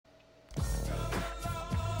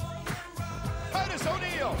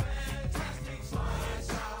O'Neil.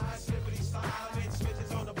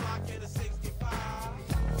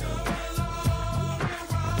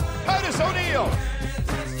 Titus O'Neil.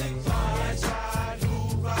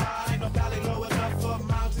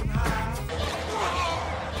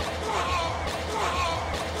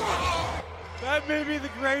 That may be the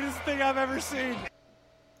greatest thing I've ever seen.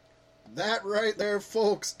 That right there,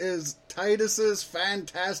 folks, is Titus's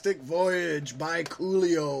Fantastic Voyage by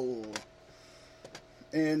Coolio.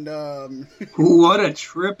 And, what a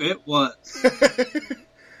trip it was.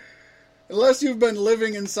 Unless you've been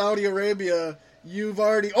living in Saudi Arabia, you've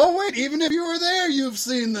already... Oh, wait, even if you were there, you've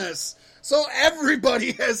seen this. So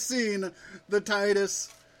everybody has seen the Titus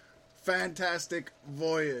Fantastic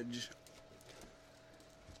Voyage.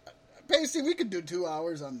 Paystee, we could do 2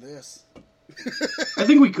 hours on this. I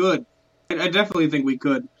think we could. I definitely think we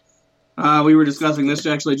could. We were discussing this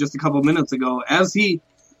actually just a couple minutes ago.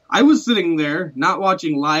 I was sitting there, not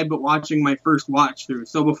watching live, but watching my first watch through.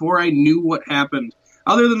 So before I knew what happened,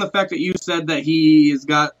 other than the fact that you said that he has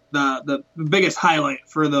got the biggest highlight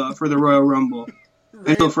for the Royal Rumble, right.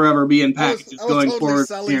 And he'll forever be in packages going totally forward.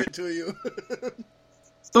 Selling it to you.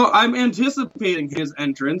 So I'm anticipating his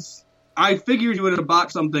entrance. I figured he would have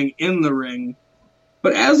bought something in the ring.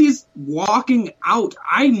 But as he's walking out,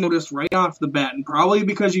 I noticed right off the bat, and probably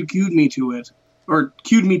because you cued me to it, or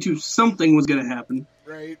cued me to something was going to happen.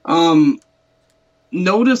 Right.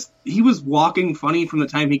 Noticed he was walking funny from the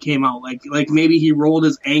time he came out. Like maybe he rolled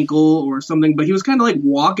his ankle or something, but he was kind of like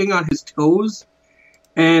walking on his toes,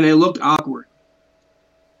 and it looked awkward.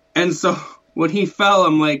 And so when he fell,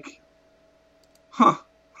 I'm like, huh.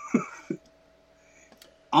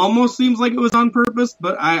 Almost seems like it was on purpose,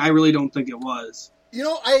 but I really don't think it was. You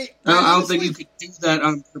know, I don't think you could do that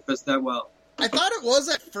on purpose that well. I thought it was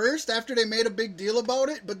at first after they made a big deal about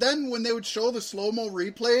it, but then when they would show the slow-mo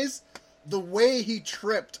replays, the way he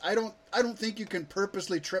tripped, I don't think you can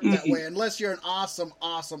purposely trip that way unless you're an awesome,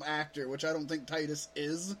 awesome actor, which I don't think Titus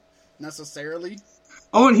is necessarily.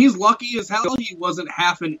 Oh, and he's lucky as hell he wasn't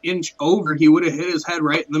half an inch over. He would have hit his head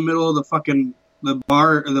right in the middle of the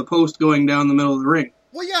bar or the post going down the middle of the ring.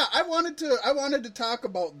 Well, yeah, I wanted to talk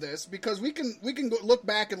about this because we can go look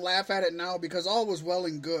back and laugh at it now because all was well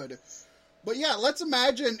and good. But yeah, let's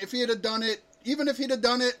imagine if he had done it, even if he'd have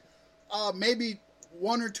done it maybe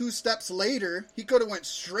 1 or 2 steps later, he could have went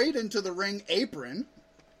straight into the ring apron,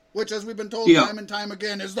 which, as we've been told time and time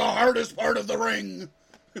again, is the hardest part of the ring.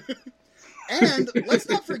 And let's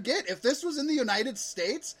not forget, if this was in the United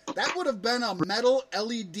States, that would have been a metal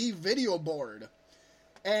LED video board.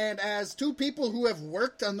 And as 2 people who have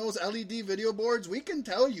worked on those LED video boards, we can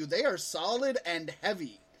tell you they are solid and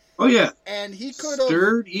heavy. Oh, yeah. And he could have...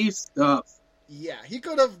 Sturdy stuff. Yeah, he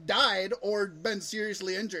could have died or been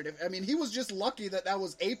seriously injured. He was just lucky that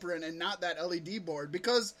was apron and not that LED board,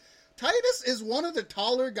 because Titus is one of the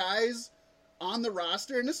taller guys on the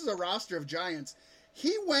roster, and this is a roster of giants.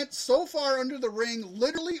 He went so far under the ring,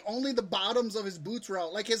 literally only the bottoms of his boots were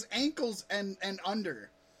out, like his ankles and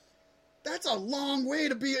under. That's a long way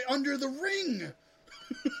to be under the ring.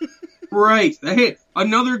 Right. Hey,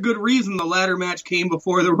 another good reason the ladder match came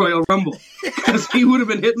before the Royal Rumble. Because he would have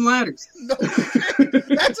been hitting ladders. No,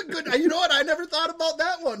 that's a good... You know what? I never thought about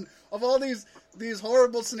that one. Of all these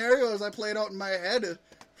horrible scenarios I played out in my head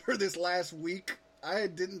for this last week, I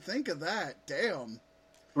didn't think of that. Damn.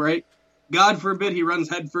 Right. God forbid he runs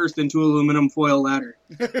headfirst into an aluminum foil ladder.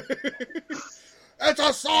 That's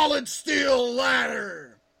a solid steel ladder.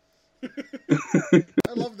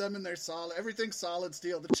 I love them and their solid. Everything's solid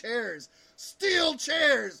steel. The chairs, steel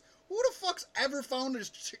chairs. Who the fuck's ever found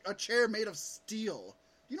a chair made of steel?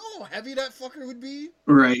 You know how heavy that fucker would be?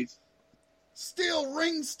 Right. Steel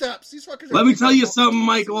ring steps. These fuckers. Let me tell you something,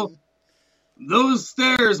 Michael. Those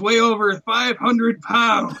stairs weigh over 500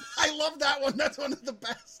 pounds. I love that one. That's one of the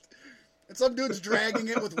best. And some dude's dragging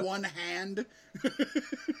it with one hand.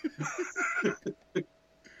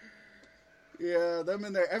 Yeah, them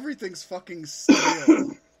in there. Everything's fucking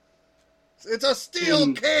steel. It's a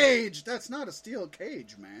steel cage. That's not a steel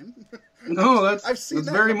cage, man. No, that's that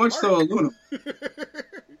very much so aluminum.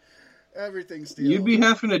 Everything's steel. You'd be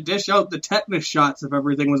having to dish out the tetanus shots if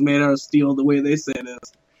everything was made out of steel the way they say it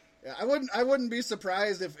is. Yeah, I wouldn't be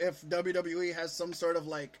surprised if WWE has some sort of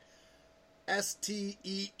like STEELE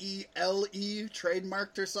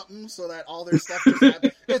trademarked or something, so that all their stuff just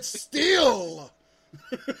happens. It's steel.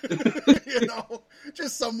 You know,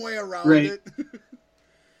 just some way around it.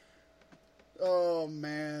 Oh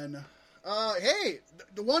man. Hey,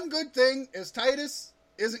 the one good thing is Titus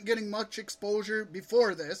isn't getting much exposure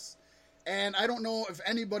before this, and I don't know if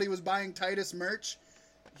anybody was buying Titus merch.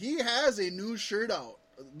 He has a new shirt out.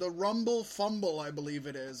 the Rumble Fumble, I believe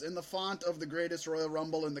it is, in the font of the Greatest Royal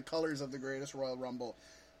Rumble and the colors of the Greatest Royal Rumble.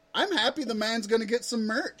 I'm happy the man's going to get some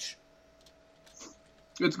merch.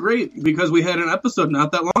 It's great, because we had an episode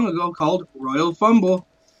not that long ago called Royal Fumble.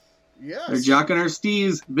 Yes. They're jocking our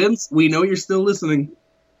steez. Vince, we know you're still listening.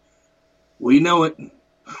 We know it.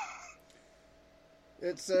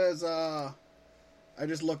 It says, I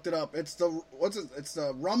just looked it up. It's the, It's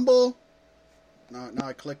the Rumble. No,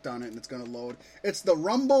 I clicked on it and it's going to load. It's the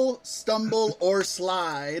Rumble, Stumble, or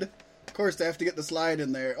Slide. Of course, they have to get the slide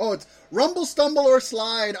in there. Oh, it's Rumble, Stumble, or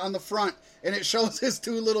Slide on the front, and it shows his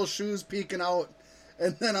two little shoes peeking out.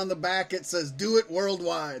 And then on the back it says, do it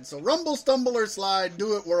worldwide. So Rumble, Stumble, or Slide,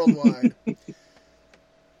 do it worldwide.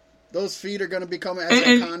 Those feet are going to become as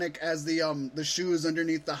iconic as the shoes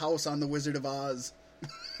underneath the house on The Wizard of Oz.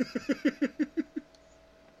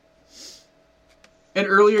 And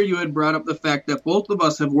earlier you had brought up the fact that both of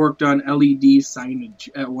us have worked on LED signage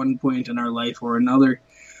at one point in our life or another.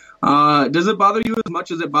 Does it bother you as much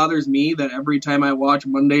as it bothers me that every time I watch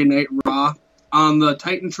Monday Night Raw, on the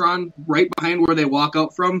Titantron, right behind where they walk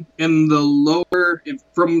out from, in the lower,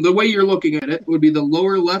 from the way you're looking at it, would be the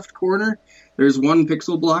lower left corner, there's one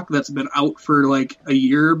pixel block that's been out for like a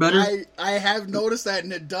year or better. I have noticed that,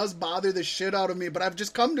 and it does bother the shit out of me, but I've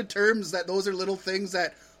just come to terms that those are little things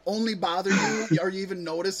that only bother you or you even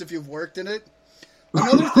notice if you've worked in it.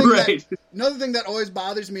 Another thing that always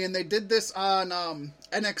bothers me, and they did this on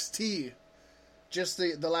NXT, just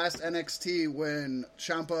the last NXT when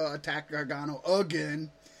Ciampa attacked Gargano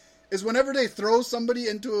again, is whenever they throw somebody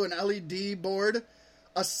into an LED board,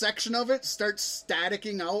 a section of it starts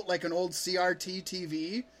staticking out like an old CRT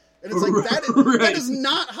TV. And it's like, that is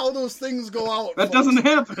not how those things go out. That folks. doesn't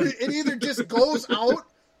happen. It either just goes out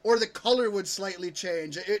or the color would slightly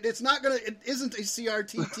change. It isn't a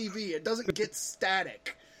CRT TV. It doesn't get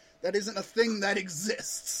static. That isn't a thing that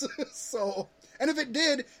exists. So, and if it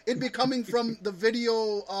did, it'd be coming from the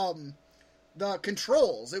video, the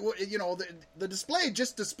controls. The display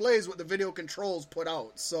just displays what the video controls put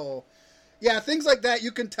out. So, yeah, things like that,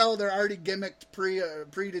 you can tell they're already gimmicked,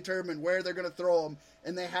 predetermined where they're going to throw them,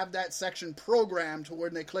 and they have that section programmed to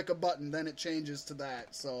when they click a button, then it changes to that.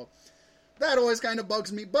 So that always kind of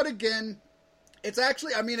bugs me. But again, it's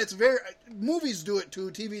actually, it's very, movies do it too,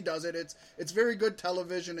 TV does it. It's very good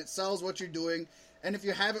television. It sells what you're doing. And if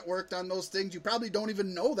you haven't worked on those things, you probably don't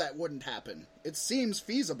even know that wouldn't happen. It seems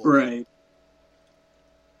feasible. Right.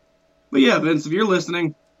 But yeah, Vince, if you're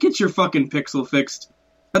listening, get your fucking pixel fixed.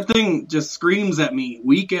 That thing just screams at me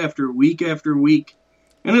week after week after week.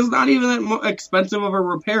 And it's not even that expensive of a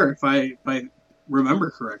repair, if I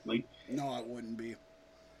remember correctly. No, it wouldn't be.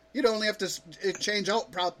 You'd only have to change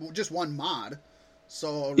out just one mod.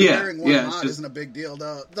 So repairing one mod isn't a big deal.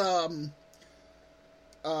 The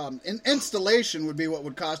installation would be what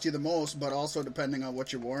would cost you the most, but also depending on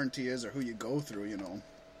what your warranty is or who you go through,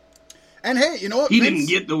 And hey, you know what? He didn't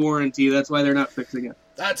get the warranty. That's why they're not fixing it.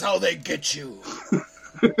 That's how they get you.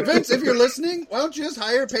 Vince, if you're listening, why don't you just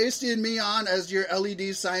hire Paystee and me on as your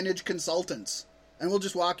LED signage consultants, and we'll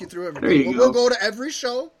just walk you through everything. We'll go to every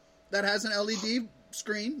show that has an LED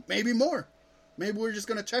screen, maybe more. Maybe we're just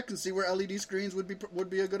going to check and see where LED screens would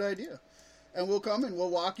be a good idea, and we'll come and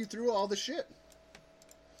we'll walk you through all the shit.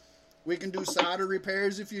 We can do solder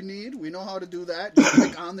repairs if you need. We know how to do that. Just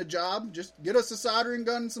like on the job, just get us a soldering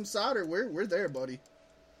gun and some solder. We're there, buddy.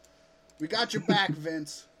 We got your back,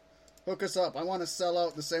 Vince. Hook us up. I want to sell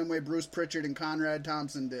out the same way Bruce Pritchard and Conrad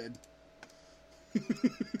Thompson did.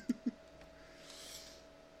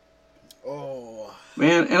 Oh.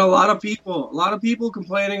 Man, and a lot of people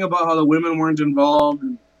complaining about how the women weren't involved,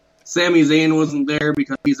 and Sami Zayn wasn't there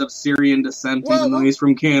because he's of Syrian descent, even though he's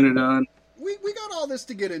from Canada. We got all this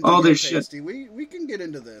to get into. All this shit. We can get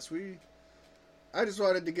into this. I just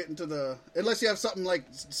wanted to get into unless you have something like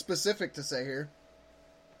specific to say here.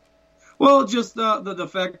 Well, just the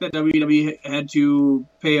fact that WWE had to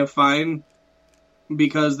pay a fine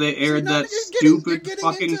because they aired stupid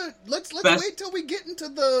fucking. Let's wait till we get into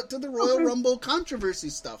the Royal Rumble controversy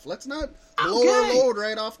stuff. Let's not blow our load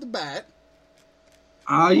right off the bat.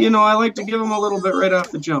 I like to give them a little bit right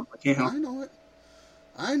off the jump. I can't help.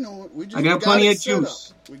 I know it. I got plenty of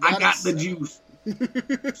juice. I got the juice.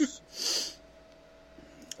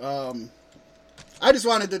 I just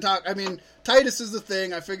wanted to talk. Titus is the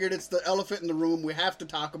thing. I figured it's the elephant in the room. We have to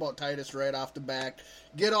talk about Titus right off the bat.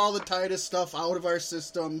 Get all the Titus stuff out of our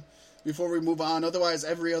system before we move on. Otherwise,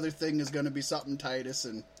 every other thing is going to be something Titus.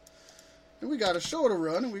 And we got a show to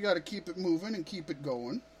run, and we got to keep it moving and keep it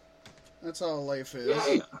going. That's how life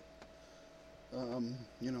is. Yeah.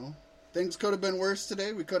 Things could have been worse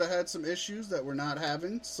today. We could have had some issues that we're not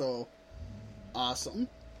having. So, awesome.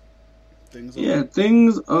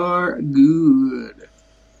 Things are good.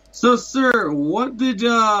 So, sir,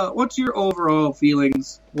 what's your overall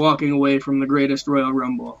feelings walking away from the Greatest Royal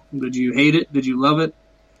Rumble? Did you hate it? Did you love it?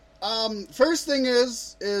 First thing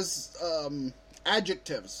is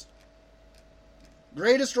adjectives.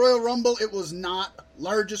 Greatest Royal Rumble, it was not.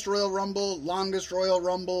 Largest Royal Rumble, longest Royal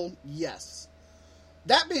Rumble, yes.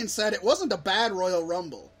 That being said, it wasn't a bad Royal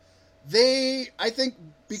Rumble. I think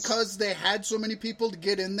because they had so many people to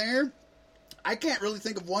get in there, I can't really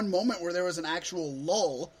think of one moment where there was an actual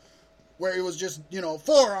lull, where it was just,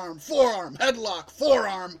 forearm, headlock,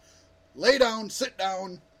 forearm, lay down, sit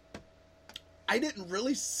down. I didn't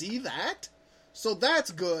really see that, so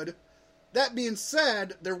that's good. That being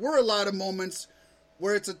said, there were a lot of moments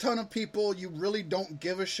where it's a ton of people you really don't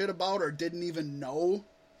give a shit about or didn't even know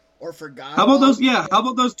or forgot. How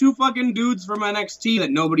about those two fucking dudes from NXT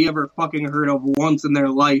that nobody ever fucking heard of once in their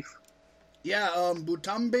life? Yeah,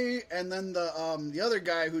 Butambi, and then the other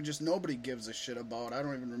guy who just nobody gives a shit about. I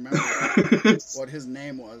don't even remember what his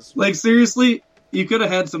name was. Like, seriously, you could have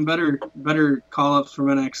had some better call-ups from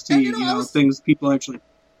NXT, and, things people actually...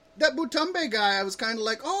 That Butambi guy, I was kind of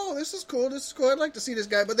like, oh, this is cool, I'd like to see this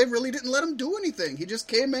guy, but they really didn't let him do anything. He just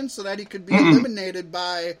came in so that he could be eliminated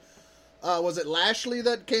by... was it Lashley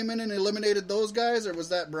that came in and eliminated those guys, or was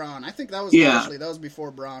that Braun? I think that was Lashley. That was before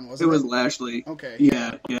Braun, wasn't it? It was Lashley. Okay.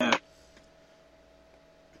 Yeah.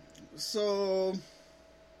 So,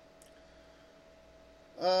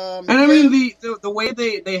 and I mean the way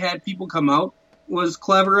they had people come out was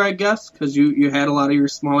clever, I guess, because you had a lot of your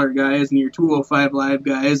smaller guys and your 205 Live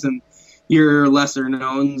guys and your lesser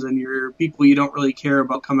knowns and your people you don't really care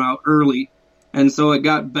about come out early, and so it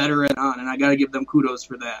got better and on, and I got to give them kudos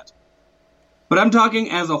for that. But I'm talking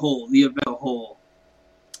as a whole, the event as a whole.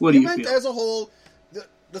 What do you feel? The event as a whole,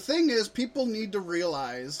 the thing is, people need to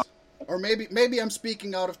realize. Or maybe I'm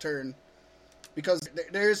speaking out of turn, because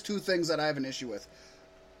there's two things that I have an issue with.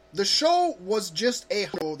 The show was just a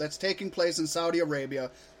show that's taking place in Saudi Arabia.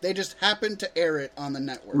 They just happened to air it on the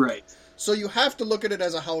network. Right. So you have to look at it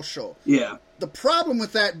as a house show. Yeah. The problem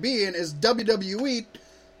with that being is WWE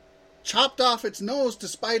chopped off its nose to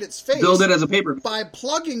spite its face. Build it as a pay-per-view. By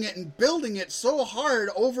plugging it and building it so hard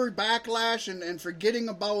over Backlash and forgetting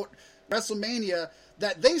about WrestleMania...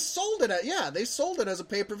 that they sold it as a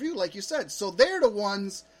pay-per-view, like you said. So they're the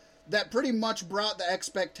ones that pretty much brought the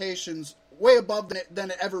expectations way above than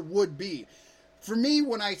it ever would be. For me,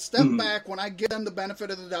 when I step back, when I give them the benefit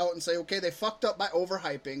of the doubt and say, okay, they fucked up by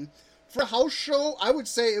overhyping, for a house show, I would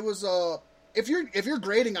say it was if you're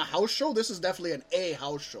grading a house show, this is definitely an A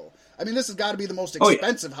house show. I mean, this has got to be the most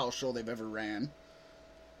expensive house show they've ever ran.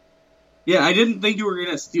 Yeah, I didn't think you were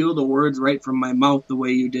going to steal the words right from my mouth the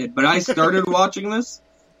way you did, but I started watching this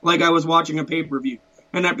like I was watching a pay-per-view.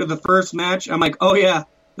 And after the first match, I'm like, oh yeah,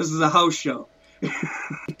 this is a house show.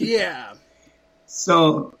 Yeah.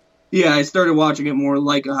 So, yeah, I started watching it more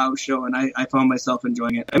like a house show, and I found myself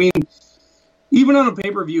enjoying it. I mean, even on a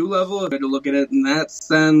pay-per-view level, if I had to look at it in that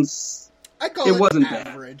sense, it wasn't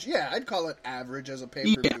average. Bad. Yeah, I'd call it average as a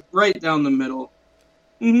pay-per-view. Yeah, right down the middle.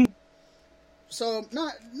 Mm-hmm. So,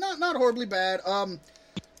 not horribly bad. And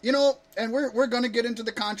we're going to get into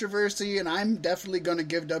the controversy, and I'm definitely going to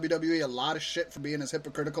give WWE a lot of shit for being as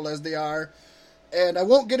hypocritical as they are. And I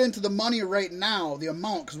won't get into the money right now, the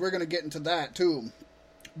amount, because we're going to get into that, too.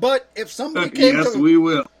 But if somebody came yes, we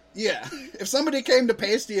will. Yeah. If somebody came to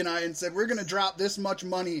Paystee and I and said, we're going to drop this much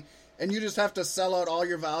money, and you just have to sell out all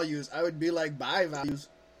your values, I would be like, buy values.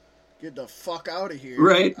 Get the fuck out of here.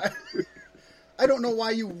 Right. I don't know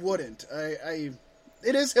why you wouldn't. It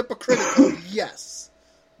is hypocritical, yes,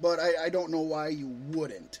 but I don't know why you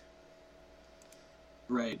wouldn't.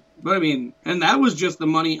 Right. But I mean, and that was just the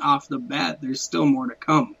money off the bat. There's still more to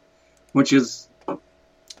come, which is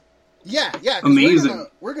amazing.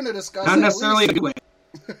 We're gonna discuss not necessarily a good way.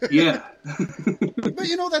 Yeah. But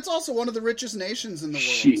that's also one of the richest nations in the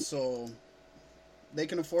world, so they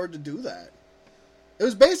can afford to do that. It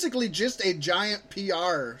was basically just a giant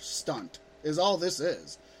PR stunt. Is all this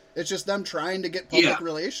is. It's just them trying to get public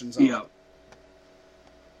relations on. Yeah.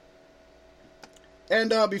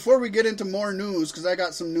 And before we get into more news, because I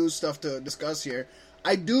got some news stuff to discuss here,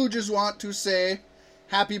 I do just want to say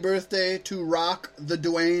happy birthday to Rock the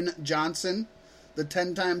Dwayne Johnson, the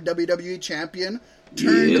 10-time WWE champion,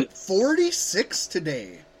 turned 46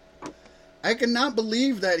 today. I cannot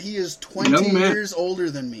believe that he is 20 years older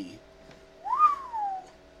than me.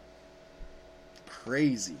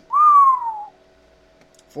 Crazy.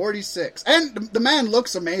 46. And the man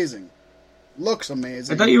looks amazing. Looks I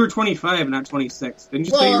amazing. thought you were 25, not 26. Didn't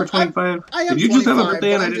you say you were 25? I am Did you just have a 25,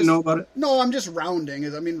 birthday and but I didn't know about it? No, I'm just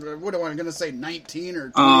rounding. I mean, what am I going to say, 19 or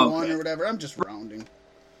 21 or whatever? I'm just rounding.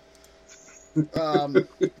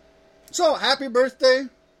 So, happy birthday,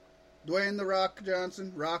 Dwayne The Rock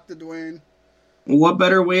Johnson. Rock the Dwayne. What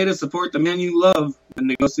better way to support the man you love than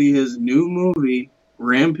to go see his new movie,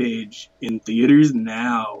 Rampage, in theaters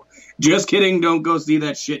now? Just kidding, don't go see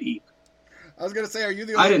that shit heap. I was going to say, are you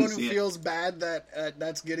the only one who feels bad that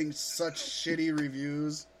that's getting such shitty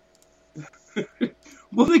reviews?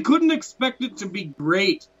 Well, they couldn't expect it to be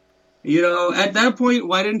great. You know, at that point,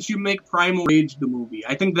 why didn't you make Primal Rage the movie?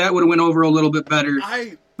 I think that would have went over a little bit better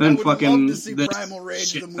I than would fucking love to see Primal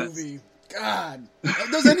Rage the movie. God.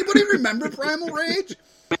 Does anybody remember Primal Rage?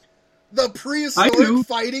 The prehistoric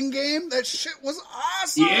fighting game? That shit was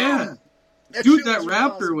awesome! Yeah. Dude, that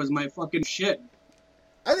Raptor was my fucking shit.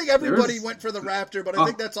 I think everybody went for the Raptor, but I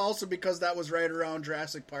think that's also because that was right around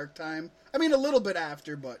Jurassic Park time. I mean, a little bit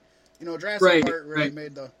after, but, you know, Jurassic Park really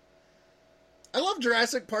made the... I love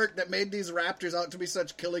Jurassic Park that made these raptors out to be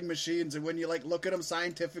such killing machines, and when you, like, look at them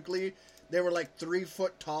scientifically, they were, like, 3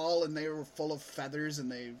 foot tall, and they were full of feathers,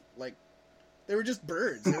 and they were just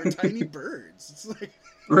birds. They were tiny birds. It's like...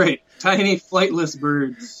 Right. Tiny, flightless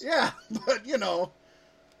birds. Yeah, but, you know,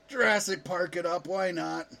 Jurassic Park it up. Why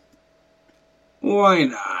not? Why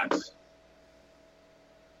not?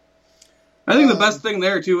 I think the best thing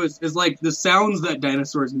there, too, is like, the sounds that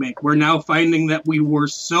dinosaurs make. We're now finding that we were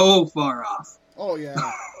so far off. Oh,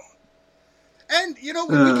 yeah. And, you know,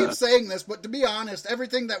 we keep saying this, but to be honest,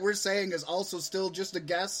 everything that we're saying is also still just a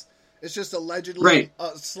guess. It's just allegedly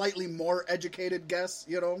a slightly more educated guess,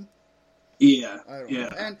 you know? Yeah, I don't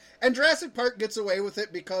know. And Jurassic Park gets away with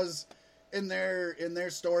it because in their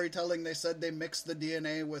storytelling, they said they mixed the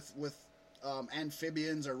DNA with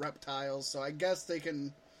amphibians or reptiles, so I guess they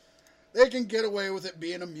can get away with it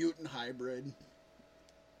being a mutant hybrid.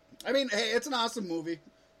 I mean, hey, it's an awesome movie.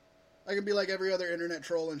 I can be like every other internet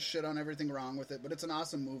troll and shit on everything wrong with it, but it's an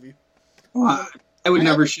awesome movie. Well, I would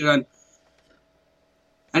never shit on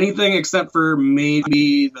anything except for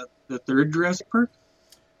maybe the third Jurassic Park.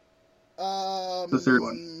 The third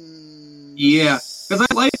one. Yeah, because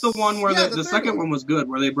I liked the one where the second one was good,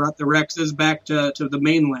 where they brought the Rexes back to the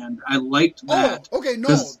mainland. I liked that. Oh, okay,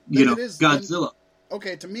 no. You know, Godzilla.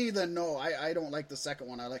 Okay, to me, then, no. I don't like the second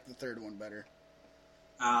one. I like the third one better.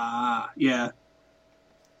 Yeah.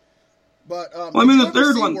 But, well, I mean, the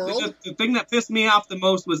third one, the thing that pissed me off the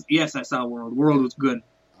most was, yes, I saw World. World was good.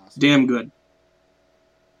 Awesome. Damn good.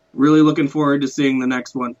 Really looking forward to seeing the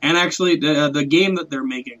next one. And actually, the game that they're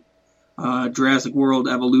making, Jurassic World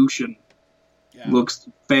Evolution, looks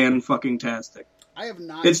fan-fucking-tastic. I have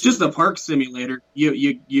not. It's just a park simulator.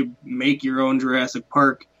 You make your own Jurassic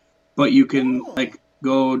Park, but you can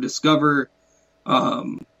go discover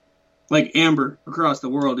like amber across the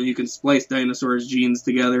world, and you can splice dinosaurs' genes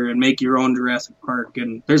together and make your own Jurassic Park.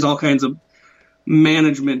 And there's all kinds of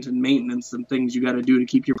management and maintenance and things you got to do to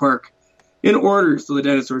keep your park in order so the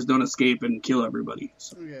dinosaurs don't escape and kill everybody.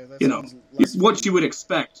 So, you know, it's what you would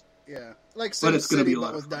expect. Yeah, like but it's going to be a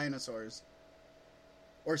lot with dinosaurs.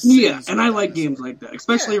 Or and I like games like that,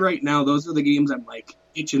 especially right now. Those are the games I'm like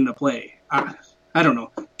itching to play. I don't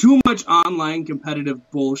know, too much online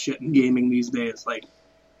competitive bullshit in gaming these days. Like,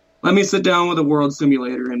 let me sit down with a world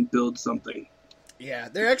simulator and build something. Yeah,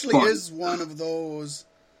 there actually is one of those,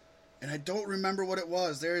 and I don't remember what it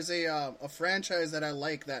was. There's a franchise that I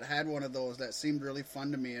like that had one of those that seemed really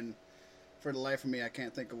fun to me, and for the life of me, I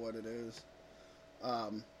can't think of what it is.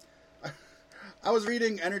 I was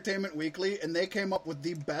reading Entertainment Weekly, and they came up with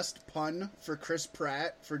the best pun for Chris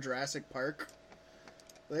Pratt for Jurassic Park.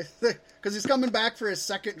 Because he's coming back for his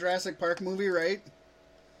second Jurassic Park movie, right?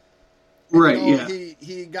 Right, you know,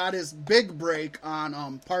 he got his big break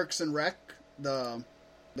on Parks and Rec, the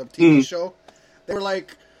TV show. They were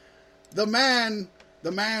like, the man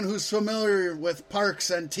who's familiar with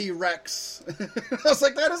parks and T-Rex. I was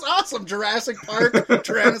like, that is awesome. Jurassic Park,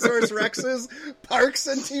 Tyrannosaurus Rexes, parks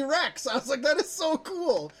and T-Rex. I was like, that is so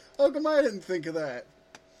cool. How come I didn't think of that?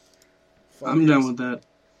 I'm done with that.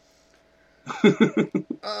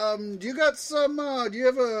 Do you got some, do you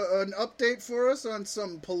have an update for us on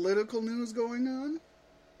some political news going on?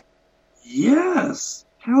 Yes.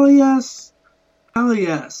 Hell yes. Hell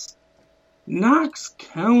yes. Knox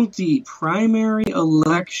County primary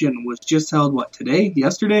election was just held, what, today?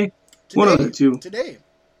 Yesterday? One of the two.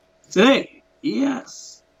 Today,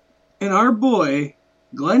 yes. And our boy,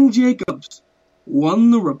 Glenn Jacobs, won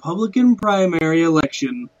the Republican primary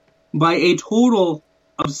election by a total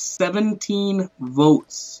of 17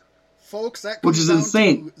 votes. Folks, that which comes is down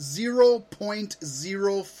insane. to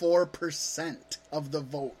 0.04% of the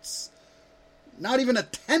votes. Not even a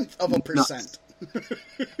tenth of a percent.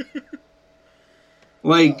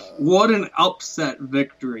 What an upset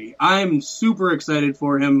victory. I'm super excited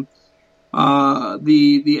for him.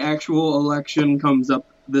 The actual election comes up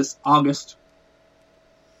this August.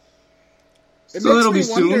 It so makes that'll me be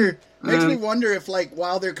wonder, soon. Makes me wonder if, like,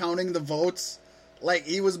 while they're counting the votes, like,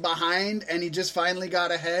 he was behind and he just finally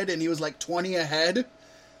got ahead and he was, like, 20 ahead.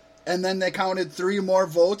 And then they counted 3 more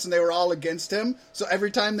votes and they were all against him. So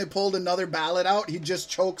every time they pulled another ballot out, he just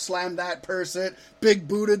choke slammed that person, big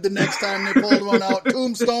booted the next time they pulled one out,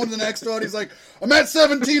 tombstone the next one. He's like, I'm at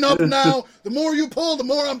 17 up now. The more you pull, the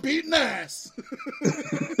more I'm beating ass.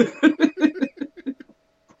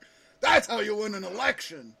 That's how you win an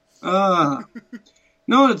election.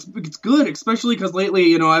 No, it's good, especially because lately,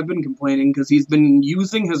 you know, I've been complaining because he's been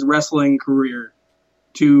using his wrestling career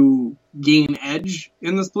to gain edge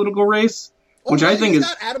in this political race, which I think is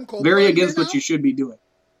very against what you should be doing.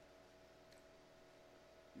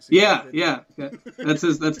 Yeah. That's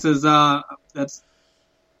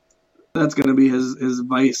gonna be his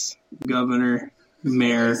vice governor,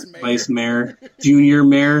 vice mayor, junior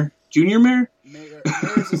mayor.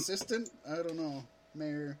 Mayor's assistant? I don't know.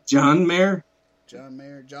 Mayor. John Mayer. John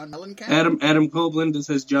Mellencamp? Adam Copeland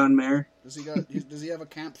says John Mayer. Does he have a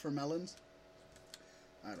camp for melons?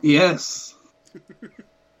 I don't know. Yes.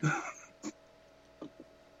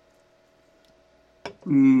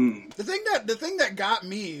 The thing that got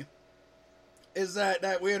me is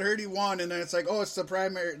that we had heard he won, and then it's like, oh, it's the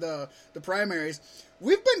primaries.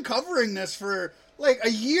 We've been covering this for like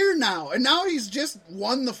a year now, and now he's just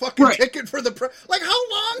won the fucking ticket for the like. How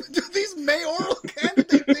long do these mayoral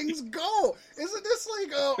candidate things go? Isn't this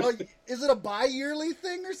like is it a bi-yearly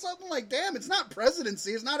thing or something? Like, damn, it's not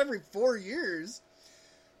presidency. It's not every 4 years.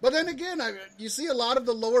 But then again, you see a lot of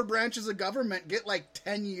the lower branches of government get like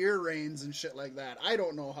 10-year reigns and shit like that. I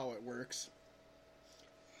don't know how it works.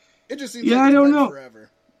 It just seems like I don't know. Forever.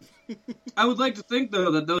 I would like to think,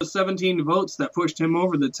 though, that those 17 votes that pushed him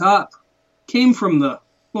over the top came from the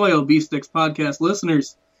loyal B-Sticks podcast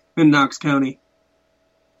listeners in Knox County.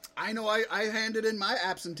 I know I handed in my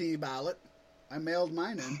absentee ballot. I mailed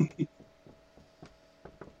mine in.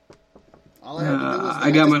 All I had to do was I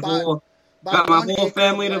got my whole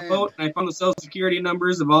family to vote, and I found the social security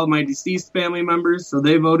numbers of all my deceased family members, so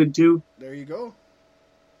they voted too. There you go.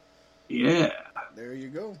 Yeah. There you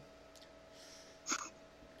go.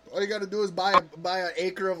 All you got to do is buy an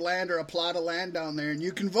acre of land or a plot of land down there, and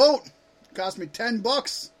you can vote. It cost me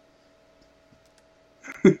 $10.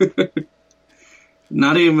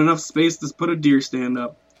 Not even enough space to put a deer stand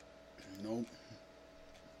up. Nope.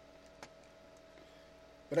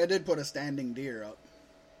 But I did put a standing deer up.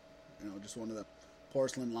 You know, just one of the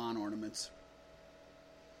porcelain lawn ornaments.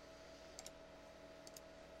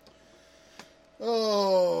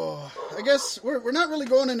 Oh, I guess we're not really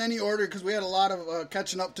going in any order because we had a lot of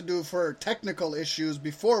catching up to do for technical issues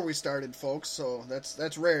before we started, folks. So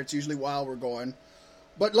that's rare. It's usually while we're going.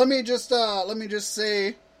 But let me just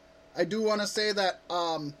say, I do want to say that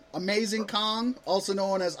Amazing Kong, also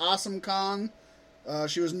known as Awesome Kong,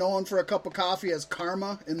 she was known for a cup of coffee as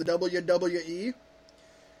Karma in the WWE.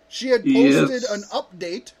 She had posted an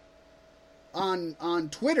update on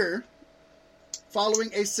Twitter following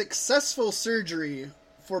a successful surgery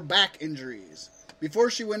for back injuries. Before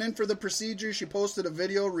she went in for the procedure, she posted a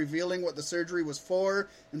video revealing what the surgery was for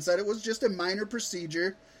and said it was just a minor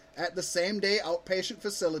procedure at the same day outpatient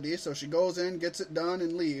facility. So she goes in, gets it done,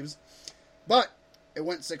 and leaves. But it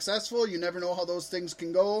went successful. You never know how those things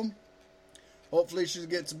can go. Hopefully she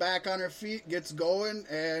gets back on her feet, gets going,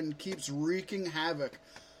 and keeps wreaking havoc.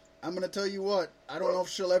 I'm going to tell you what, I don't know if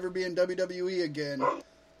she'll ever be in WWE again,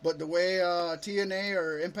 but the way TNA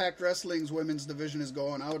or Impact Wrestling's women's division is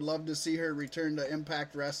going, I would love to see her return to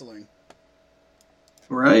Impact Wrestling.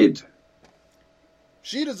 Right.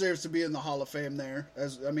 She deserves to be in the Hall of Fame there.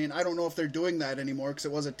 I don't know if they're doing that anymore because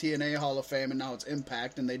it was a TNA Hall of Fame and now it's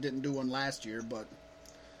Impact, and they didn't do one last year, but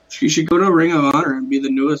she should go to Ring of Honor and be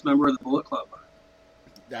the newest member of the Bullet Club.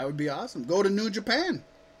 That would be awesome. Go to New Japan.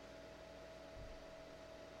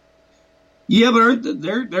 Yeah, but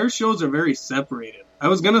their shows are very separated. I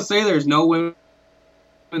was going to say there's no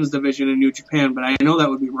women's division in New Japan, but I know that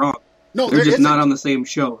would be wrong. No, they're just not on the same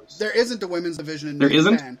shows. There isn't a women's division in New Japan.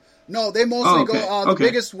 There isn't? No, they mostly go... The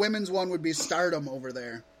biggest women's one would be Stardom over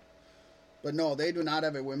there. But no, they do not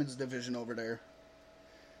have a women's division over there.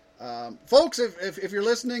 Folks, if you're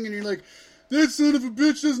listening and you're like, that son of a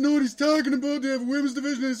bitch doesn't know what he's talking about, they have a women's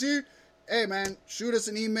division is here. hey, man, shoot us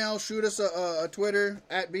an email, shoot us a Twitter,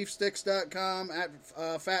 at beefsticks.com, at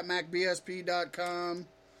fatmacbsp.com.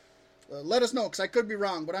 Let us know, because I could be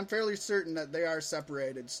wrong, but I'm fairly certain that they are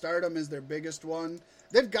separated. Stardom is their biggest one.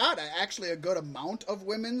 They've got actually a good amount of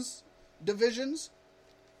women's divisions,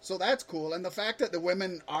 so that's cool. And the fact that the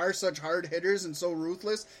women are such hard hitters and so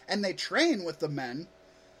ruthless, and they train with the men,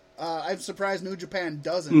 I'm surprised New Japan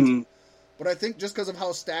doesn't. Mm-hmm. But I think just because of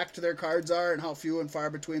how stacked their cards are and how few and far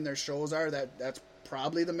between their shows are, that's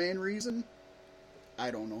probably the main reason. I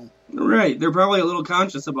don't know. Right. They're probably a little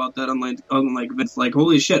conscious about that, unlike Vince. Like,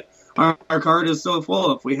 holy shit, our card is so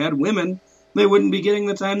full. If we had women, they wouldn't be getting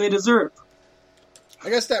the time they deserve. I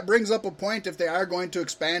guess that brings up a point. If they are going to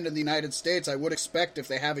expand in the United States, I would expect if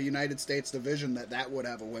they have a United States division that would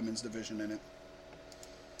have a women's division in it.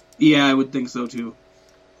 Yeah, I would think so, too.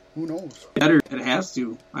 Who knows? Better, it has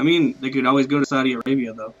to. I mean, they could always go to Saudi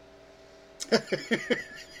Arabia, though.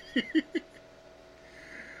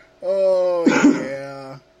 Oh,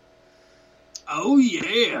 yeah. Oh,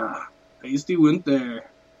 yeah. Paystee went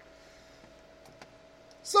there.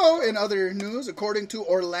 So, in other news, according to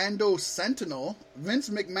Orlando Sentinel, Vince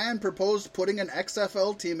McMahon proposed putting an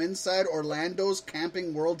XFL team inside Orlando's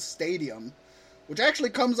Camping World Stadium, which actually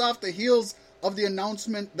comes off the heels of the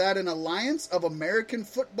announcement that an alliance of American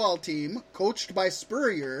football team, coached by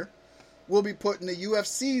Spurrier, will be put in the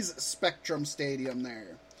UFC's Spectrum Stadium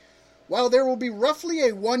there. While there will be roughly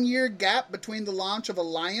a 1-year gap between the launch of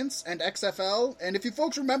Alliance and XFL, and if you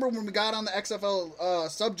folks remember when we got on the XFL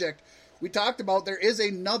subject, we talked about there is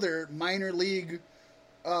another minor league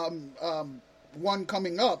one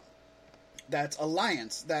coming up that's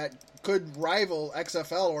Alliance that could rival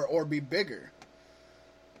XFL or be bigger.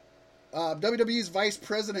 WWE's Vice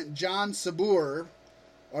President John Sabur,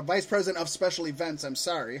 or Vice President of Special Events, and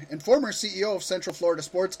former CEO of Central Florida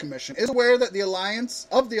Sports Commission, is aware that the alliance,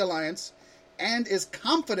 and is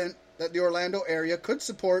confident that the Orlando area could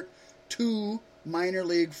support 2 minor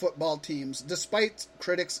league football teams, despite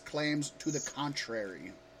critics' claims to the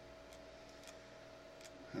contrary.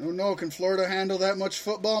 I don't know, can Florida handle that much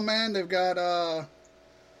football, man? They've got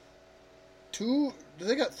 2, do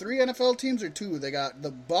they got 3 NFL teams or 2? They got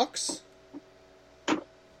the Bucks,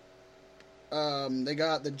 they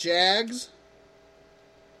got the Jags.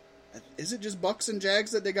 Is it just Bucks and Jags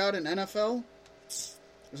that they got in NFL?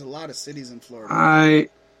 There's a lot of cities in Florida. I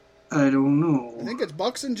don't know. I think it's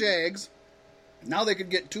Bucks and Jags. Now they could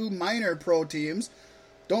get 2 minor pro teams.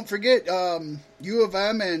 Don't forget, U of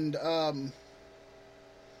M and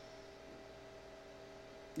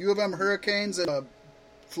U of M Hurricanes and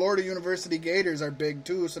Florida University Gators are big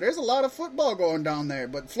too. So there's a lot of football going down there.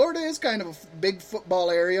 But Florida is kind of a big football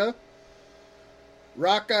area.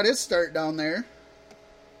 Rock got his start down there.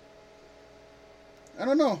 I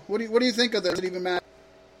don't know. What do you think of this? Does it even matter?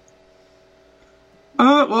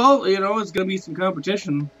 Well, it's going to be some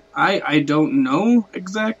competition. I don't know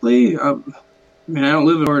exactly. I mean, I don't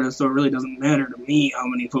live in Florida, so it really doesn't matter to me how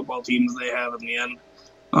many football teams they have in the end.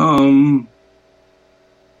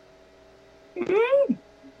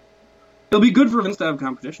 It'll be good for Vince to have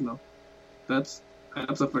competition, though. That's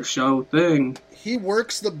a for show thing. He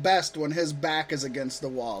works the best when his back is against the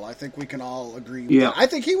wall. I think we can all agree with that. I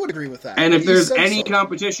think he would agree with that. And if there's any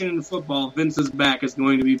competition in football, Vince's back is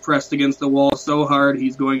going to be pressed against the wall so hard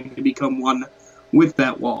he's going to become one with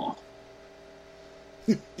that wall.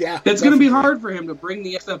 Yeah, it's going to be hard for him to bring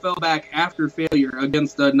the XFL back after failure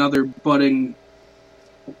against another budding,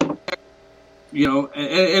 and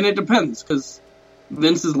it depends, because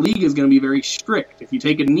Vince's league is going to be very strict. If you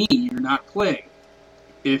take a knee, you're not playing.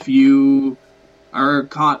 If you are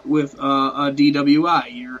caught with a DWI,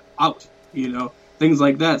 you're out, things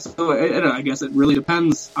like that. So I guess it really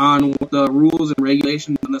depends on what the rules and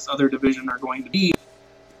regulations in this other division are going to be,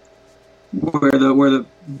 where the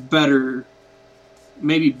better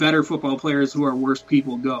football players who are worse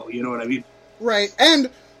people go. You know what I mean? Right.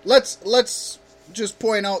 And let's just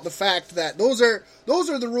point out the fact that those are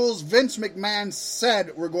the rules Vince McMahon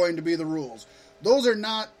said were going to be the rules. Those are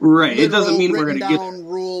not right. It doesn't mean we're going to get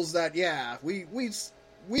rules that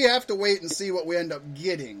we have to wait and see what we end up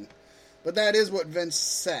getting. But that is what Vince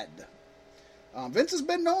said. Vince has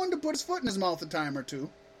been known to put his foot in his mouth a time or two.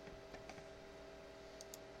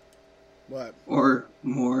 What? Or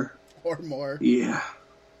more. Yeah.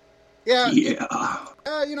 Yeah. We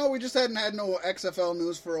just hadn't had no XFL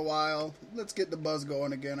news for a while. Let's get the buzz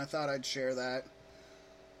going again. I thought I'd share that.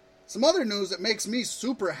 Some other news that makes me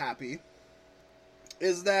super happy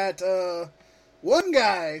is that one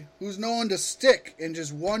guy who's known to stick in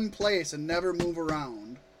just one place and never move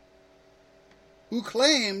around, who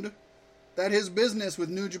claimed that his business with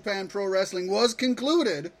New Japan Pro Wrestling was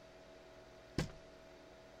concluded,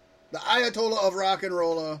 the Ayatollah of rock and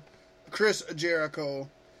roll, Chris Jericho.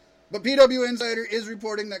 But PW Insider is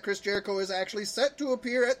reporting that Chris Jericho is actually set to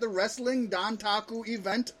appear at the Wrestling Dantaku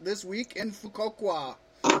event this week in Fukuoka,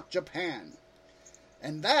 Japan.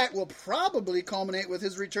 And that will probably culminate with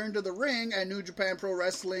his return to the ring at New Japan Pro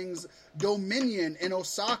Wrestling's Dominion in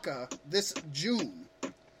Osaka this June.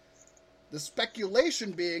 The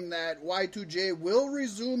speculation being that Y2J will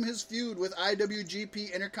resume his feud with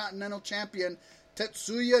IWGP Intercontinental Champion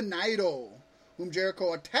Tetsuya Naito, whom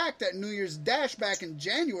Jericho attacked at New Year's Dash back in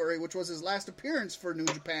January, which was his last appearance for New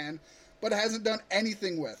Japan, but hasn't done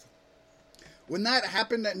anything with. When that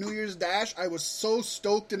happened at New Year's Dash, I was so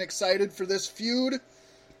stoked and excited for this feud.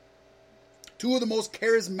 Two of the most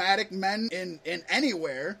charismatic men in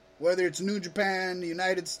anywhere, whether it's New Japan, the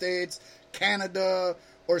United States, Canada,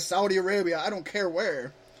 or Saudi Arabia, I don't care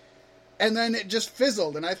where. And then it just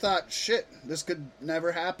fizzled, and I thought, shit, this could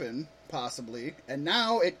never happen, possibly. And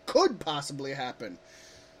now it could possibly happen.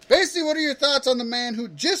 Paystee, what are your thoughts on the man who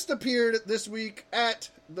just appeared this week at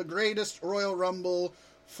the greatest Royal Rumble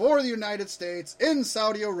for the United States in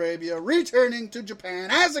Saudi Arabia, returning to Japan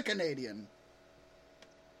as a Canadian?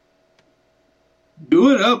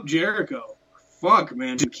 Do it up, Jericho. Fuck,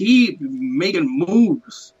 man. Just keep making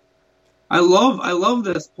moves. I love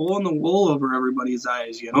this pulling the wool over everybody's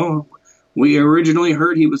eyes, you know? We originally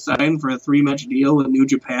heard he was signed for a 3-match deal with New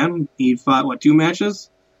Japan. He fought, 2 matches?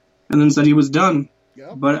 And then said he was done.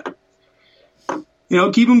 Yep. But,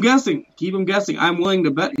 keep him guessing. Keep him guessing. I'm willing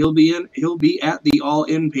to bet he'll be at the All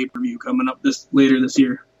In pay-per-view coming up later this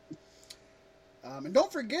year. And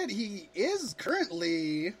don't forget, he is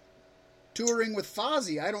currently touring with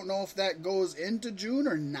Fozzy. I don't know if that goes into June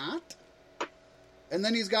or not. And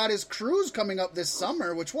then he's got his cruise coming up this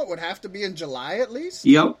summer, which would have to be in July at least?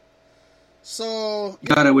 Yep. So...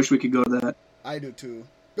 God, I wish we could go to that. I do too.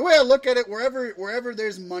 The way I look at it, wherever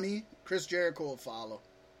there's money, Chris Jericho will follow.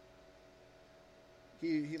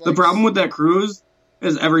 The problem with that cruise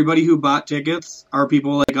is everybody who bought tickets are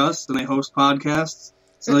people like us, and they host podcasts.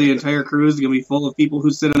 So the entire cruise is going to be full of people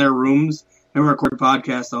who sit in their rooms and record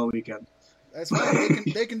podcasts all weekend. That's fine.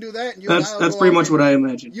 They can do that. And that's pretty much what I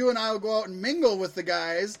imagine. You and I will go out and mingle with the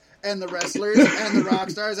guys and the wrestlers and the rock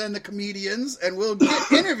stars and the comedians, and we'll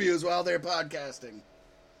get interviews while they're podcasting.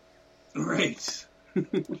 Right.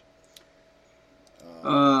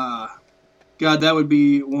 God, that would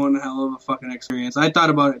be one hell of a fucking experience. I thought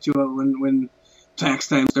about it too when tax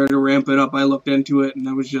time started to ramp it up. I looked into it, and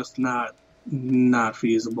it was just not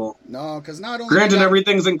feasible. No, because not only... Granted,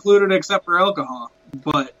 everything's included except for alcohol,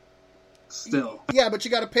 but... Still. Yeah, but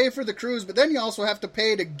you got to pay for the cruise, but then you also have to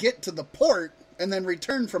pay to get to the port and then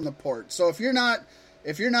return from the port. So if you're not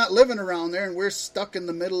living around there and we're stuck in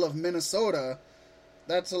the middle of Minnesota,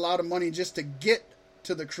 that's a lot of money just to get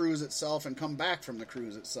to the cruise itself and come back from the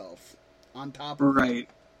cruise itself on top of right. It.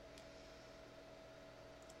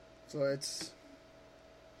 So it's...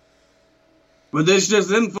 But this just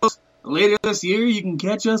in, folks. Later this year, you can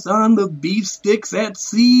catch us on the Beef Sticks at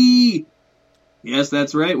Sea. Yes,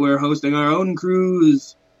 that's right. We're hosting our own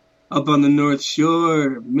cruise up on the North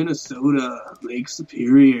Shore, Minnesota, Lake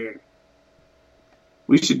Superior.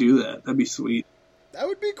 We should do that. That'd be sweet. That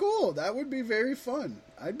would be cool. That would be very fun.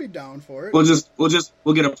 I'd be down for it.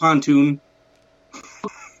 We'll get a pontoon.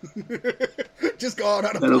 Just go out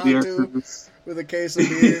on a pontoon with a case of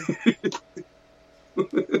beer.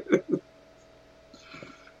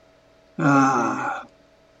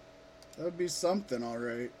 That would be something, all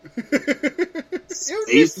right.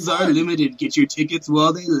 Spaces are limited. Get your tickets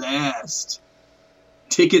while they last.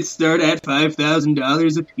 Tickets start at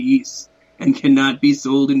 $5,000 a piece and cannot be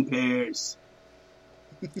sold in pairs.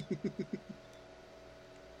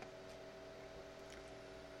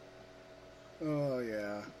 Oh,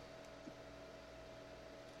 yeah.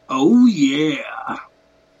 Oh, yeah.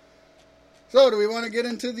 So, do we want to get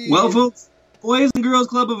into the... Well, folks, Boys and Girls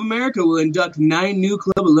Club of America will induct 9 new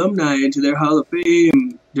club alumni into their Hall of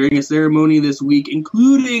Fame during a ceremony this week,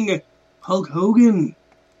 including Hulk Hogan.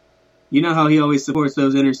 You know how he always supports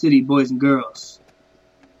those inner city boys and girls.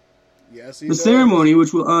 Yes, he does. The ceremony,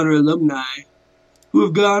 which will honor alumni who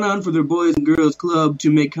have gone on for their Boys and Girls Club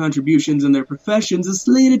to make contributions in their professions, is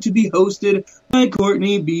slated to be hosted by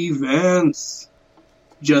Courtney B. Vance.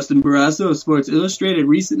 Justin Barrasso of Sports Illustrated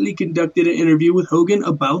recently conducted an interview with Hogan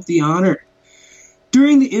about the honor.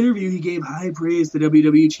 During the interview, he gave high praise to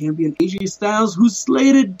WWE champion AJ Styles, who's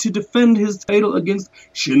slated to defend his title against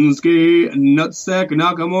Shinsuke Nutsack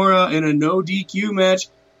Nakamura in a no-DQ match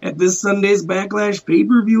at this Sunday's BackLash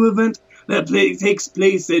pay-per-view event that takes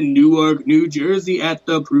place in Newark, New Jersey at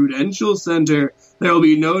the Prudential Center. There will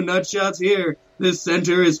be no nutshots here. This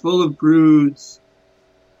center is full of prudes.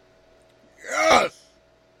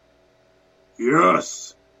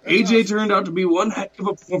 Yes. That's AJ awesome. turned out to be one heck of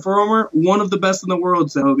a performer, one of the best in the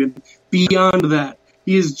world, said Hogan. Beyond that,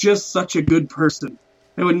 he is just such a good person.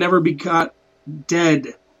 They would never be caught dead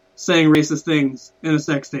saying racist things in a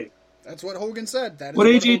sex tape. That's what Hogan said. That is What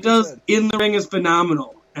AJ Hogan does said. in the ring is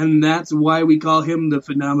phenomenal, and that's why we call him the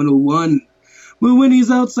Phenomenal One. But when he's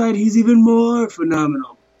outside, he's even more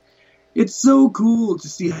phenomenal. It's so cool to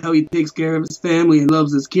see how he takes care of his family and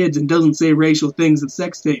loves his kids and doesn't say racial things in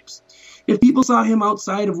sex tapes. If people saw him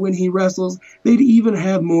outside of when he wrestles, they'd even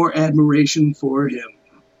have more admiration for him.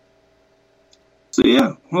 So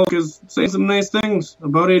yeah, Hulk is saying some nice things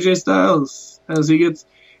about AJ Styles as he gets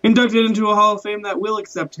inducted into a Hall of Fame that will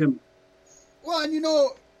accept him. Well, and you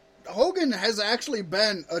know, Hogan has actually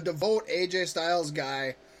been a devout AJ Styles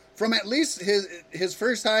guy from at least his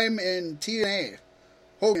first time in TNA.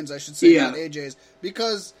 Hogan's, I should say, Yeah. not AJ's.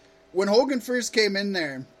 Because when Hogan first came in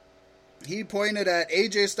there, he pointed at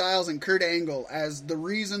AJ Styles and Kurt Angle as the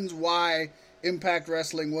reasons why Impact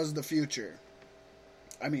Wrestling was the future.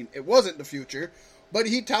 I mean, it wasn't the future, but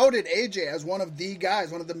he touted AJ as one of the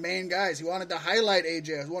guys, one of the main guys. He wanted to highlight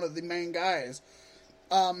AJ as one of the main guys.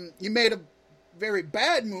 He made a very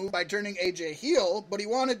bad move by turning AJ heel, but he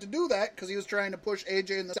wanted to do that because he was trying to push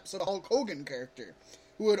AJ in the steps of the Hulk Hogan character,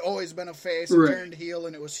 who had always been a face and Right. turned heel,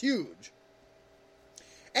 and it was huge.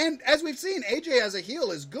 And as we've seen, AJ as a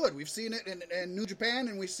heel is good. We've seen it in New Japan,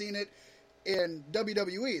 and we've seen it in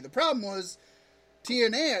WWE. The problem was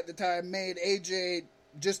TNA at the time made AJ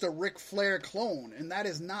just a Ric Flair clone, and that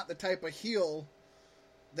is not the type of heel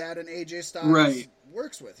that an AJ Styles Right.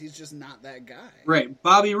 works with. He's just not that guy. Right,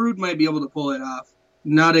 Bobby Roode might be able to pull it off,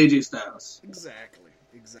 not AJ Styles. Exactly.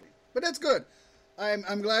 But that's good.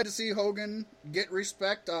 I'm glad to see Hogan get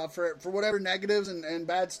respect for whatever negatives and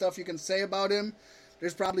bad stuff you can say about him.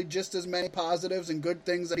 There's probably just as many positives and good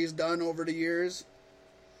things that he's done over the years.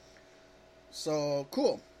 So,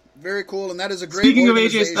 cool. Very cool, and that is a great Speaking of AJ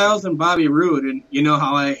organization. Styles and Bobby Roode, and you know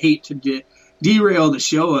how I hate to derail the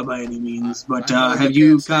show by any means, but I know have you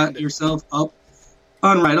you can't stand got it. yourself up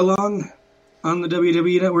on Ride Along on the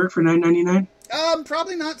WWE Network for $9.99?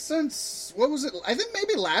 Probably not since, what was it? I think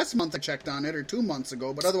maybe last month I checked on it, or 2 months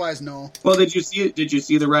ago, but otherwise, no. Well, did you see it? Did you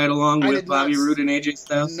see the Ride Along I with did not Bobby s- Roode and AJ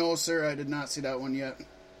Styles? No, sir, I did not see that one yet.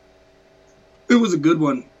 It was a good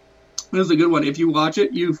one. It was a good one. If you watch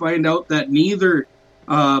it, you find out that neither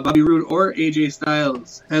Bobby Roode or AJ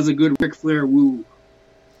Styles has a good Ric Flair woo.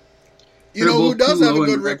 You They're know who both does too have a low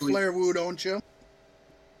good and Ric directly- Flair woo, don't you?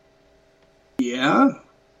 Yeah?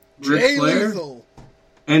 Ric Jay Flair Lethal.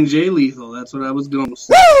 and Jay Lethal. That's what I was going with.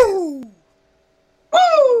 Woo!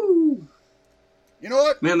 Woo! You know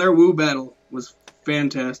what? Man, their woo battle was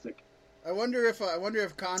fantastic. I wonder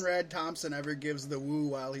if Conrad Thompson ever gives the woo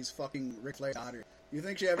while he's fucking Ric Flair's daughter. You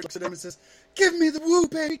think she ever looks at him and says, "Give me the woo,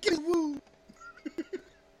 baby, give me the woo."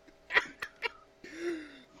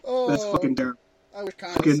 Oh, That's fucking terrible. I wish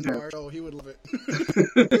Conrad fucking was in our show. He would love it.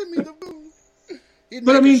 Give me the woo. He'd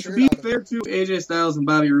But I make a mean, to shirt be out of it. fair to AJ Styles and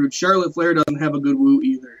Bobby Roode, Charlotte Flair doesn't have a good woo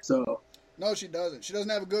either. So No, she doesn't. She doesn't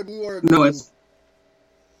have a good woo or a good no, woo. it's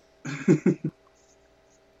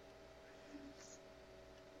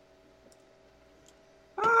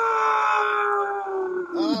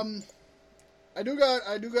I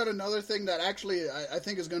do got another thing that actually I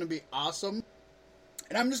think is going to be awesome,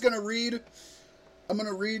 and I'm just going to read. I'm going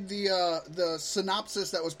to read the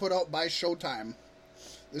synopsis that was put out by Showtime.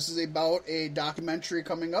 This is about a documentary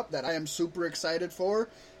coming up that I am super excited for,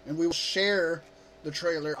 and we will share the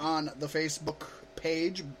trailer on the Facebook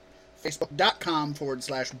page,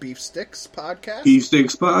 facebook.com/beefsticks podcast.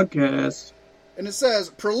 Beefsticks Podcast. And it says,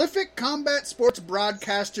 prolific combat sports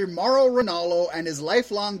broadcaster Mauro Ranallo and his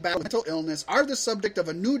lifelong battle with mental illness are the subject of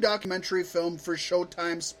a new documentary film for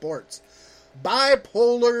Showtime Sports.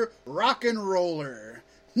 Bipolar Rock and Roller.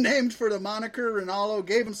 Named for the moniker Ranallo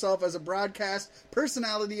gave himself as a broadcast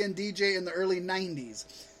personality and DJ in the early 90s.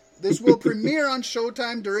 This will premiere on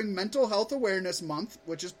Showtime during Mental Health Awareness Month,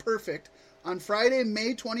 which is perfect, on Friday,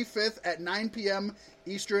 May 25th at 9 p.m.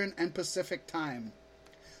 Eastern and Pacific Time.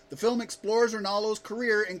 The film explores Ronaldo's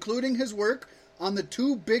career, including his work on the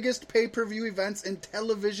two biggest pay-per-view events in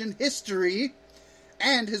television history,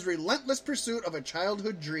 and his relentless pursuit of a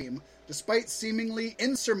childhood dream, despite seemingly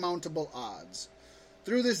insurmountable odds.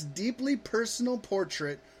 Through this deeply personal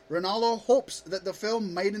portrait, Ronaldo hopes that the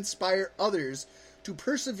film might inspire others to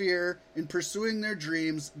persevere in pursuing their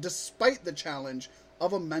dreams despite the challenge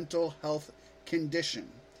of a mental health condition.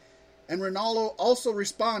 And Ronaldo also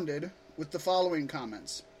responded with the following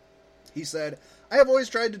comments. He said, I have always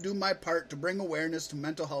tried to do my part to bring awareness to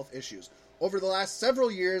mental health issues. Over the last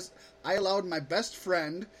several years, I allowed my best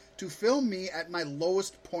friend to film me at my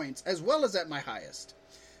lowest points as well as at my highest.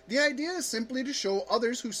 The idea is simply to show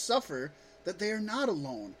others who suffer that they are not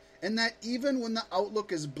alone, and that even when the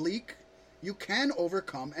outlook is bleak, you can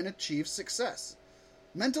overcome and achieve success.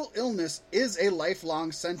 Mental illness is a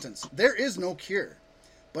lifelong sentence. There is no cure,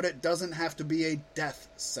 but it doesn't have to be a death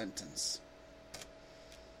sentence.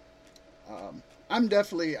 I'm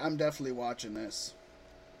definitely watching this.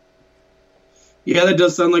 Yeah, that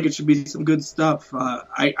does sound like it should be some good stuff.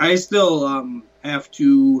 I still have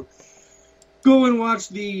to go and watch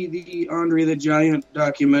the Andre the Giant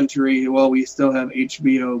documentary while we still have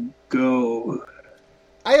HBO Go.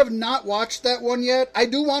 I have not watched that one yet. I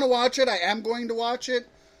do want to watch it. I am going to watch it.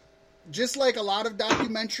 Just like a lot of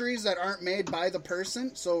documentaries that aren't made by the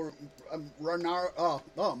person. So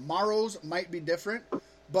Maro's might be different.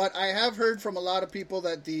 But I have heard from a lot of people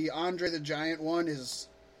that the Andre the Giant one is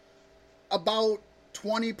about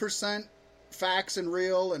 20% facts and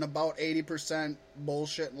real and about 80%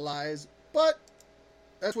 bullshit and lies. But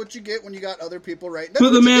that's what you get when you got other people right.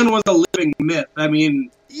 But the man was a living myth. I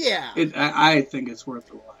mean, yeah, I think it's worth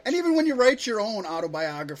a watch. And even when you write your own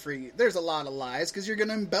autobiography, there's a lot of lies because you're going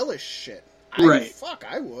to embellish shit. Right.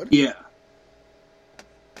 I would. Yeah.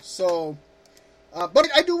 So, but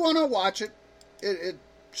I do want to watch it. It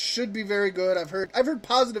should be very good. I've heard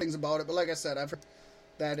positive things about it, but like I said, I've heard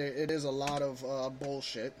that it is a lot of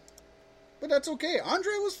bullshit. But that's okay.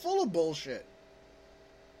 Andre was full of bullshit.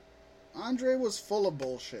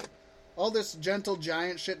 All this gentle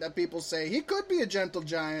giant shit that people say, he could be a gentle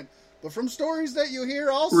giant, but from stories that you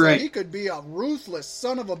hear also, right. He could be a ruthless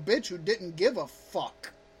son of a bitch who didn't give a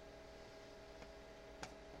fuck.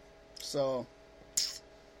 So,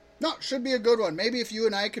 no, should be a good one. Maybe if you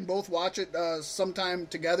and I can both watch it sometime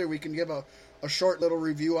together, we can give a short little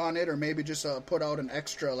review on it, or maybe just put out an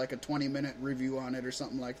extra, like a 20-minute review on it or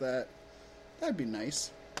something like that. That'd be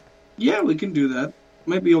nice. Yeah, we can do that.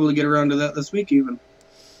 Might be able to get around to that this week, even.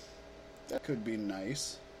 That could be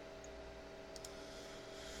nice.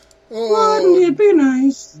 Wouldn't it be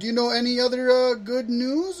nice? Do you know any other good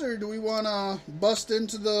news, or do we want to bust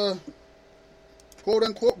into the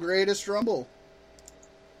quote-unquote greatest Rumble?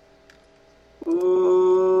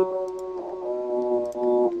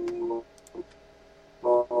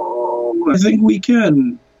 I think we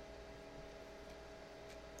can.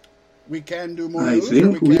 We can do more news,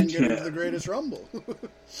 or we can get into the greatest Rumble.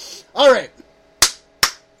 All right.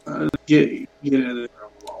 Get into the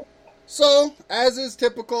Rumble. So, as is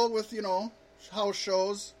typical with, house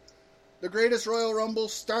shows, the greatest Royal Rumble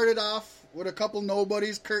started off with a couple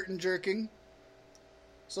nobodies curtain jerking.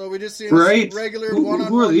 So we just seen a regular one-on-one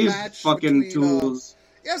who are these match fucking between, tools?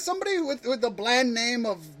 Somebody with the bland name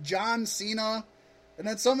of John Cena, and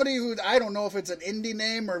then somebody who, I don't know if it's an indie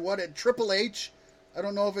name or what, Triple H. I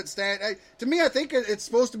don't know if it's that. To me, I think it's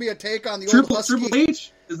supposed to be a take on the old Husky. Triple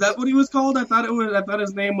H? Is that what he was called? I thought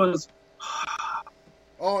his name was.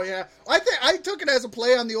 Oh yeah, I took it as a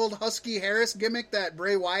play on the old Husky Harris gimmick that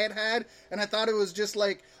Bray Wyatt had, and I thought it was just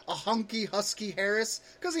like a hunky Husky Harris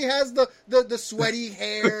because he has the sweaty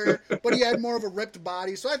hair, but he had more of a ripped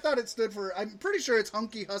body. So I thought it stood for. I'm pretty sure it's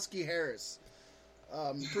hunky Husky Harris.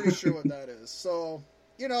 I'm pretty sure what that is. So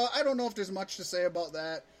I don't know if there's much to say about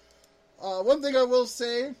that. One thing I will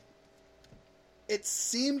say, it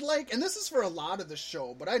seemed like, and this is for a lot of the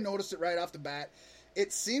show, but I noticed it right off the bat,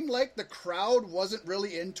 it seemed like the crowd wasn't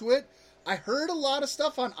really into it. I heard a lot of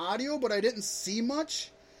stuff on audio, but I didn't see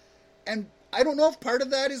much. And I don't know if part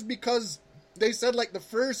of that is because they said like the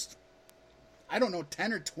first, 10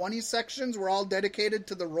 or 20 sections were all dedicated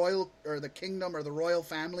to the royal, or the kingdom, or the royal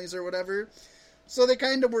families or whatever. So they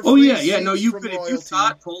kind of were. Oh yeah. No, if you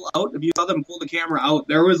saw it pull out, if you saw them pull the camera out,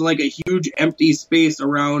 there was like a huge empty space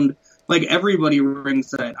around like everybody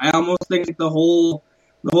ringside. I almost think the whole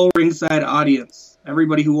ringside audience,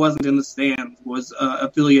 everybody who wasn't in the stands, was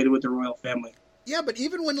affiliated with the royal family. Yeah, but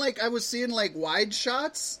even when I was seeing wide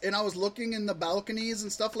shots and I was looking in the balconies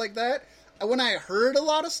and stuff like that, when I heard a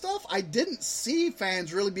lot of stuff, I didn't see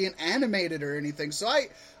fans really being animated or anything. So I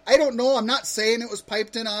don't know. I'm not saying it was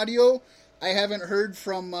piped in audio. I haven't heard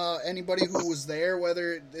from anybody who was there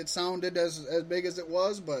whether it sounded as big as it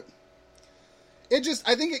was, but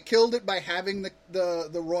I think it killed it by having the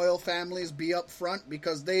royal families be up front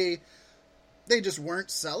because they just weren't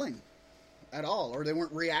selling at all, or they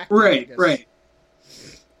weren't reacting. Right.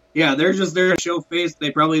 Yeah, they're just there to show face. They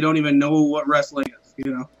probably don't even know what wrestling is,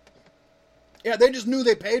 Yeah, they just knew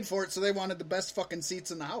they paid for it, so they wanted the best fucking seats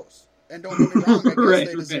in the house. And don't get me wrong, I guess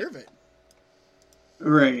they deserve it.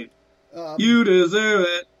 Right. You deserve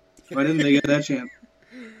it. Why didn't they get that chance?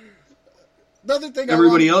 Another thing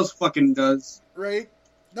everybody else fucking does. Right?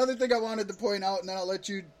 Another thing I wanted to point out, and then I'll let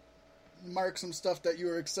you mark some stuff that you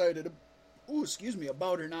were excited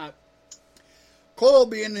about or not. Cole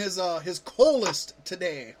being his coolest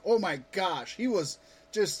today. Oh my gosh. He was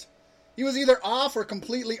either off or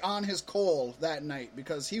completely on his Cole that night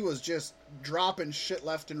because he was just dropping shit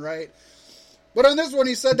left and right. But on this one,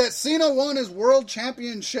 he said that Cena won his world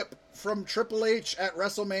championship from Triple H at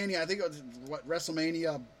WrestleMania. I think it was,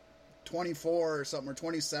 WrestleMania 24 or something, or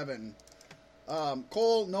 27.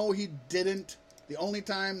 Cole, no, he didn't. The only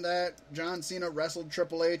time that John Cena wrestled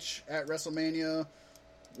Triple H at WrestleMania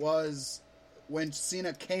was when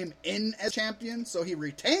Cena came in as champion, so he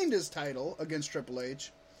retained his title against Triple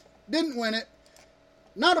H. Didn't win it.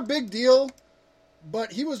 Not a big deal,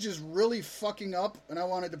 but he was just really fucking up, and I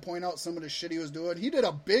wanted to point out some of the shit he was doing. He did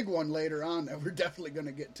a big one later on that we're definitely going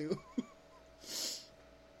to get to.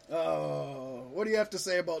 Oh, what do you have to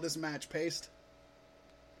say about this match, Paste?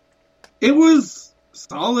 It was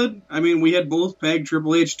solid. I mean, we had both pegged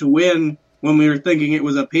Triple H to win when we were thinking it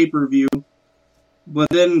was a pay-per-view. But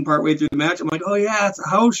then partway through the match, I'm like, oh yeah, it's a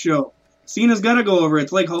house show. Cena's got to go over.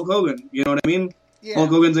 It's like Hulk Hogan. You know what I mean? Yeah.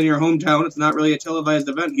 Hulk Hogan's in your hometown. It's not really a televised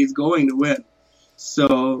event. He's going to win.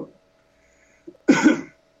 So, I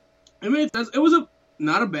mean, it was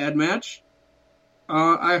not a bad match.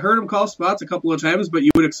 I heard him call spots a couple of times, but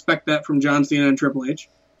you would expect that from John Cena and Triple H.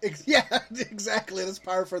 Yeah, exactly. That's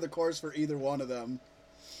par for the course for either one of them.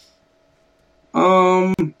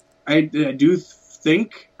 I do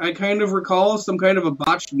think I kind of recall some kind of a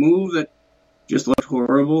botched move that just looked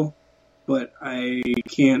horrible, but I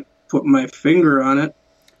can't put my finger on it.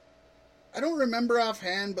 I don't remember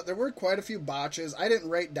offhand, but there were quite a few botches. I didn't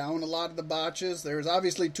write down a lot of the botches. There was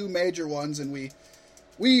obviously two major ones, and we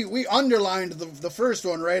underlined the first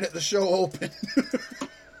one right at the show open.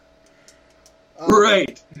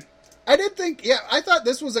 Right. I thought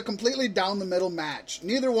this was a completely down-the-middle match.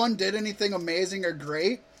 Neither one did anything amazing or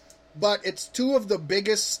great, but it's two of the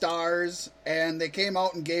biggest stars, and they came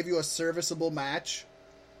out and gave you a serviceable match.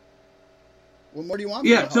 What more do you want?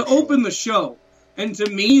 Yeah, to open the show. And to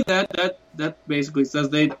me, that basically says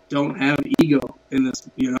they don't have ego in this,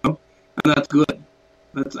 you know? And that's good.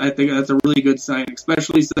 I think that's a really good sign,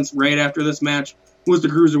 especially since right after this match was the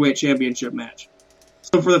Cruiserweight Championship match.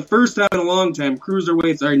 So for the first time in a long time,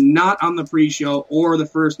 Cruiserweights are not on the pre-show or the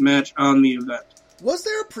first match on the event. Was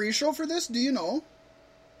there a pre-show for this? Do you know?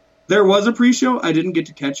 There was a pre-show. I didn't get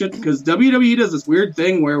to catch it because WWE does this weird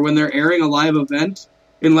thing where when they're airing a live event,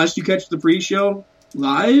 unless you catch the pre-show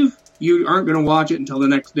live, you aren't going to watch it until the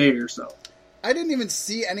next day or so. I didn't even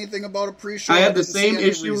see anything about a pre-show. I had the same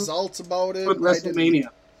issue results about it with WrestleMania.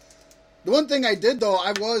 The one thing I did, though,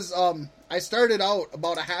 I started out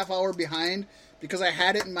about a half hour behind because I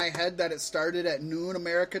had it in my head that it started at noon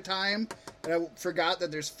America time, and I forgot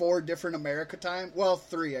that there's 4 different America time. Well,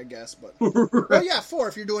 3, I guess, but... Well, yeah, 4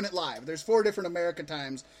 if you're doing it live. There's 4 different America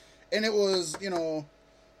times, and it was,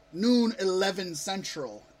 noon 11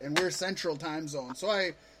 Central, and we're Central time zone. So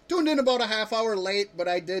I tuned in about a half hour late, but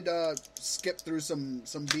I did skip through some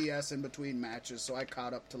BS in between matches, so I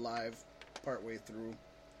caught up to live partway through.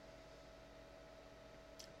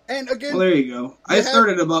 And again... Well, there you go. I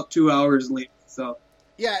started about 2 hours late, so...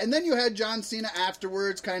 Yeah, and then you had John Cena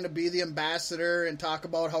afterwards kind of be the ambassador and talk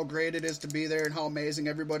about how great it is to be there and how amazing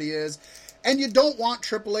everybody is. And you don't want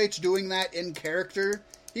Triple H doing that in character.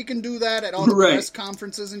 He can do that at all the press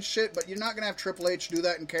conferences and shit, but you're not going to have Triple H do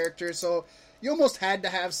that in character, so you almost had to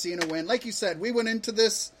have Cena win. Like you said, we went into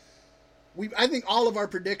this, I think all of our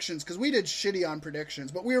predictions, because we did shitty on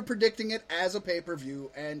predictions, but we were predicting it as a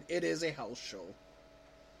pay-per-view, and it is a house show.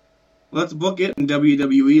 Let's book it in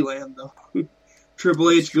WWE land, though.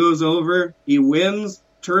 Triple H goes over, he wins,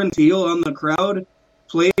 turns heel on the crowd,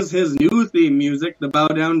 plays his new theme music, the Bow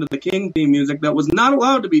Down to the King theme music, that was not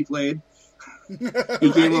allowed to be played.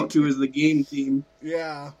 He came out to as the game theme.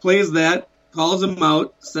 Yeah. Plays that, calls him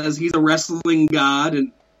out, says he's a wrestling god,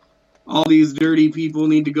 and all these dirty people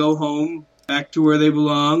need to go home, back to where they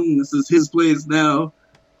belong. This is his place now.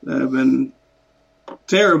 That have been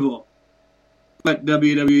terrible. But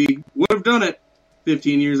WWE would have done it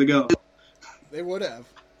 15 years ago. They would have.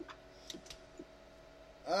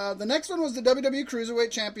 The next one was the WWE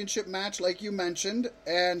Cruiserweight Championship match, like you mentioned,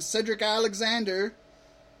 and Cedric Alexander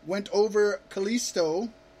went over Kalisto.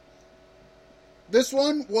 This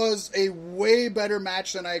one was a way better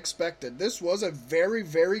match than I expected. This was a very,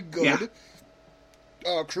 very good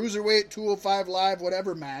Cruiserweight 205 Live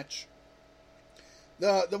whatever match.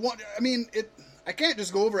 The one, I mean, I can't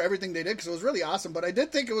just go over everything they did because it was really awesome, but I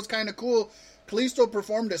did think it was kind of cool. Kalisto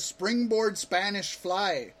performed a springboard Spanish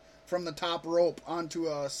fly from the top rope onto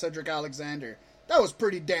Cedric Alexander. That was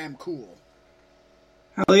pretty damn cool.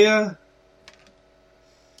 Hell yeah.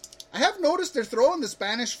 I have noticed they're throwing the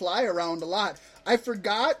Spanish Fly around a lot. I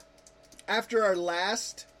forgot after our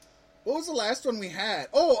last... What was the last one we had?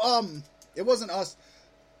 It wasn't us.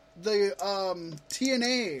 The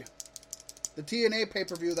TNA... The TNA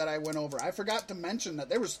pay-per-view that I went over. I forgot to mention that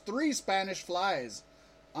there was 3 Spanish Flies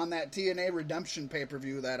on that TNA Redemption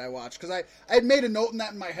pay-per-view that I watched. Because I had made a note in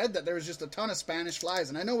that in my head that there was just a ton of Spanish Flies.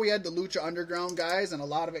 And I know we had the Lucha Underground guys, and a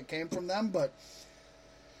lot of it came from them, but...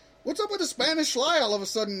 What's up with the Spanish Fly all of a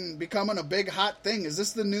sudden becoming a big hot thing? Is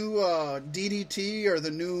this the new DDT or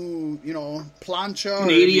the new, plancha?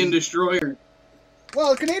 Canadian Destroyer.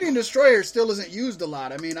 Well, Canadian Destroyer still isn't used a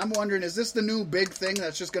lot. I mean, I'm wondering, is this the new big thing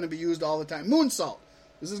that's just going to be used all the time? Moonsault.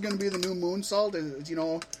 This is going to be the new Moonsault?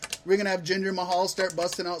 We're going to have Jinder Mahal start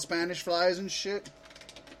busting out Spanish Flies and shit?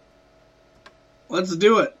 Let's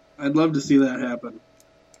do it. I'd love to see that happen.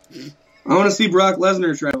 I want to see Brock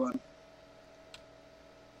Lesnar try one.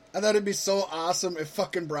 I thought it'd be so awesome if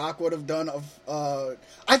fucking Brock would have done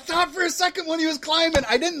I thought for a second when he was climbing,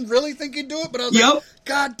 I didn't really think he'd do it, but I was like,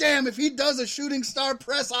 God damn, if he does a shooting star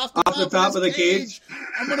press off the top of the cage,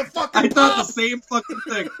 I'm gonna fucking thought the same fucking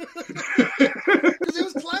thing. Because he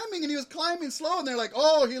was climbing, and he was climbing slow, and they're like,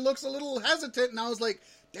 oh, he looks a little hesitant, and I was like,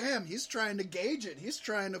 damn, he's trying to gauge it. He's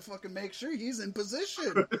trying to fucking make sure he's in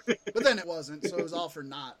position. But then it wasn't, so it was all for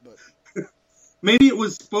naught, but... Maybe it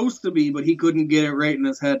was supposed to be, but he couldn't get it right in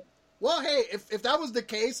his head. Well, hey, if that was the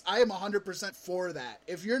case, I am 100% for that.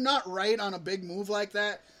 If you're not right on a big move like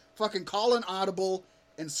that, fucking call an audible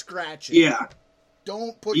and scratch it. Yeah.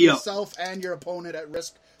 Don't put yourself and your opponent at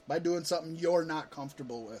risk by doing something you're not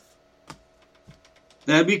comfortable with.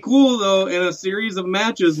 That'd be cool, though, in a series of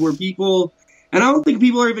matches where people... And I don't think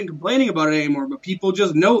people are even complaining about it anymore, but people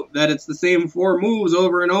just note that it's the same 4 moves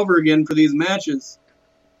over and over again for these matches.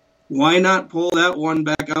 Why not pull that one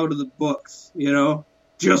back out of the books,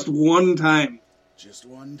 Just one time. Just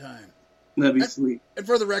one time. That'd be sweet. And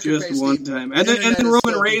for the record, just one time. And then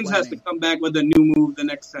Roman Reigns has to come back with a new move the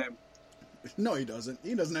next time. No, he doesn't.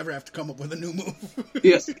 He doesn't ever have to come up with a new move.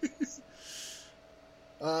 Yes.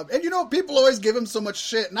 And people always give him so much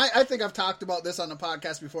shit. And I think I've talked about this on the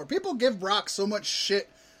podcast before. People give Brock so much shit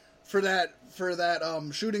for that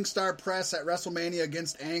shooting star press at WrestleMania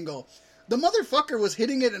against Angle. The motherfucker was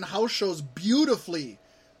hitting it in house shows beautifully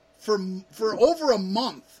for over a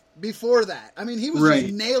month before that. I mean, he was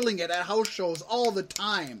just nailing it at house shows all the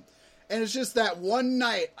time. And it's just that one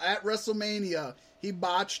night at WrestleMania, he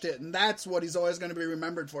botched it, and that's what he's always going to be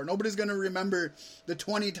remembered for. Nobody's going to remember the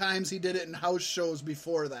 20 times he did it in house shows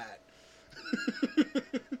before that.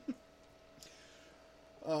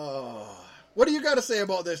 What do you got to say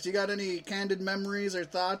about this? Do you got any candid memories or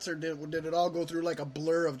thoughts, or did it all go through like a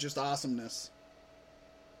blur of just awesomeness?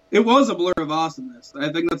 It was a blur of awesomeness.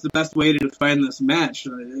 I think that's the best way to define this match.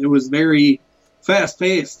 It was very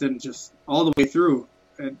fast-paced and just all the way through.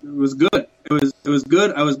 It was good. It was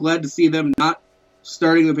good. I was glad to see them not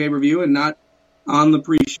starting the pay-per-view and not on the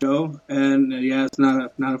pre-show. And it's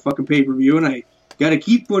not a fucking pay-per-view, and I got to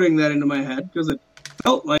keep putting that into my head because it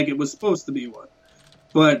felt like it was supposed to be one.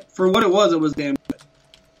 But for what it was damn good.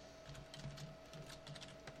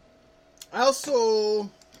 I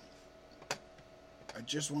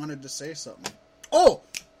just wanted to say something. Oh!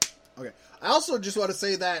 Okay. I also just want to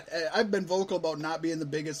say that I've been vocal about not being the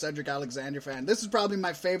biggest Cedric Alexander fan. This is probably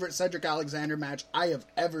my favorite Cedric Alexander match I have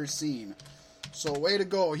ever seen. So way to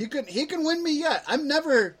go. He can win me yet. I'm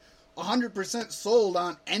never 100% sold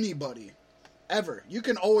on anybody. Ever. You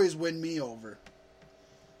can always win me over.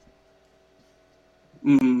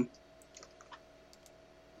 Mm-hmm.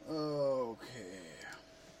 Okay.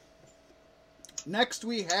 Next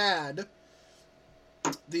we had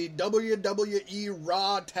the WWE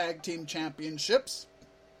Raw Tag Team Championships.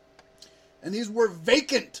 And these were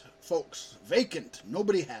vacant, folks. Vacant.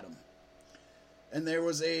 Nobody had them. And there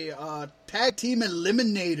was a Tag Team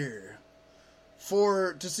Eliminator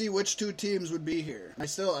to see which 2 teams would be here. I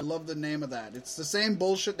love the name of that. It's the same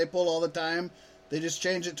bullshit they pull all the time. They just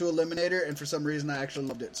changed it to Eliminator, and for some reason I actually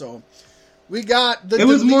loved it. So, we got the... It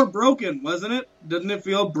was more broken, wasn't it? Doesn't it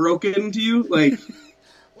feel broken to you? Like...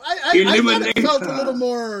 I thought it felt a little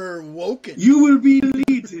more woken. You will be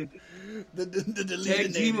deleted. the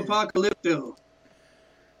Tag Team Apocalypto.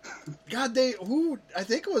 God, I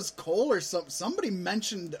think it was Cole or somebody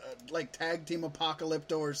mentioned like Tag Team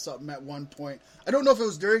Apocalypto or something at one point. I don't know if it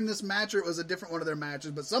was during this match or it was a different one of their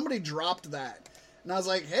matches, but somebody dropped that. And I was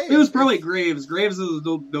like, hey. It was probably Graves. Graves is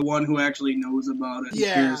the one who actually knows about it and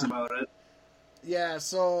cares about it. Yeah,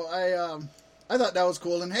 so I thought that was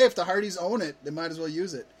cool. And hey, if the Hardys own it, they might as well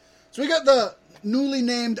use it. So we got the newly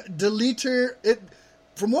named Deleter.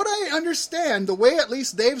 From what I understand, the way at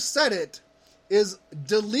least they've said it is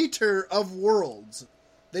Deleter of Worlds.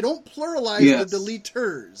 They don't pluralize the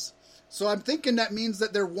Deleters. So I'm thinking that means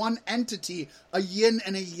that they're one entity, a yin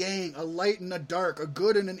and a yang, a light and a dark, a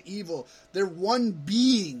good and an evil. They're one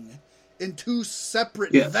being in two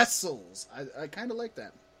separate vessels. I kind of like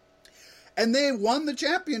that. And they won the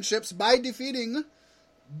championships by defeating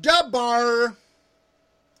Dabar.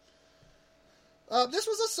 This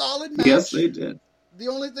was a solid match. Yes, they did. The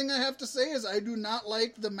only thing I have to say is I do not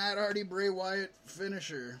like the Matt Hardy Bray Wyatt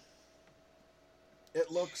finisher. It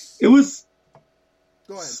was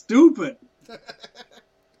Go ahead. Stupid.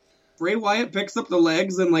 Bray Wyatt picks up the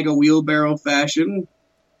legs in like a wheelbarrow fashion.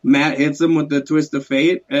 Matt hits him with the twist of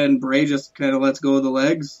fate, and Bray just kind of lets go of the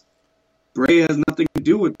legs. Bray has nothing to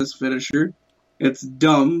do with this finisher. It's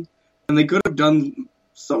dumb, and they could have done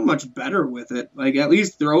so much better with it. Like, at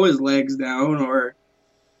least throw his legs down,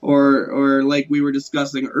 or like we were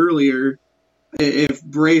discussing earlier, if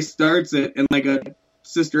Bray starts it in like a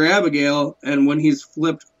Sister Abigail, and when he's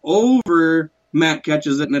flipped over, Matt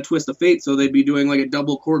catches it in a twist of fate, so they'd be doing like a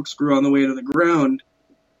double corkscrew on the way to the ground.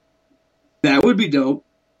 That would be dope.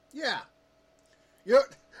 Yeah.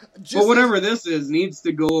 But whatever this is needs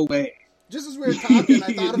to go away. Just as we were talking,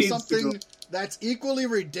 I thought of something that's equally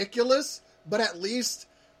ridiculous, but at least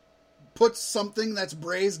puts something that's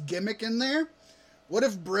Bray's gimmick in there. What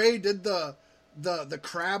if Bray did the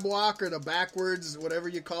crab walk or the backwards, whatever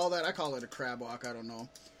you call that? I call it a crab walk, I don't know.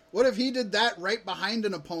 What if he did that right behind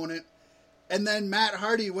an opponent, and then Matt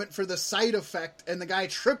Hardy went for the side effect, and the guy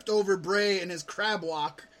tripped over Bray in his crab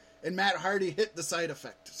walk, and Matt Hardy hit the side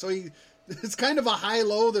effect. So it's kind of a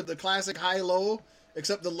high-low, the classic high-low,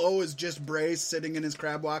 except the low is just Bray sitting in his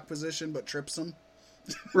crab walk position, but trips him.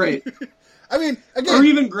 Right. I mean, again... Or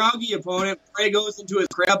even groggy opponent, Bray goes into his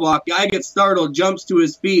crab walk, guy gets startled, jumps to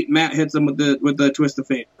his feet, Matt hits him with the twist of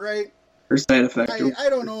fate. Right. Or side effect. I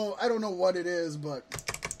don't know what it is, but...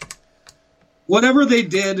 Whatever they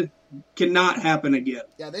did cannot happen again.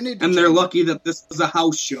 Yeah, they need to And they're lucky that this was a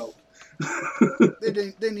house show.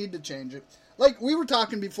 They need to change it. Like we were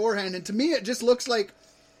talking beforehand, and to me it just looks like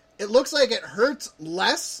it hurts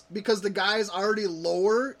less because the guy's already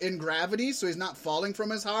lower in gravity, so he's not falling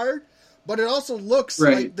from as hard. But it also looks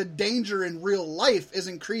like the danger in real life is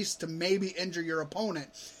increased to maybe injure your opponent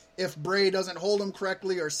if Bray doesn't hold him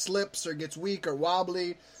correctly or slips or gets weak or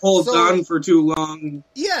wobbly. Holds on for too long.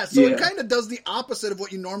 Yeah, so it kind of does the opposite of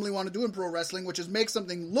what you normally want to do in pro wrestling, which is make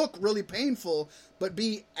something look really painful, but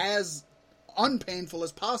be as unpainful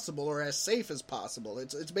as possible or as safe as possible.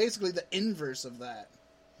 It's basically the inverse of that.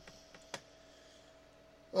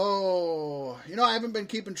 Oh, I haven't been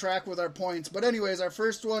keeping track with our points. But anyways, our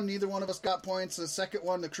first one, neither one of us got points. The second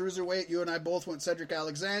one, the Cruiserweight, you and I both went Cedric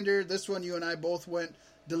Alexander. This one, you and I both went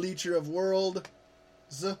Deleter of World.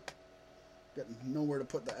 Got nowhere to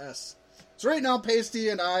put the S. So right now, Paystee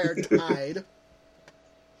and I are tied.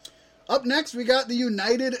 Up next, we got the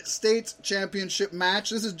United States Championship match.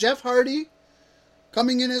 This is Jeff Hardy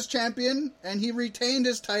coming in as champion, and he retained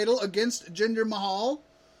his title against Jinder Mahal,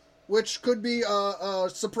 which could be a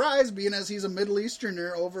surprise, being as he's a Middle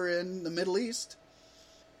Easterner over in the Middle East.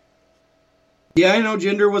 Yeah, I know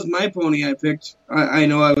Jinder was my pony I picked. I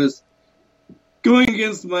know I was going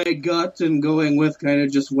against my gut and going with kind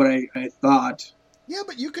of just what I thought. Yeah,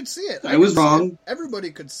 but you could see it. I was wrong.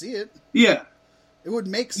 Everybody could see it. Yeah. It would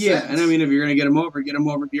make sense. Yeah, and I mean, if you're going to get him over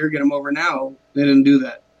here, get him over now. They didn't do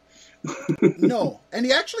that. No, and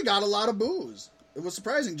he actually got a lot of boos. It was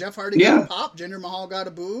surprising. Jeff Hardy got a pop. Jinder Mahal got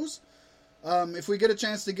a booze. If we get a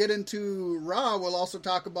chance to get into Raw, we'll also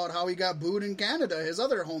talk about how he got booed in Canada, his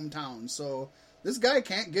other hometown. So this guy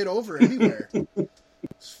can't get over anywhere.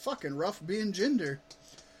 It's fucking rough being Jinder.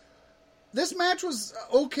 This match was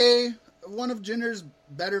okay. One of Jinder's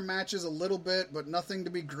better matches a little bit, but nothing to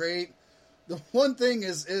be great. The one thing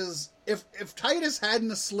is if Titus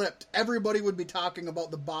hadn't slipped, everybody would be talking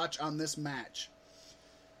about the botch on this match.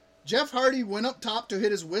 Jeff Hardy went up top to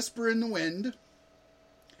hit his Whisper in the Wind.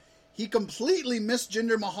 He completely missed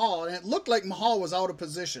Jinder Mahal, and it looked like Mahal was out of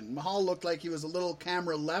position. Mahal looked like he was a little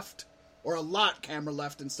camera left, or a lot camera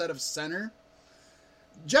left instead of center.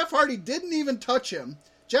 Jeff Hardy didn't even touch him.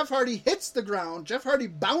 Jeff Hardy hits the ground. Jeff Hardy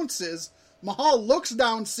bounces. Mahal looks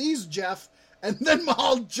down, sees Jeff, and then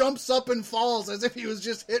Mahal jumps up and falls as if he was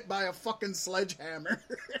just hit by a fucking sledgehammer.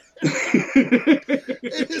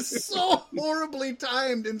 It is so horribly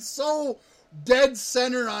timed and so dead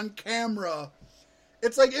center on camera.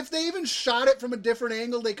 It's like if they even shot it from a different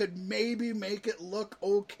angle, they could maybe make it look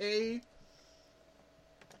okay.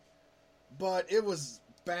 But it was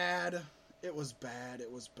bad. It was bad.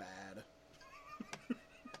 It was bad.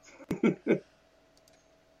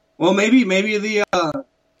 Well, maybe the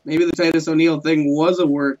Titus O'Neil thing was a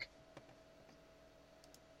work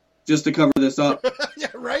just to cover this up. Yeah,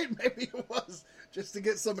 right? Maybe it was. Just to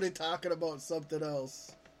get somebody talking about something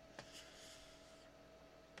else.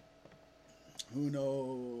 Who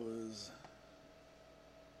knows?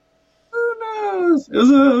 Who knows? It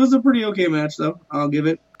was a pretty okay match, though. I'll give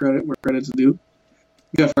it credit where credit's due.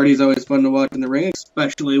 Jeff Hardy's always fun to watch in the ring,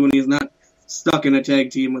 especially when he's not stuck in a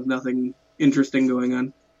tag team with nothing interesting going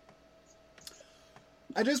on.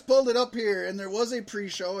 I just pulled it up here, and there was a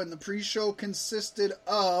pre-show, and the pre-show consisted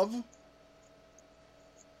of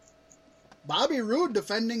Bobby Roode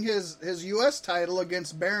defending his U.S. title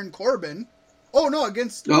against Baron Corbin. Oh, no,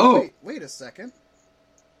 against... Oh. Wait a second.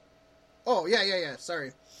 Oh, yeah,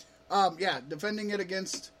 sorry. Defending it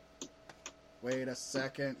against... Wait a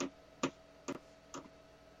second.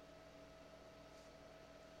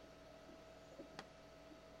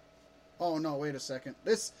 Oh, no, wait a second.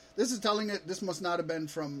 This is telling it, this must not have been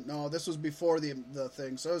from, no, this was before the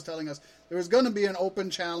thing. So it was telling us there was going to be an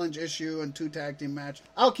open challenge issue and 2 tag team match.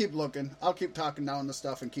 I'll keep looking. I'll keep talking down the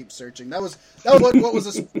stuff and keep searching. That was what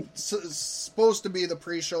was supposed to be the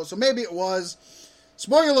pre-show. So maybe it was.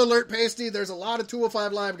 Spoiler alert, Paystee, there's a lot of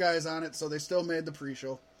 205 Live guys on it, so they still made the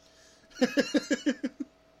pre-show.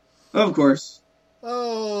 Of course.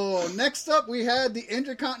 Oh, next up we had the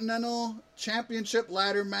Intercontinental Championship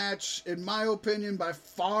ladder match. In my opinion, by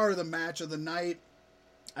far the match of the night.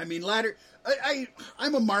 I mean,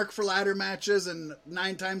 I'm a mark for ladder matches, and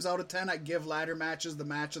 9 times out of 10 I give ladder matches the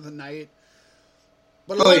match of the night.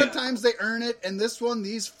 But a lot of times they earn it, and this one,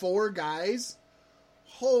 these 4 guys,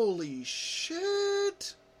 holy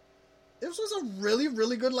shit. This was a really,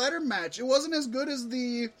 really good ladder match. It wasn't as good as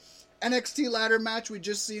the NXT ladder match we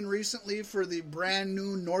just seen recently for the brand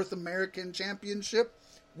new North American Championship.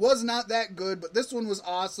 Was not that good, but this one was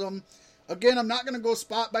awesome. Again, I'm not going to go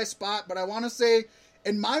spot by spot, but I want to say,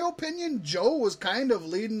 in my opinion, Joe was kind of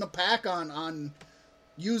leading the pack on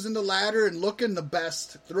using the ladder and looking the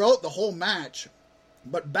best throughout the whole match.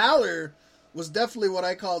 But Balor was definitely what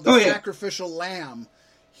I call the sacrificial lamb.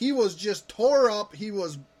 He was just tore up. He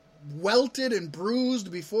was welted and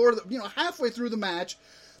bruised before, halfway through the match.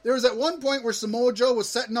 There was at one point where Samoa Joe was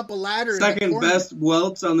setting up a ladder. Second best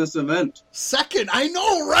welts on this event. Second, I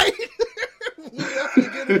know, right? We'll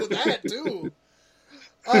definitely get into that, too.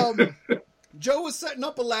 Joe was setting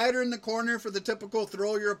up a ladder in the corner for the typical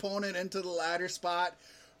throw your opponent into the ladder spot.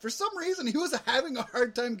 For some reason, he was having a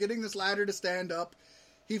hard time getting this ladder to stand up.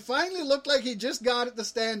 He finally looked like he just got it to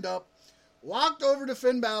stand up. Walked over to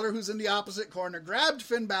Finn Balor, who's in the opposite corner, grabbed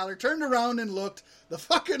Finn Balor, turned around and looked. The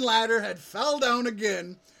fucking ladder had fell down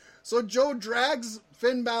again. So Joe drags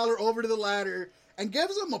Finn Balor over to the ladder and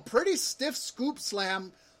gives him a pretty stiff scoop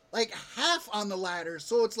slam, like half on the ladder.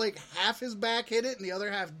 So it's like half his back hit it and the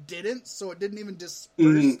other half didn't, so it didn't even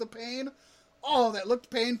disperse the pain. Oh, that looked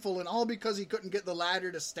painful, and all because he couldn't get the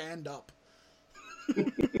ladder to stand up.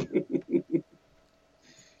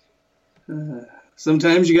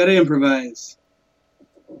 Sometimes you gotta improvise.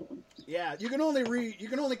 Yeah, you can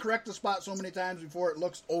only correct the spot so many times before it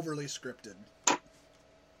looks overly scripted.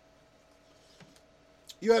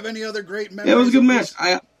 You have any other great memories? Yeah, it was a good match.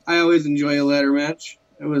 I always enjoy a ladder match.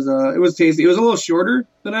 It was tasty. It was a little shorter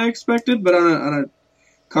than I expected, but on a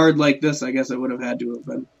card like this, I guess it would have had to have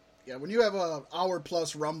been. Yeah, when you have an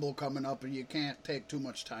hour-plus Rumble coming up and you can't take too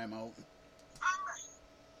much time out.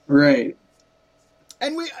 Right.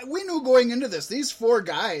 And we knew going into this, these 4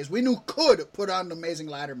 guys, we knew could put on an amazing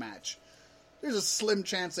ladder match. There's a slim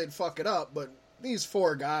chance they'd fuck it up, but these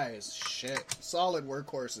 4 guys, shit, solid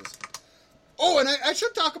workhorses. Oh, and I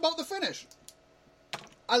should talk about the finish.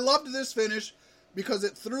 I loved this finish because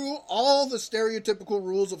it threw all the stereotypical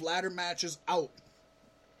rules of ladder matches out.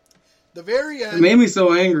 The very end... It made me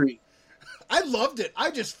so angry. I loved it.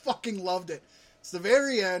 I just fucking loved it. It's the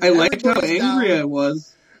very end. I liked how angry I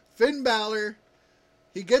was. Finn Balor,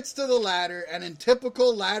 he gets to the ladder, and in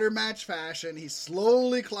typical ladder match fashion, he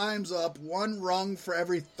slowly climbs up 1 rung for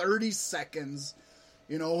every 30 seconds.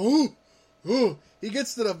 He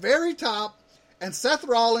gets to the very top, and Seth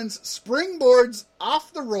Rollins springboards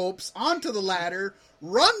off the ropes onto the ladder,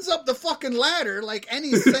 runs up the fucking ladder like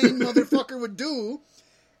any sane motherfucker would do,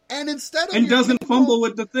 and doesn't fumble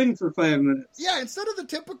with the thing for 5 minutes. Yeah, instead of the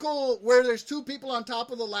typical where there's 2 people on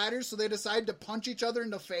top of the ladder, so they decide to punch each other in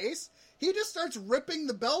the face, he just starts ripping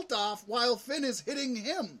the belt off while Finn is hitting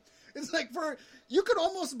him. It's like, you could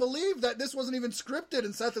almost believe that this wasn't even scripted,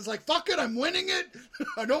 and Seth is like, fuck it, I'm winning it.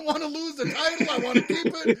 I don't want to lose the title. I want to keep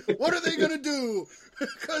it. What are they going to do?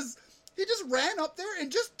 Because He just ran up there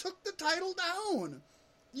and just took the title down.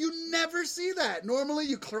 You never see that. Normally,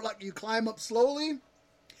 you climb up slowly,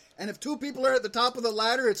 and if two people are at the top of the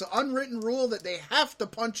ladder, it's an unwritten rule that they have to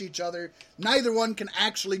punch each other. Neither one can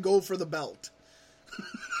actually go for the belt.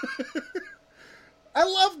 I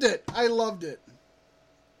loved it.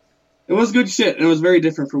 It was good shit, and it was very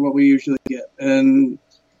different from what we usually get. And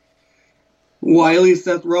wily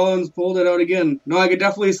Seth Rollins pulled it out again. No, I could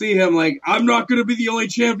definitely see him like, I'm not going to be the only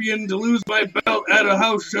champion to lose my belt at a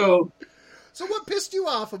house show. So what pissed you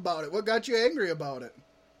off about it? What got you angry about it?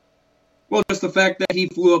 Well, just the fact that he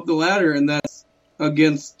flew up the ladder, and that's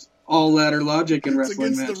against all ladder logic in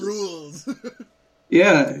wrestling matches. It's against the rules.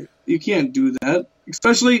 Yeah, you can't do that.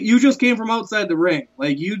 Especially, you just came from outside the ring.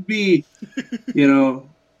 Like, you'd be,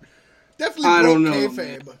 Definitely broke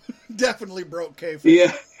kayfabe. Definitely broke kayfabe.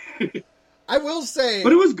 Yeah. I will say...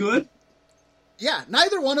 But it was good. Yeah,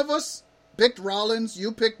 neither one of us picked Rollins.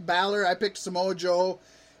 You picked Balor. I picked Samoa Joe.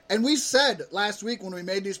 And we said last week when we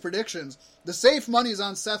made these predictions, the safe money's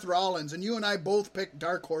on Seth Rollins, and you and I both picked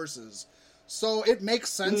dark horses. So it makes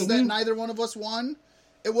sense that neither one of us won.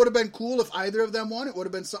 It would have been cool if either of them won. It would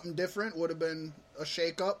have been something different. Would have been a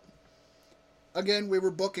shake-up. Again, we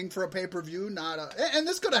were booking for a pay-per-view, not a... And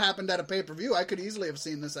this could have happened at a pay-per-view. I could easily have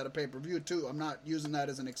seen this at a pay-per-view, too. I'm not using that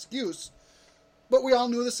as an excuse. But we all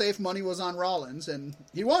knew the safe money was on Rollins, and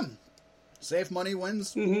he won. Safe money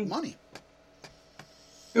wins money.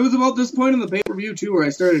 It was about this point in the pay-per-view, too, where I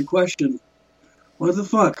started to question, what the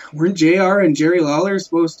fuck? Weren't JR and Jerry Lawler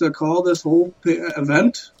supposed to call this whole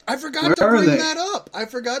event? I forgot to bring that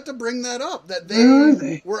up. That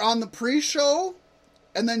they were on the pre-show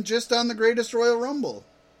and then just on the Greatest Royal Rumble.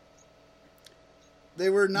 They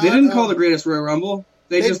were not... They didn't call the Greatest Royal Rumble.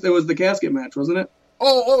 It was the casket match, wasn't it?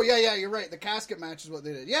 Oh, yeah, you're right. The casket match is what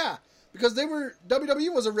they did. Yeah, because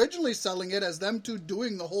WWE was originally selling it as them two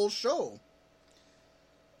doing the whole show.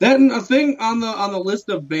 That and a thing on the list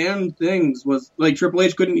of banned things was like Triple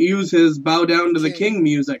H couldn't use his "Bow Down to the King"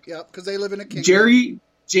 music. Yep, because they live in a kingdom.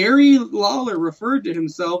 Jerry Lawler referred to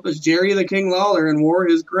himself as Jerry the King Lawler and wore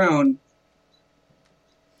his crown.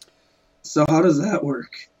 So how does that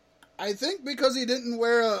work? I think because he didn't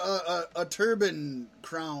wear a turban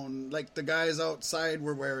crown like the guys outside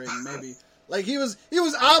were wearing. Maybe like he was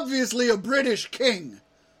obviously a British king.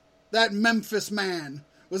 That Memphis man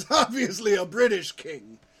was obviously a British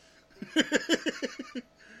king.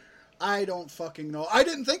 I don't fucking know. I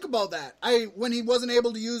didn't think about that. When he wasn't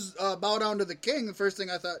able to use Bow Down to the King, the first thing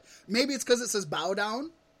I thought, maybe it's because it says Bow Down?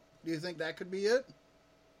 Do you think that could be it?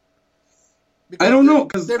 Because I don't know,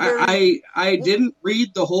 because I didn't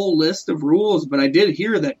read the whole list of rules, but I did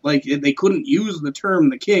hear that like they couldn't use the term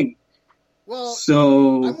the king. Well,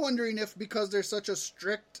 so I'm wondering if because they're such a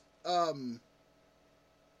strict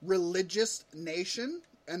religious nation,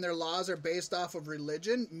 and their laws are based off of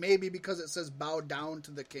religion, maybe because it says bow down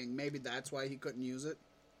to the king, maybe that's why he couldn't use it.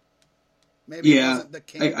 Maybe it wasn't the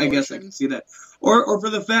king I guess I can see that. Or for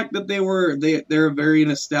the fact that they're very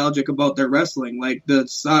nostalgic about their wrestling. Like the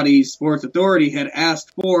Saudi Sports Authority had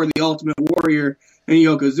asked for the Ultimate Warrior and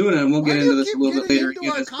Yokozuna, and we'll get into this a little bit later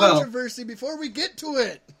again as well. Controversy before we get to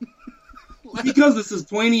it. Because this is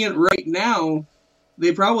poignant right now,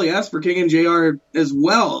 they probably asked for King and JR as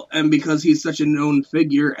well, and because he's such a known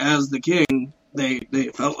figure as the King, they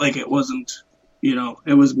felt like it wasn't,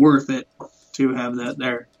 it was worth it to have that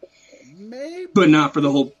there. Maybe. But not for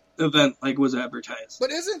the whole event like was advertised.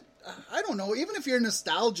 But I don't know, even if you're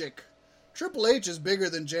nostalgic, Triple H is bigger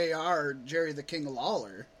than JR, Jerry the King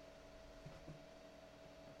Lawler.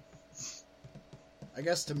 I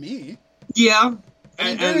guess to me. Yeah.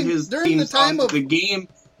 And his theme song, the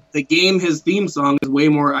game, his theme song is way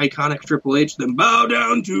more iconic Triple H than Bow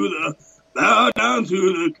Down to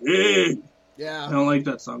the King. Yeah. I don't like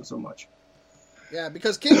that song so much. Yeah,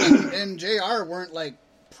 because King and JR weren't like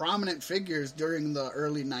prominent figures during the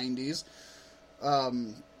early 90s.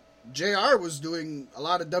 JR was doing a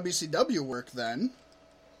lot of WCW work then.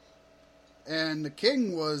 And the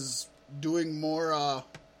King was doing more,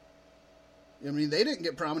 they didn't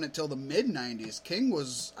get prominent till the mid-90s. King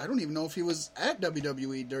was, I don't even know if he was at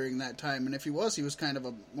WWE during that time. And if he was kind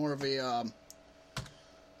of more of a,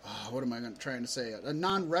 what am I trying to say? A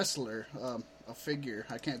non-wrestler, a figure.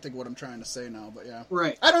 I can't think of what I'm trying to say now, but yeah.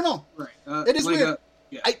 Right. I don't know. Right. It is like weird.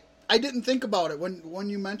 Yeah. I didn't think about it. When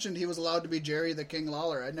you mentioned he was allowed to be Jerry the King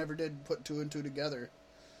Lawler, I never did put two and two together.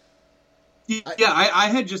 Yeah, I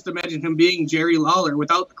had just imagined him being Jerry Lawler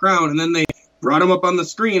without the crown, and then they brought him up on the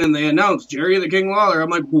screen and they announced Jerry the King Lawler. I'm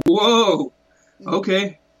like, whoa,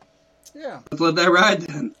 okay. Yeah. Let's let that ride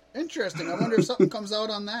then. Interesting. I wonder if something comes out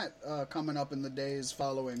on that coming up in the days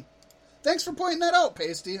following. Thanks for pointing that out,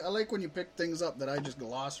 Paystee. I like when you pick things up that I just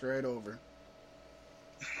glossed right over.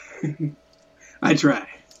 I try.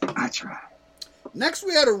 Next,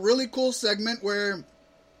 we had a really cool segment where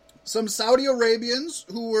some Saudi Arabians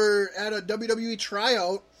who were at a WWE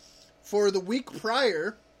tryout for the week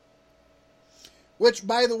prior, which,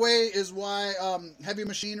 by the way, is why Heavy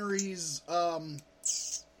Machinery's...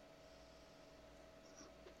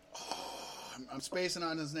 I'm spacing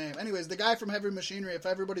on his name. Anyways, the guy from Heavy Machinery, if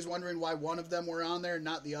everybody's wondering why one of them were on there and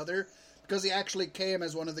not the other, because he actually came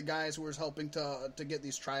as one of the guys who was helping to get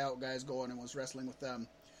these tryout guys going and was wrestling with them.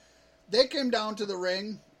 They came down to the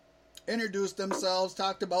ring, introduced themselves,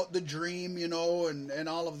 talked about the dream, and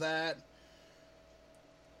all of that.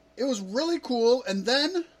 It was really cool, and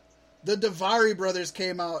then the Daivari brothers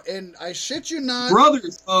came out, and I shit you not...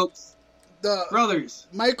 Brothers, folks. Brothers.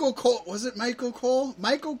 Michael Cole... Was it Michael Cole?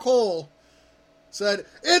 Michael Cole said,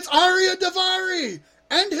 "It's Arya Daivari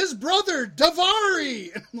and his brother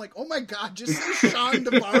Daivari." And I'm like, oh my god, just say Sean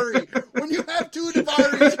Daivari. When you have two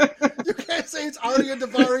Daivaris, you can't say it's Arya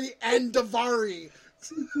Daivari and Daivari.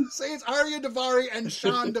 Say it's Arya Daivari and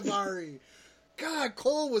Sean Daivari. God,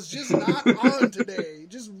 Cole was just not on today. He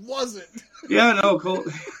just wasn't. Yeah, no, Cole.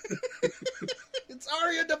 It's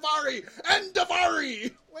Arya Daivari and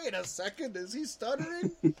Daivari. Wait a second, is he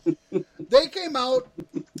stuttering? They came out.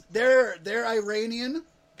 They're Iranian,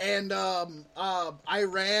 and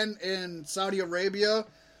Iran and Saudi Arabia,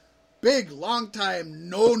 big, long time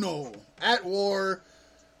no at war,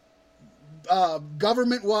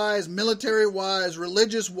 government-wise, military-wise,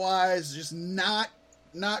 religious-wise, just not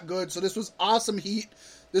good. So this was awesome heat.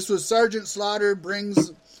 This was Sergeant Slaughter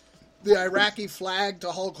brings the Iraqi flag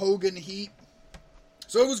to Hulk Hogan heat.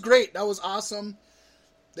 So it was great. That was awesome.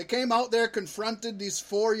 They came out there, confronted these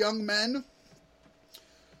four young men.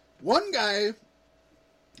 One guy,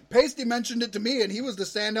 Paystee mentioned it to me, and he was the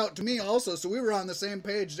standout to me also, so we were on the same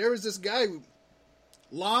page. There was this guy,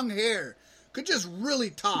 long hair, could just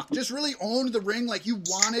really talk, just really owned the ring, like you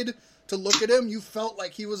wanted to look at him. You felt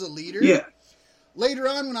like he was a leader. Yeah. Later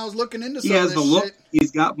on, when I was looking into some he of has this the look. shit...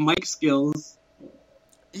 He's got mic skills.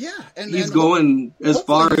 Yeah. And he's going as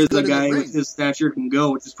far as a guy with his stature can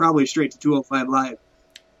go, which is probably straight to 205 Live.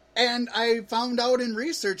 And I found out in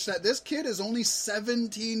research that this kid is only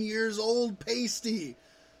 17 years old, Paystee.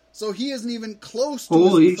 So he isn't even close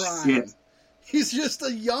to his prime. Shit. He's just a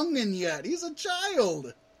youngin' yet. He's a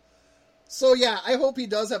child. So yeah, I hope he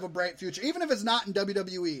does have a bright future. Even if it's not in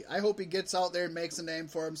WWE, I hope he gets out there and makes a name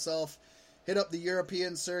for himself. Hit up the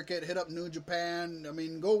European circuit, hit up New Japan. I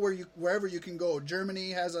mean, go wherever you can go.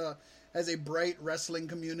 Germany has a bright wrestling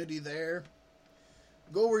community there.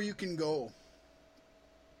 Go where you can go.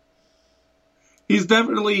 He's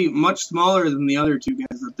definitely much smaller than the other two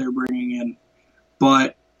guys that they're bringing in,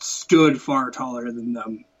 but stood far taller than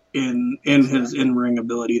them in his in-ring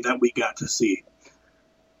ability that we got to see.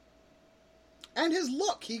 And his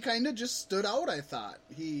look, he kind of just stood out, I thought.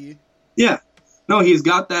 Yeah. No, he's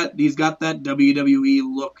got that WWE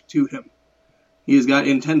look to him. He's got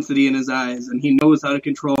intensity in his eyes, and he knows how to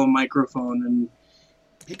control a microphone. And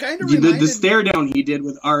he kind of the stare down he did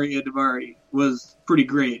with Arya Daivari was pretty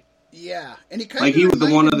great. Yeah, and he was the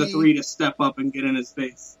one of the three to step up and get in his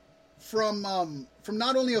face. From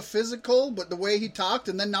not only a physical, but the way he talked,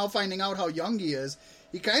 and then now finding out how young he is,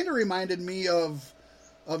 he kind of reminded me of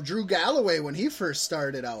Drew Galloway when he first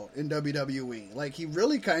started out in WWE. Like, he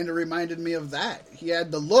really kind of reminded me of that. He had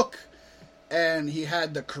the look, and he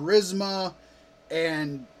had the charisma,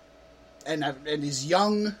 and he's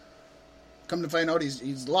young. Come to find out,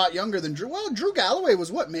 he's a lot younger than Drew. Well, Drew Galloway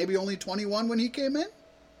was maybe only 21 when he came in?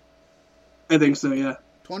 I think so, yeah.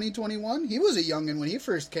 2021? He was a youngin' when he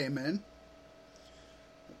first came in.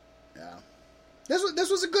 Yeah. This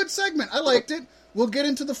was a good segment. I liked it. We'll get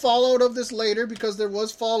into the fallout of this later, because there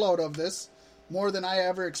was fallout of this. More than I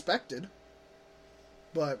ever expected.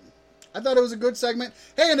 But I thought it was a good segment.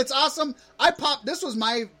 Hey, and it's awesome. This was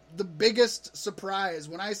the biggest surprise.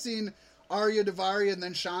 When I seen Arya Daivari and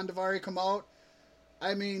then Sean Daivari come out.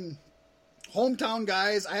 I mean, hometown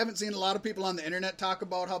guys. I haven't seen a lot of people on the internet talk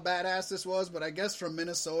about how badass this was, but I guess from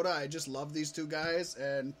Minnesota, I just love these two guys,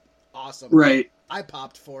 and awesome. Right. I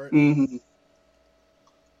popped for it. Mm-hmm.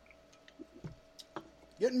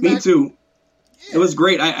 Me too. Yeah. It was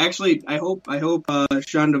great. I hope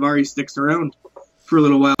Sean Daivari sticks around for a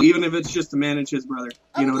little while, even if it's just to manage his brother.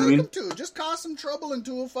 You know what I mean? Him to. Just cause some trouble in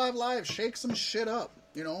 205 Live. Shake some shit up.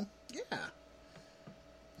 Yeah.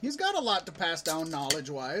 He's got a lot to pass down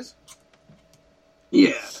knowledge-wise.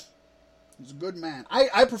 Yeah. He's a good man.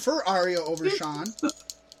 I prefer Arya over Sean,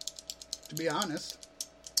 to be honest.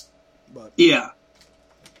 But yeah.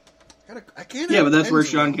 I can't. Yeah, but that's where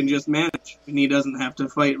pens Sean around can me. just manage, and he doesn't have to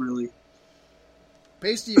fight, really.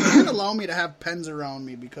 Paystee, you can't allow me to have pens around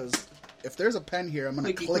me because if there's a pen here, I'm going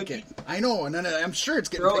to click Clicky. it. I know, and then I'm sure it's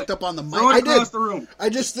getting Throw picked it. up on the mic. Throw it I across did. the room. I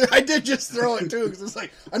did just throw it too because it's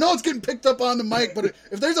like I know it's getting picked up on the mic, but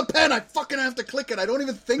if there's a pen, I fucking have to click it. I don't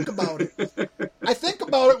even think about it. I think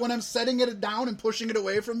about it when I'm setting it down and pushing it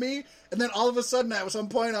away from me, and then all of a sudden at some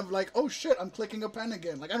point I'm like, oh shit, I'm clicking a pen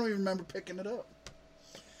again. Like I don't even remember picking it up.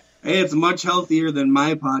 Hey, it's much healthier than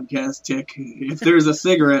my podcast tick. If there's a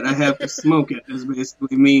cigarette, I have to smoke it, is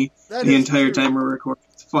basically me That the is entire true. time we're recording.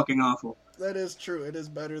 It's fucking awful. That is true. It is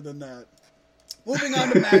better than that. Moving on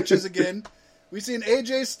to matches again. We've seen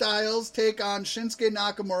AJ Styles take on Shinsuke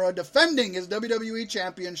Nakamura, defending his WWE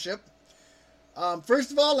Championship.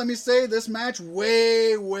 First of all, let me say this match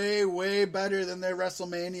way, way, way better than their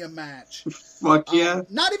WrestleMania match. Fuck yeah.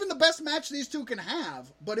 Not even the best match these two can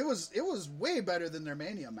have, but it was way better than their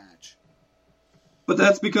Mania match. But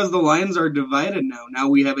that's because the lines are divided now. Now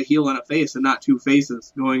we have a heel and a face and not two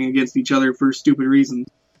faces going against each other for stupid reasons.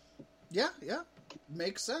 Yeah,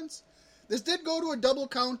 makes sense. This did go to a double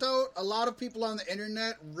count out. A lot of people on the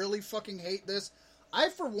internet really fucking hate this. I,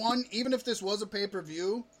 for one, even if this was a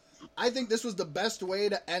pay-per-view, I think this was the best way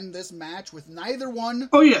to end this match with neither one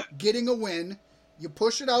Oh yeah. getting a win. You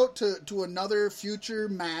push it out to another future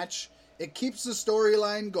match. It keeps the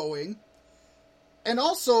storyline going. And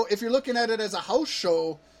also, if you're looking at it as a house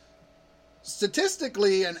show,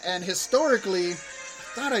 statistically and historically, I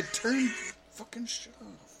thought I turned fucking shit off.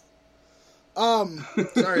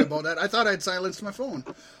 Sorry about that. I thought I'd silenced my phone.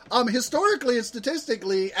 Historically and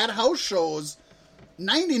statistically, at house shows,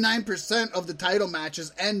 99% of the title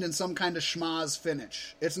matches end in some kind of schmaz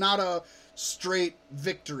finish. It's not a straight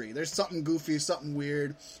victory. There's something goofy, something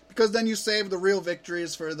weird. Because then you save the real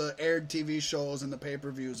victories for the aired TV shows and the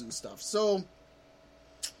pay-per-views and stuff. So,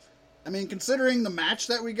 I mean, considering the match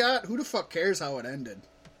that we got, who the fuck cares how it ended?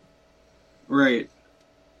 Right.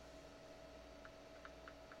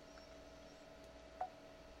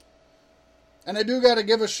 And I do got to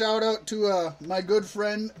give a shout out to my good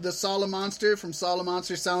friend, the Solomonster from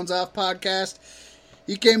Solomonster Sounds Off podcast.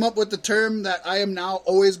 He came up with the term that I am now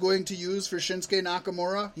always going to use for Shinsuke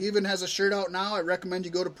Nakamura. He even has a shirt out now. I recommend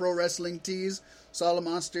you go to Pro Wrestling Tees,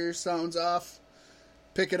 Solomonster Sounds Off.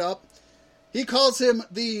 Pick it up. He calls him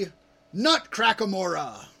the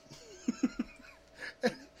Nutcrackamura.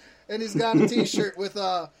 And he's got a t-shirt with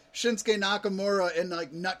Shinsuke Nakamura in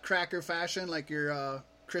like nutcracker fashion, like your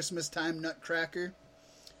Christmas time nutcracker.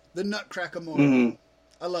 The Nutcrackamura. Mm-hmm.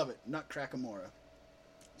 I love it. Nutcrackamura.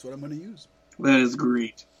 That's what I'm going to use. That is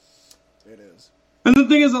great. It is. And the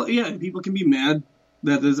thing is, yeah, people can be mad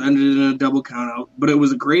that this ended in a double countout, but it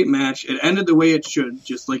was a great match. It ended the way it should,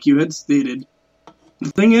 just like you had stated.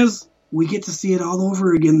 The thing is, we get to see it all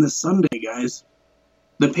over again this Sunday, guys.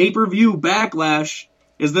 The pay-per-view Backlash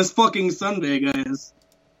is this fucking Sunday, guys.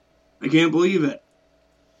 I can't believe it.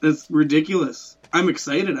 That's ridiculous. I'm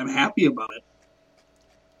excited. I'm happy about it.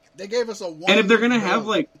 They gave us a 1 And if they're going to build. have,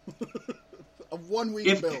 like... a 1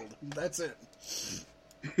 week build. That's it.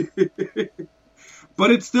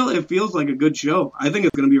 But it feels like a good show. I think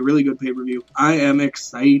it's going to be a really good pay-per-view. I am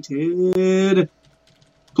excited.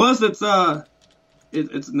 Plus, it's no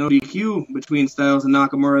DQ between Styles and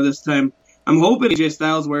Nakamura this time. I'm hoping AJ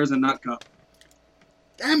Styles wears a nut cup.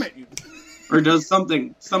 Damn it. Or does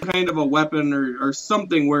something, some kind of a weapon or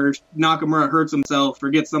something where Nakamura hurts himself or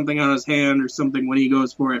gets something on his hand or something when he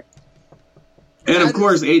goes for it. And of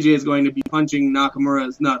course, AJ is going to be punching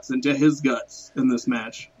Nakamura's nuts into his guts in this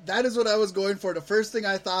match. That is what I was going for. The first thing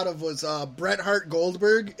I thought of was Bret Hart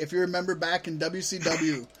Goldberg. If you remember back in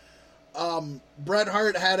WCW, Bret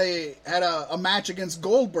Hart had a match against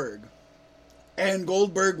Goldberg. And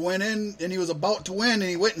Goldberg went in and he was about to win and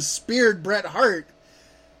he went and speared Bret Hart.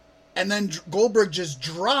 And then Goldberg just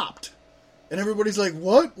dropped. And everybody's like,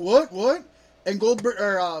 what? And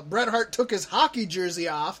Bret Hart took his hockey jersey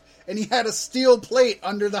off and he had a steel plate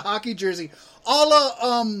under the hockey jersey.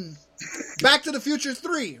 Back to the Future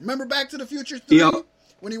 3. Remember Back to the Future 3? Yep.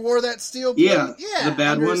 When he wore that steel plate? Yeah, the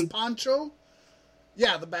bad under one. his poncho?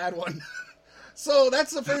 Yeah, the bad one. So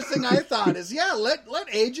that's the first thing I thought is, let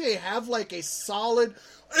AJ have like a solid,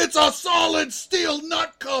 it's a solid steel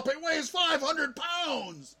nut cup. It weighs 500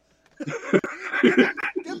 pounds.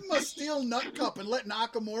 Give him a steel nut cup and let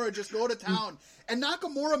Nakamura just go to town. And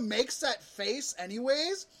Nakamura makes that face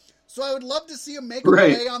anyways, so I would love to see him make a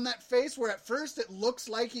play on that face where at first it looks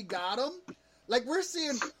like he got him. Like we're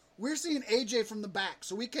seeing AJ from the back,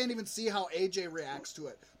 so we can't even see how AJ reacts to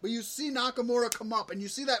it. But you see Nakamura come up and you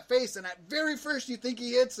see that face, and at very first you think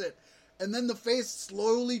he hits it. and then the face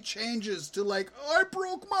slowly changes to like, I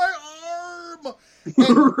broke my arm.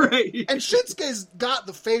 And, Right. And Shinsuke's got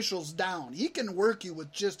the facials down. He can work you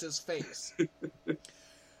with just his face.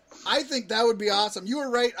 I think that would be awesome. You were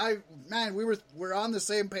right. We're on the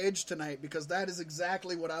same page tonight because that is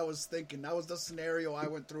exactly what I was thinking. That was the scenario I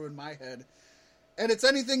went through in my head. And it's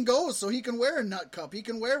anything goes, so he can wear a nut cup. He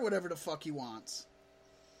can wear whatever the fuck he wants.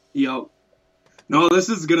 Yo. No, if this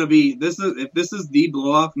is the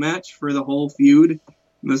blow-off match for the whole feud,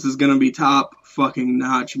 this is gonna be top fucking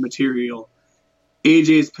notch material.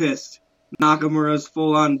 AJ's pissed. Nakamura's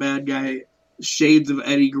full-on bad guy, shades of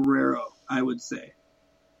Eddie Guerrero, I would say.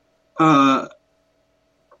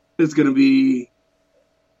 It's gonna be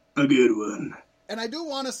a good one. And I do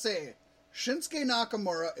want to say, Shinsuke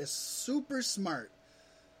Nakamura is super smart.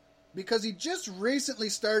 Because he just recently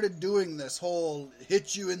started doing this whole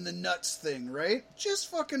hit you in the nuts thing, right? Just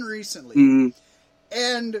fucking recently. Mm-hmm.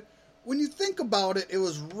 And when you think about it, it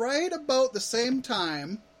was right about the same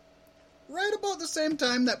time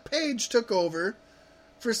that Paige took over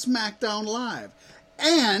for SmackDown Live.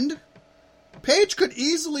 And Paige could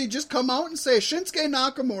easily just come out and say, Shinsuke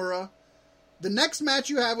Nakamura, the next match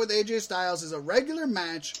you have with AJ Styles is a regular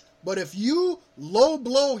match, but if you low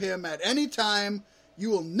blow him at any time, you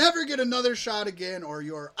will never get another shot again, or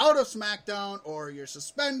you're out of SmackDown, or you're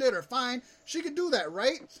suspended, or fined. She could do that,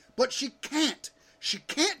 right? But she can't. She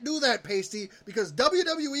can't do that, Paystee, because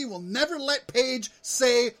WWE will never let Paige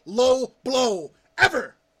say low blow.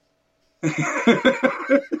 Ever!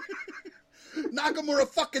 Nakamura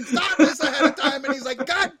fucking thought this ahead of time, and he's like,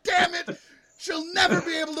 God damn it! She'll never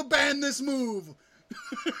be able to ban this move.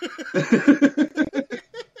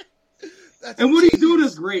 And what he's doing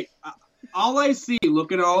is great. All I see,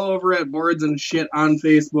 looking all over at boards and shit on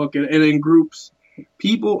Facebook and in groups,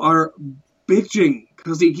 people are bitching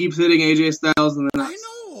because he keeps hitting AJ Styles in the nuts.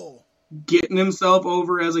 I know. Getting himself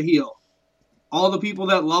over as a heel. All the people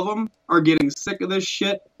that love him are getting sick of this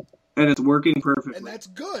shit, and it's working perfectly. And that's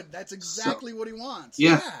good. That's exactly what he wants.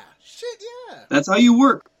 Yeah. Shit, yeah. That's how you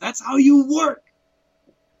work. That's how you work.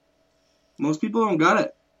 Most people don't got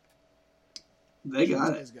it. They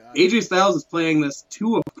got it. AJ Styles is playing this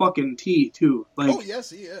to a fucking T, too. Like, oh, yes,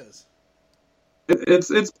 he is.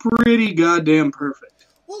 It's pretty goddamn perfect.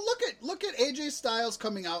 Well, look at AJ Styles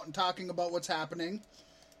coming out and talking about what's happening,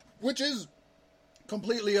 which is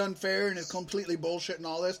completely unfair and is completely bullshit and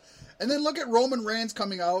all this. And then look at Roman Reigns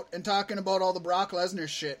coming out and talking about all the Brock Lesnar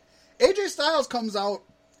shit. AJ Styles comes out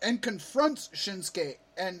and confronts Shinsuke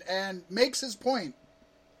and makes his point.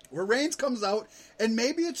 Where Reigns comes out, and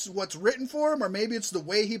maybe it's what's written for him, or maybe it's the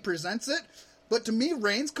way he presents it, but to me,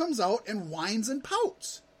 Reigns comes out and whines and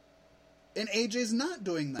pouts. And AJ's not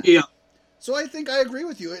doing that. Yeah. So I think I agree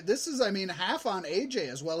with you. This is, half on AJ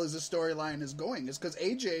as well as the storyline is going, is because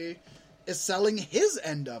AJ is selling his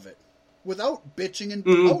end of it without bitching and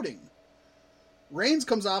pouting. Reigns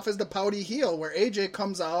comes off as the pouty heel, where AJ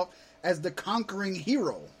comes out as the conquering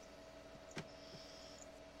hero.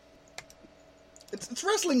 It's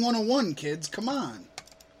Wrestling 101, kids. Come on.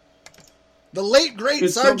 The late, great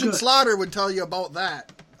Sergeant Slaughter would tell you about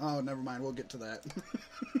that. Oh, never mind. We'll get to that.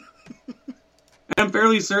 I'm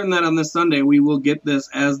fairly certain that on this Sunday we will get this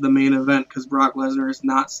as the main event because Brock Lesnar is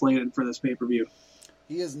not slated for this pay-per-view.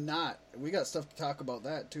 He is not. We got stuff to talk about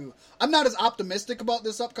that, too. I'm not as optimistic about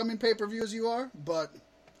this upcoming pay-per-view as you are, but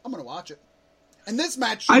I'm going to watch it. And this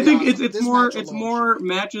match, I think it's more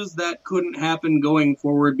matches that couldn't happen going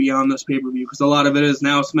forward beyond this pay-per-view because a lot of it is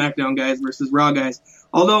now SmackDown guys versus Raw guys.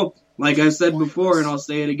 Although, like I said before, and I'll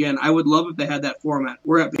say it again, I would love if they had that format.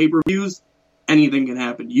 Where at pay-per-views, anything can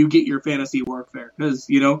happen. You get your fantasy warfare because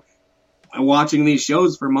watching these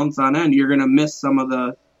shows for months on end, you're gonna miss some of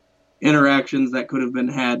the interactions that could have been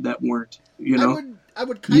had that weren't. I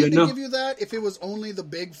would kind of give you that if it was only the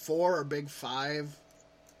big four or big five.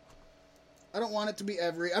 I don't want it to be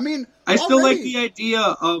every. I still like the idea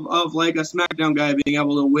of like a SmackDown guy being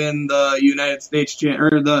able to win the United States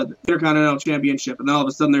or the Intercontinental Championship, and then all of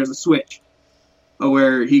a sudden there's a switch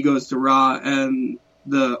where he goes to Raw and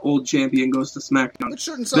the old champion goes to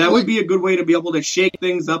SmackDown. That would be a good way to be able to shake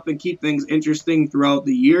things up and keep things interesting throughout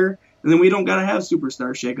the year, and then we don't gotta have superstar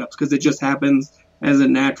shakeups because it just happens as a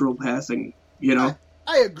natural passing.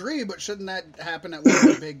 I agree, but shouldn't that happen at one of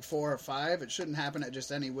the big 4 or 5? It shouldn't happen at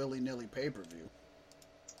just any willy-nilly pay-per-view.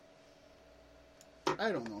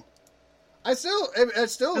 I don't know. I still.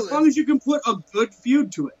 As long as you can put a good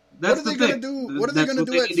feud to it. That's the thing. What are they going to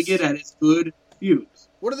do? They need to get at is good feuds.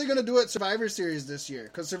 What are they going to do at Survivor Series this year?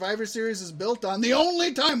 Because Survivor Series is built on the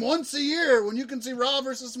only time once a year when you can see Raw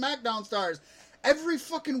versus SmackDown stars. Every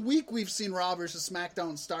fucking week we've seen Raw versus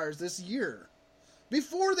SmackDown stars this year.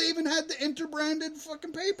 before they even had the interbranded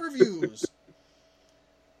fucking pay-per-views.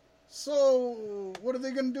 So, what are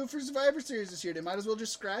they going to do for Survivor Series this year? They might as well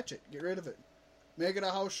just scratch it. Get rid of it. Make it a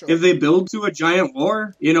house show. If they build to a giant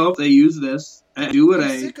war, if they use this and do what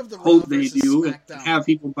I hope they do and have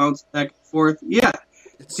people bounce back and forth,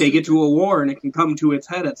 take it to a war and it can come to its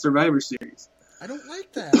head at Survivor Series. I don't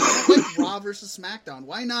like that. I don't like Raw versus SmackDown.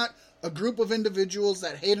 Why not a group of individuals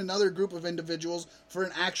that hate another group of individuals for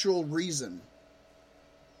an actual reason?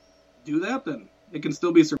 Do that then. It can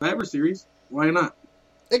still be Survivor Series. Why not?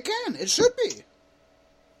 It can. It should be.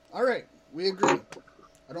 All right. We agree.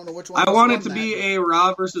 I don't know which one. I want it to be a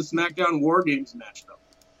Raw versus SmackDown War Games match, though.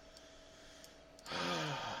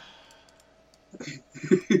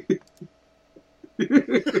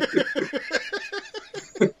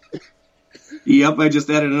 Yep, I just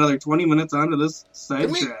added another 20 minutes onto this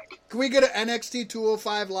sidetrack. Can we get an NXT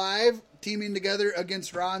 205 Live teaming together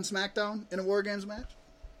against Raw and SmackDown in a War Games match?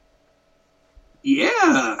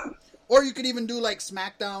 Yeah. Or you could even do like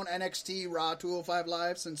SmackDown, NXT, Raw 205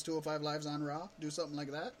 Live, since 205 Live's on Raw. Do something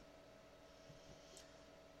like that.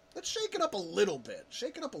 Let's shake it up a little bit.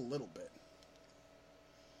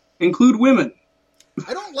 Include women.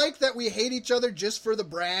 I don't like that we hate each other just for the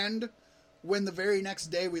brand when the very next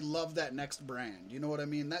day we love that next brand. You know what I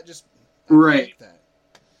mean? That just... I don't like that.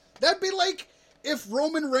 That'd be like if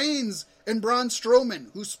Roman Reigns and Braun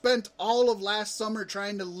Strowman, who spent all of last summer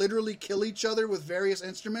trying to literally kill each other with various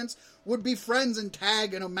instruments, would be friends and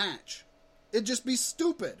tag in a match. It'd just be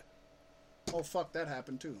stupid. Oh, fuck, that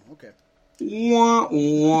happened too. Okay. Wah,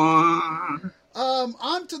 wah.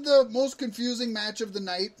 On to the most confusing match of the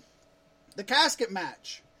night. The casket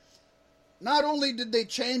match. Not only did they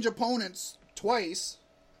change opponents twice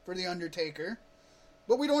for The Undertaker,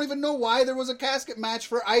 but we don't even know why there was a casket match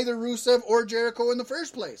for either Rusev or Jericho in the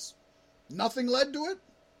first place. Nothing led to it.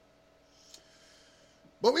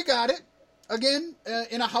 But we got it. Again,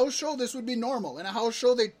 in a house show, this would be normal. In a house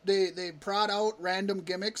show, they prod out random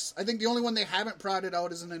gimmicks. I think the only one they haven't prodded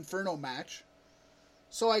out is an Inferno match.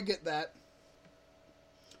 So I get that.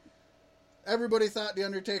 Everybody thought The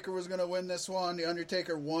Undertaker was going to win this one. The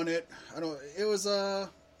Undertaker won it. It was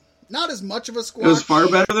not as much of a squash. It was far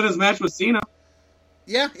better than his match with Cena.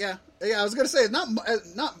 Yeah. I was going to say,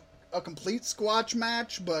 it's not a complete squash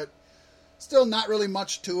match, but still not really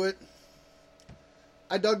much to it.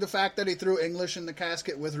 I dug the fact that he threw English in the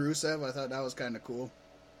casket with Rusev. I thought that was kind of cool.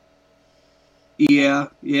 Yeah.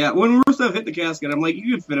 When Rusev hit the casket, I'm like,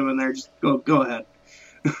 you could fit him in there. Just go ahead.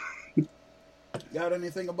 Got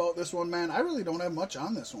anything about this one, man? I really don't have much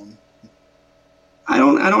on this one. I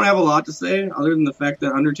don't have a lot to say other than the fact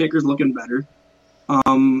that Undertaker's looking better.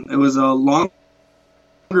 It was a longer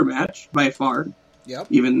match by far. Yep.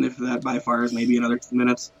 Even if that by far is maybe another 2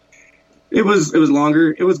 minutes. It was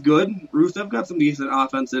longer. It was good. Rusev got some decent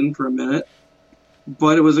offense in for a minute.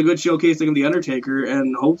 But it was a good showcasing of The Undertaker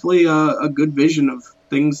and hopefully a good vision of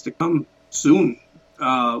things to come soon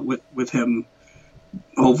with him.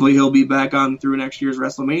 Hopefully he'll be back on through next year's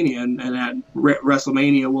WrestleMania, and at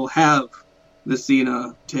WrestleMania we'll have the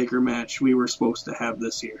Cena-Taker match we were supposed to have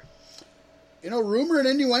this year. Rumor and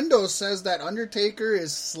innuendo says that Undertaker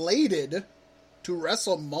is slated to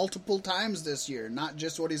wrestle multiple times this year, not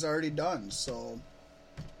just what he's already done. So,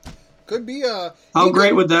 could be a... How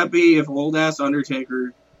great would that be if old-ass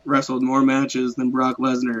Undertaker wrestled more matches than Brock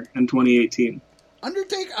Lesnar in 2018? I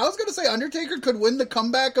was going to say Undertaker could win the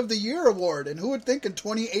Comeback of the Year award, and who would think in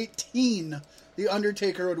 2018 the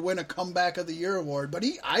Undertaker would win a Comeback of the Year award? But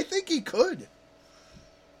I think he could.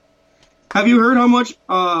 Have you heard how much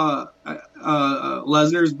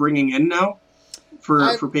Lesnar's bringing in now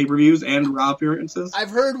for pay-per-views and Raw appearances?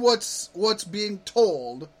 I've heard what's being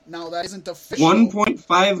told. Now that isn't official.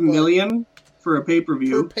 $1.5 million for a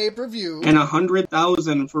pay-per-view. Per pay-per-view. And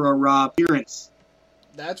 $100,000 for a Raw appearance.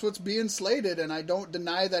 That's what's being slated, and I don't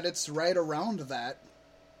deny that it's right around that.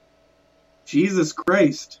 Jesus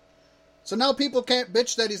Christ. So now people can't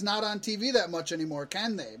bitch that he's not on TV that much anymore,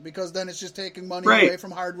 can they? Because then it's just taking money away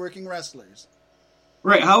from hardworking wrestlers.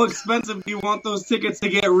 Right, how expensive do you want those tickets to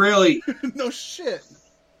get, really? No shit.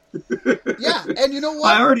 Yeah, and you know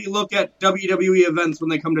what? I already look at WWE events when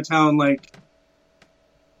they come to town like,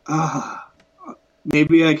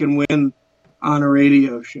 maybe I can win on a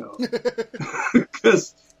radio show.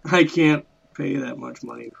 Because I can't pay that much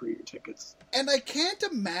money for your tickets. And I can't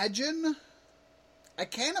imagine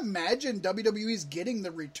WWE's getting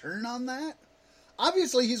the return on that.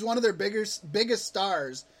 Obviously, he's one of their biggest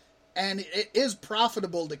stars, and it is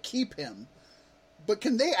profitable to keep him. But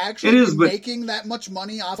can they actually It is, be making that much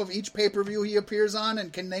money off of each pay-per-view he appears on?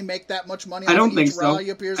 And can they make that much money off I don't of think each Raw so. he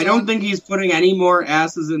appears on? I don't think he's putting any more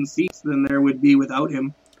asses in seats than there would be without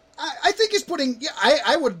him. I think he's putting... Yeah,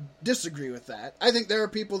 I would disagree with that. I think there are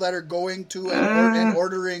people that are going to and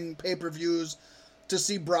ordering pay-per-views to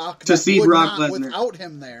see Brock... Lesnar. Without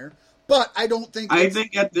him there. But I don't think I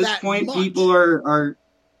think at this point, people are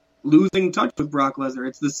losing touch with Brock Lesnar.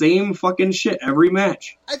 It's the same fucking shit every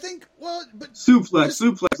match. I think, well... but suplex.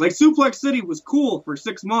 Like, Suplex City was cool for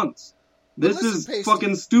 6 months. This is Paystee,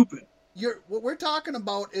 fucking stupid. What we're talking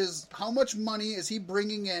about is how much money is he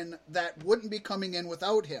bringing in that wouldn't be coming in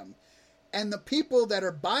without him. And the people that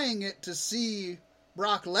are buying it to see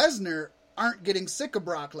Brock Lesnar aren't getting sick of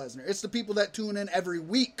Brock Lesnar. It's the people that tune in every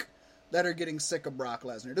week that are getting sick of Brock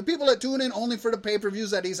Lesnar. The people that tune in only for the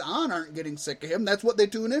pay-per-views that he's on aren't getting sick of him. That's what they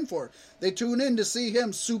tune in for. They tune in to see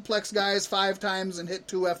him suplex guys 5 times and hit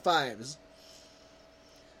 2 F5s.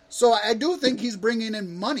 So I do think he's bringing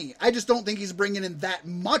in money. I just don't think he's bringing in that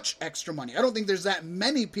much extra money. I don't think there's that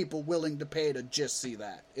many people willing to pay to just see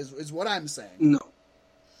that, is what I'm saying. No.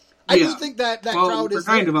 I do think that crowd is...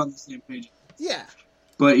 we're kind of on the same page. Yeah.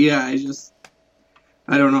 But yeah,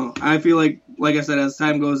 I don't know. I feel like I said, as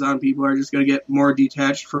time goes on, people are just going to get more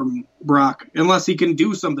detached from Brock, unless he can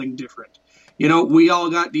do something different. You know, we all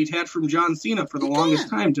got detached from John Cena for the longest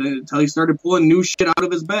time until he started pulling new shit out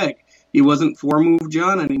of his bag. He wasn't 4-move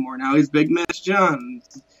John anymore. Now he's big match John.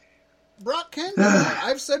 Brock can do that.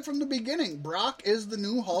 I've said from the beginning, Brock is the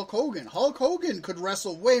new Hulk Hogan. Hulk Hogan could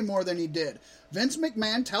wrestle way more than he did. Vince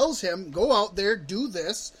McMahon tells him, go out there, do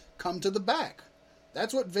this, come to the back.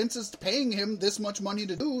 That's what Vince is paying him this much money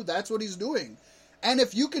to do. That's what he's doing. And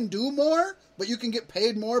if you can do more, but you can get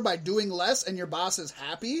paid more by doing less and your boss is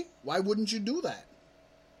happy, why wouldn't you do that?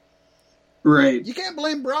 Right. You can't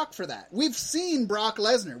blame Brock for that. We've seen Brock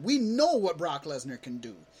Lesnar. We know what Brock Lesnar can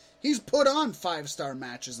do. He's put on 5-star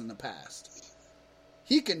matches in the past.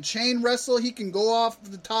 He can chain wrestle. He can go off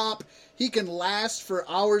the top. He can last for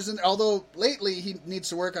hours. Although lately he needs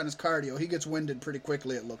to work on his cardio. He gets winded pretty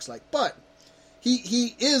quickly, it looks like. But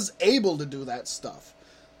he is able to do that stuff.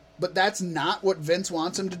 But that's not what Vince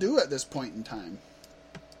wants him to do at this point in time.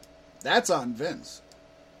 That's on Vince.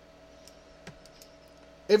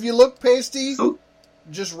 If you look, Paystee,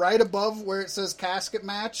 just right above where it says casket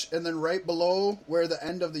match, and then right below where the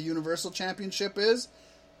end of the Universal Championship is,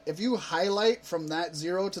 if you highlight from that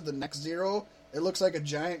 0 to the next 0, it looks like a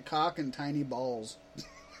giant cock and tiny balls.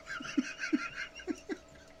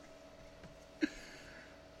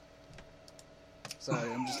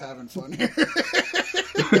 Sorry, I'm just having fun here.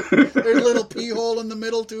 There's a little pee hole in the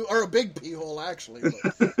middle, too. Or a big pee hole, actually.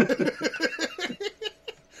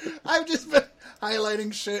 I've just been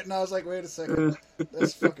highlighting shit, and I was like, wait a second.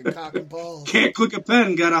 That's fucking cock and balls. Can't click a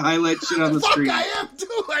pen, gotta highlight shit on the screen. Fuck, I am,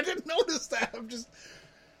 too! I didn't notice that.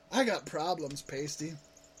 I got problems, Paystee.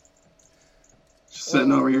 Just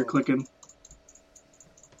sitting over here clicking.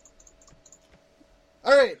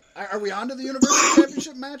 Alright, are we on to the Universal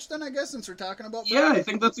Championship match then, I guess, since we're talking about Brock? Yeah, I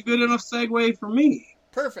think that's a good enough segue for me.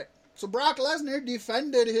 Perfect. So Brock Lesnar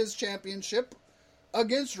defended his championship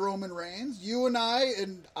against Roman Reigns. You and I,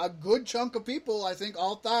 and a good chunk of people, I think,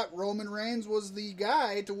 all thought Roman Reigns was the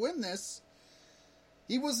guy to win this.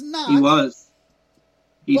 He was not. He was.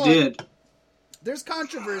 He did. There's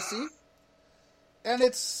controversy, and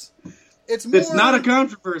it's more... It's not a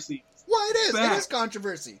controversy. Well, it is. It is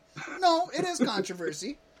controversy. No, it is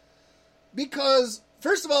controversy. Because,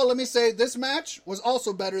 first of all, let me say, this match was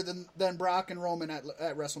also better than Brock and Roman at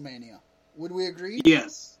WrestleMania. Would we agree?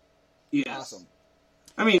 Yes. Awesome.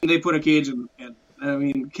 I mean, they put a Cage in. I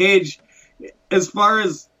mean, Cage, as far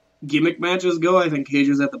as gimmick matches go, I think Cage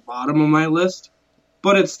is at the bottom of my list.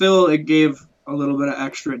 But it gave a little bit of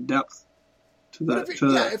extra depth to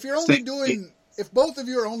that. If both of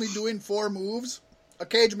you are only doing 4 moves, a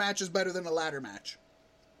cage match is better than a ladder match.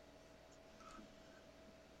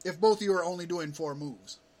 If both of you are only doing 4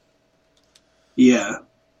 moves. Yeah.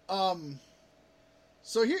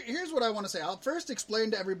 So here's what I want to say. I'll first explain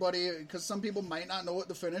to everybody, because some people might not know what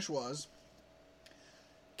the finish was.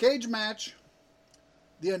 Cage match,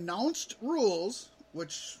 the announced rules,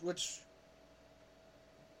 which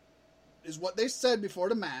is what they said before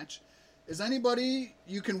the match, is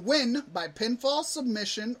you can win by pinfall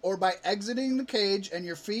submission or by exiting the cage and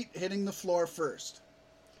your feet hitting the floor first.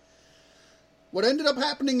 What ended up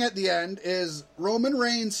happening at the end is Roman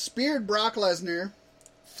Reigns speared Brock Lesnar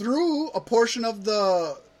through a portion of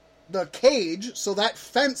the cage, so that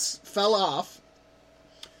fence fell off.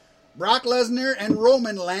 Brock Lesnar and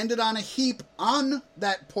Roman landed on a heap on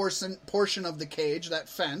that portion of the cage, that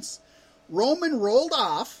fence. Roman rolled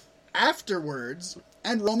off, afterwards,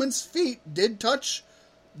 and Roman's feet did touch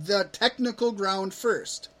the technical ground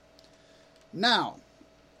first. Now,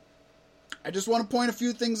 I just want to point a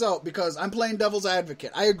few things out because I'm playing devil's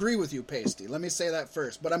advocate. I agree with you, Paystee. Let me say that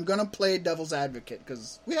first. But I'm going to play devil's advocate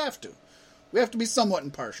because we have to. We have to be somewhat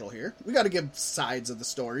impartial here. We got to give sides of the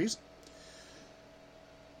stories.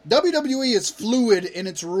 WWE is fluid in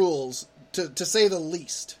its rules, to say the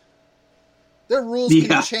least. Their rules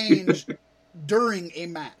can change during a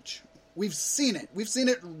match. We've seen it. We've seen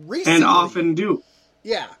it recently. And often do.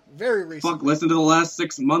 Yeah, very recently. Fuck, listen to the last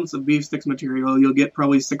 6 months of Beef Sticks material. You'll get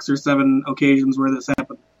probably 6 or 7 occasions where this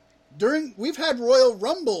happened. We've had Royal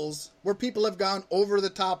Rumbles where people have gone over the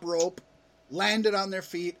top rope, landed on their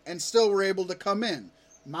feet, and still were able to come in.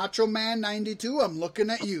 Macho Man 92, I'm looking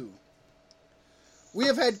at you. We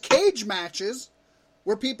have had cage matches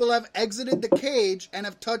where people have exited the cage and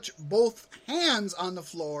have touched both hands on the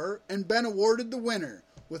floor and been awarded the winner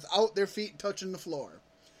without their feet touching the floor.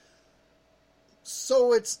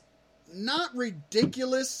 So it's not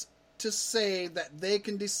ridiculous to say that they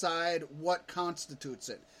can decide what constitutes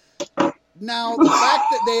it. Now, the fact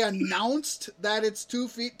that they announced that it's 2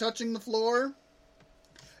 feet touching the floor...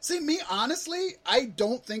 See, me, honestly, I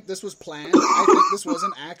don't think this was planned. I think this was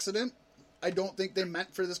an accident. I don't think they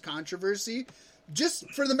meant for this controversy. Just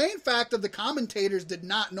for the main fact of the commentators did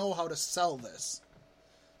not know how to sell this.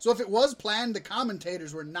 So if it was planned, the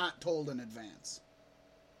commentators were not told in advance.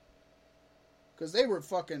 Because they were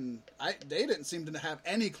fucking... they didn't seem to have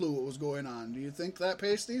any clue what was going on. Do you think that,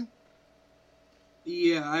 Paystee?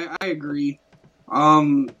 Yeah, I agree.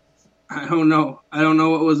 I don't know. I don't know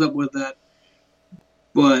what was up with that.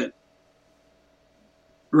 But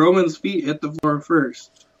Roman's feet hit the floor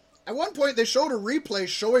first. At one point, they showed a replay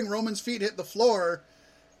showing Roman's feet hit the floor,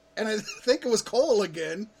 and I think it was Cole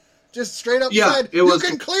again, just straight up said, you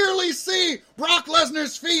can clearly see Brock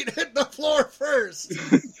Lesnar's feet hit the floor first.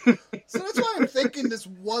 So that's why I'm thinking this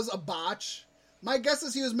was a botch. My guess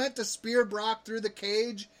is he was meant to spear Brock through the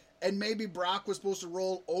cage, and maybe Brock was supposed to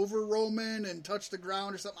roll over Roman and touch the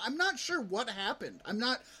ground or something. I'm not sure what happened. I'm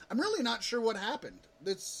really not sure what happened.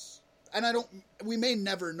 We may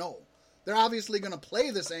never know. They're obviously going to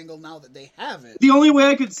play this angle now that they have it. The only way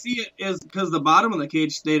I could see it is because the bottom of the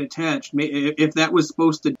cage stayed attached. If that was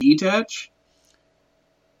supposed to detach,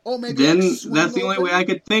 maybe then that's the only way I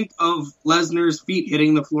could think of Lesnar's feet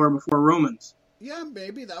hitting the floor before Roman's. Yeah,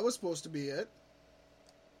 maybe that was supposed to be it.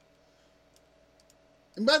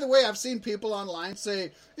 And by the way, I've seen people online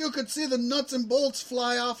say, you could see the nuts and bolts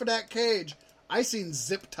fly off of that cage. I seen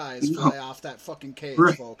zip ties fly off that fucking cage,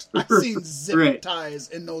 folks. I seen zip ties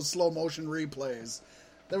in those slow motion replays.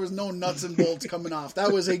 There was no nuts and bolts coming off.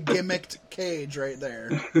 That was a gimmicked cage right there.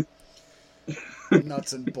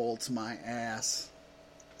 Nuts and bolts, my ass.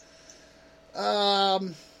 Yeah,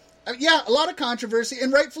 a lot of controversy,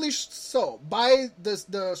 and rightfully so.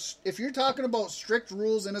 If you're talking about strict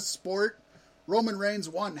rules in a sport, Roman Reigns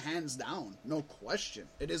won hands down, no question.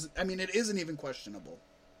 It isn't even questionable.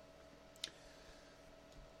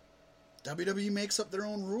 WWE makes up their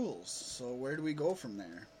own rules, so where do we go from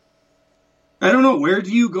there? I don't know. Where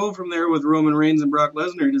do you go from there with Roman Reigns and Brock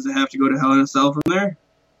Lesnar? Does it have to go to Hell in a Cell from there?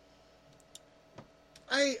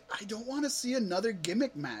 I don't want to see another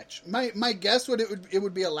gimmick match. My guess it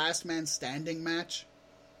would be a last man standing match.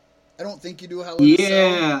 I don't think you do Hell in a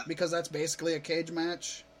Cell because that's basically a cage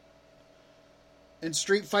match. And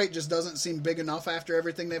Street Fight just doesn't seem big enough after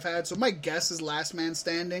everything they've had. So my guess is last man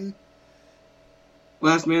standing.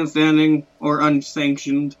 Last man standing or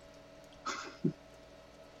unsanctioned.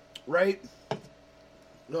 Right?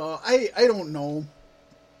 I don't know.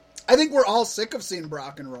 I think we're all sick of seeing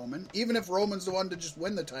Brock and Roman, even if Roman's the one to just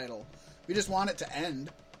win the title. We just want it to end.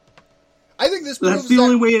 I think this proves that's the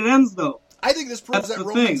only way it ends, though. I think this proves that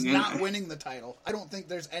Roman's not winning the title. I don't think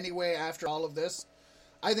there's any way after all of this.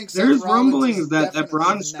 I think there's rumblings that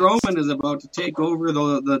Braun Strowman is about to take over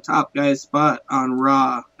the top guy's spot on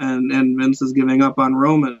Raw, and Vince is giving up on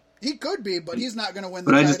Roman. He could be, but he's not going to win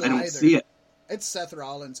the title either. I don't see it. It's Seth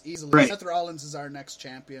Rollins, easily. Right. Seth Rollins is our next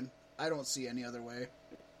champion. I don't see any other way.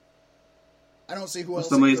 I don't see who else.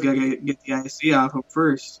 Somebody's got to get the IC off him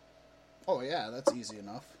first. Oh, yeah, that's easy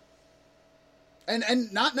enough.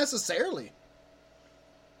 And not necessarily.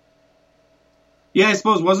 Yeah, I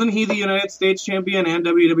suppose, wasn't he the United States champion and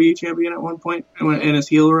WWE champion at one point in his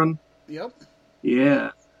heel run? Yep.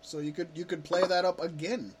 Yeah. So you could play that up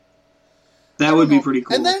again. That would be pretty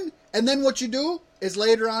cool. And then what you do is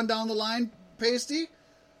later on down the line, Paystee,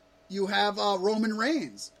 you have Roman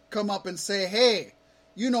Reigns come up and say, hey,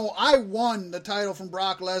 I won the title from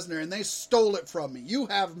Brock Lesnar and they stole it from me. You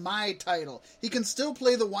have my title. He can still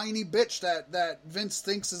play the whiny bitch that Vince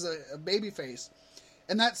thinks is a babyface.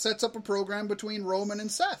 And that sets up a program between Roman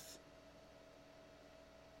and Seth.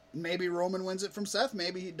 Maybe Roman wins it from Seth,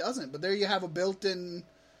 maybe he doesn't. But there you have a built-in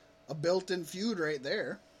feud right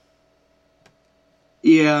there.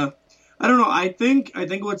 Yeah. I don't know. I think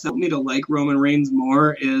what's helped me to like Roman Reigns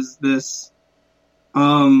more is this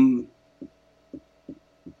him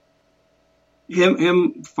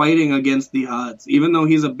fighting against the odds. Even though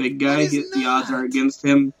he's a big guy, the odds are against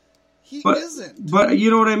him. He isn't. But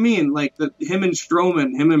you know what I mean? Like him and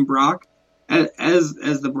Strowman, him and Brock, as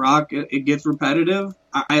the Brock, it gets repetitive.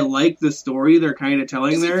 I like the story they're kind of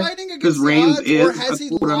telling there. Because Reigns is a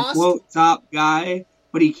quote-unquote top guy,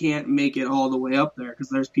 but he can't make it all the way up there because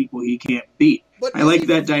there's people he can't beat. I like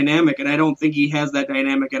that dynamic, and I don't think he has that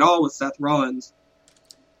dynamic at all with Seth Rollins.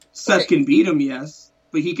 Seth can beat him, yes,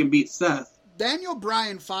 but he can beat Seth. Daniel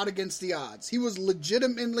Bryan fought against the odds. He was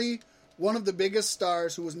legitimately one of the biggest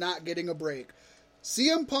stars who was not getting a break.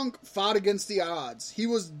 CM Punk fought against the odds. He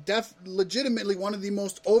was legitimately one of the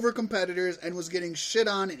most over competitors and was getting shit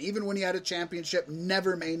on, and even when he had a championship,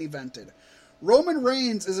 never main evented. Roman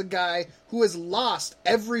Reigns is a guy who has lost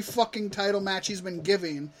every fucking title match he's been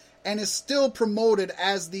giving and is still promoted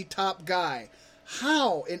as the top guy.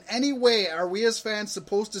 How, in any way, are we as fans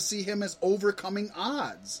supposed to see him as overcoming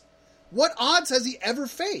odds? What odds has he ever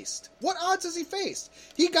faced? What odds has he faced?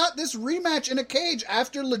 He got this rematch in a cage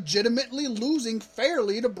after legitimately losing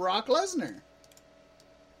fairly to Brock Lesnar.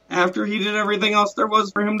 After he did everything else there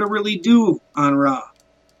was for him to really do on Raw.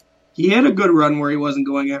 He had a good run where he wasn't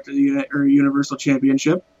going after the Universal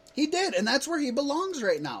Championship. He did, and that's where he belongs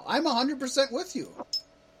right now. I'm 100% with you.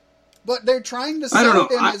 But they're trying to sell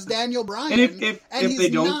him as Daniel Bryan. And if they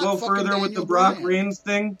don't go further with the Brock Reigns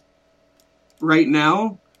thing right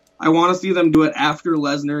now, I want to see them do it after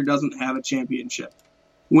Lesnar doesn't have a championship.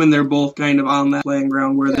 When they're both kind of on that playing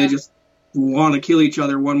ground where they just want to kill each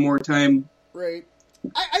other one more time. Right.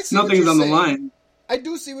 I see Nothing's on the line. I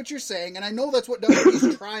do see what you're saying, and I know that's what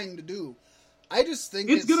WWE's trying to do. I just think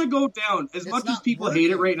it's going to go down. As much as people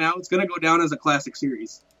hate it right now, it's going to go down as a classic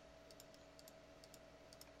series.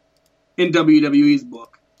 In WWE's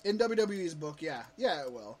book. In WWE's book, yeah. Yeah,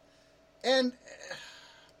 it will. And...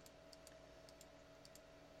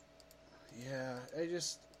 yeah,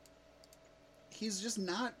 he's just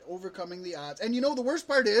not overcoming the odds. And the worst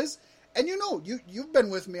part is, and you've been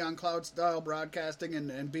with me on Cloud Style Broadcasting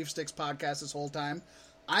and Beef Sticks Podcast this whole time.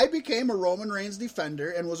 I became a Roman Reigns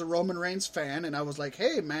defender and was a Roman Reigns fan, and I was like,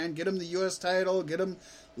 hey man, get him the US title,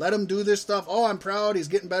 let him do this stuff. Oh, I'm proud, he's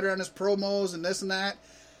getting better on his promos and this and that.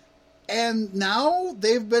 And now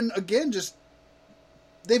they've been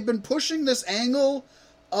pushing this angle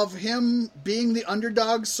of him being the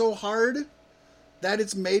underdog so hard that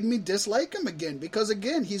it's made me dislike him again. Because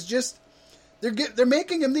again, he's just... They're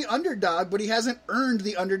making him the underdog, but he hasn't earned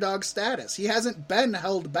the underdog status. He hasn't been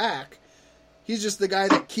held back. He's just the guy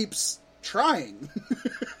that keeps trying.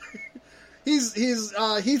 He's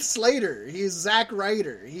Heath Slater. He's Zack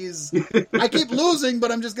Ryder. I keep losing,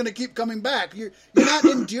 but I'm just going to keep coming back. You're not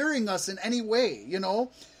endearing us in any way,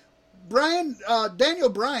 Daniel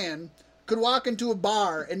Bryan could walk into a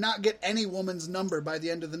bar and not get any woman's number by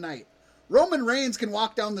the end of the night. Roman Reigns can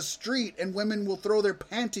walk down the street and women will throw their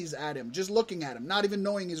panties at him just looking at him, not even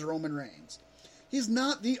knowing he's Roman Reigns. He's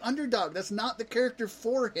not the underdog. That's not the character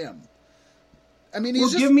for him. I mean,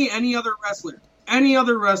 give me any other wrestler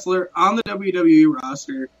on the WWE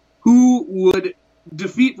roster who would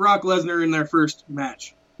defeat Brock Lesnar in their first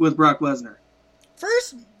match with Brock Lesnar.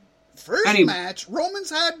 First match?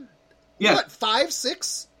 Roman's had,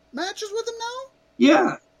 5-6 matches with him now?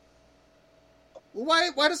 Yeah.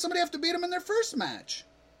 Why does somebody have to beat him in their first match?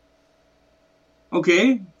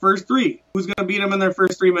 Okay, first 3. Who's going to beat him in their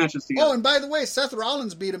first 3 matches together? Oh, and by the way, Seth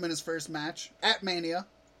Rollins beat him in his first match at Mania.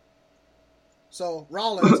 So,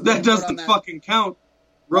 Rollins... that doesn't fucking count.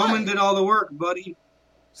 Roman did all the work, buddy.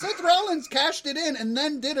 Seth Rollins cashed it in and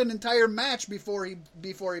then did an entire match before he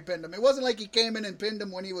pinned him. It wasn't like he came in and pinned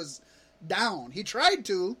him when he was down. He tried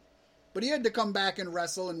to, but he had to come back and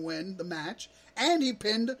wrestle and win the match. And he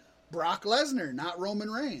pinned Brock Lesnar, not Roman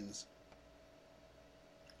Reigns.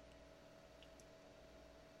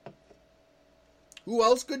 Who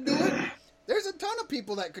else could do it? There's a ton of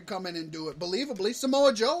people that could come in and do it. Believably,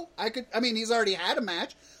 Samoa Joe. He's already had a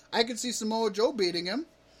match. I could see Samoa Joe beating him.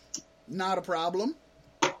 Not a problem.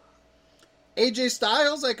 AJ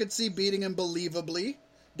Styles, I could see beating him believably.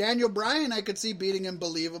 Daniel Bryan, I could see beating him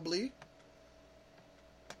believably.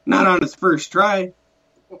 Not on his first try.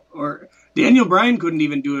 Or Daniel Bryan couldn't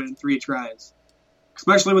even do it in 3 tries.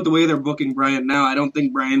 Especially with the way they're booking Bryan now, I don't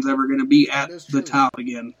think Bryan's ever going to be at the top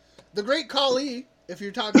again. The Great Khali, if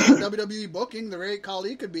you're talking about WWE booking, the Great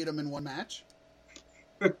Khali could beat him in one match.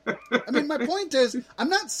 I mean, my point is, I'm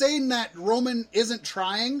not saying that Roman isn't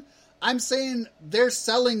trying. I'm saying they're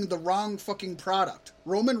selling the wrong fucking product.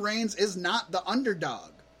 Roman Reigns is not the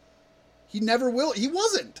underdog. He never will. He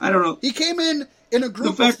wasn't. I don't know. He came in a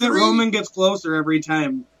group of 3. The fact that Roman gets closer every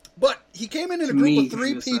time. But he came in a group of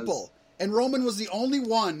 3 people, and Roman was the only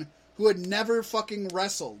one who had never fucking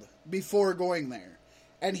wrestled before going there.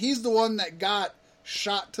 And he's the one that got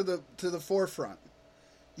shot to the forefront.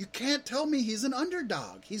 You can't tell me he's an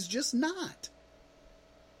underdog. He's just not.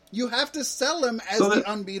 You have to sell him as the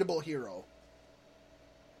unbeatable hero.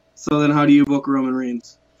 So then how do you book Roman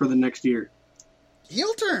Reigns for the next year?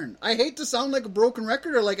 Heel turn. I hate to sound like a broken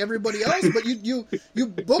record or like everybody else, but you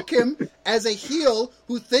book him as a heel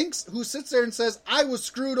who sits there and says, I was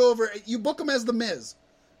screwed over. You book him as The Miz.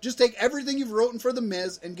 Just take everything you've written for The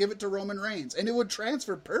Miz and give it to Roman Reigns, and it would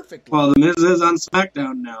transfer perfectly. Well, The Miz is on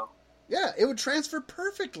SmackDown now. Yeah, it would transfer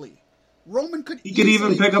perfectly. Roman could He could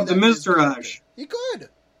even pick up the Miz-Tourage. He could.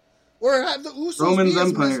 Or have the Usos Roman's be his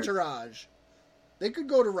Empire. Miz-Tourage. They could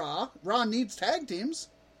go to Raw. Raw needs tag teams.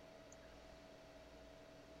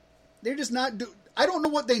 They're just not I don't know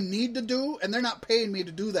what they need to do, and they're not paying me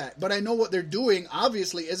to do that. But I know what they're doing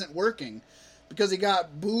obviously isn't working. Because he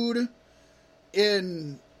got booed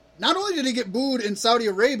in... Not only did he get booed in Saudi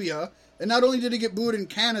Arabia, and not only did he get booed in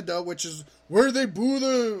Canada, which is where they boo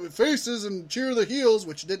the faces and cheer the heels,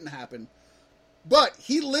 which didn't happen. But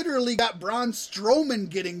he literally got Braun Strowman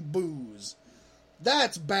getting boos.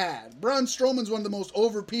 That's bad. Braun Strowman's one of the most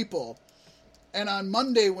over people. And on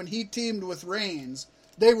Monday when he teamed with Reigns,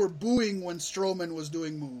 they were booing when Strowman was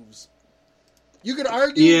doing moves. You could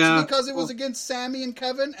argue it's because it was against Sami and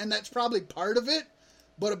Kevin, and that's probably part of it.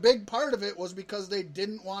 But a big part of it was because they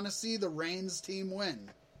didn't want to see the Reigns team win.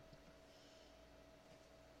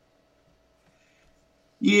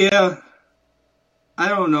 Yeah. I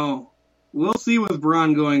don't know. We'll see with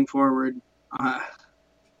Braun going forward.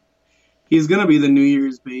 He's going to be the New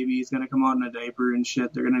Year's baby. He's going to come out in a diaper and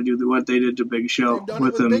shit. They're going to do what they did to Big Show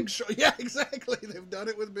with him. Big Show. Yeah, exactly. They've done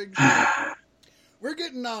it with Big Show. We're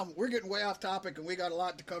getting way off topic, and we got a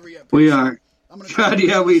lot to cover yet. We are. God,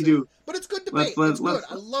 yeah, we do. But it's good debate. It's good.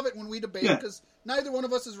 I love it when we debate because neither one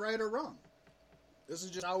of us is right or wrong. This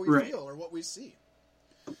is just how we feel or what we see.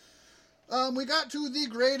 We got to the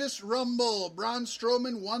Greatest Rumble. Braun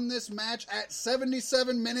Strowman won this match at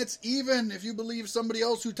 77 minutes even, if you believe somebody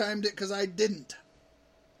else who timed it, because I didn't.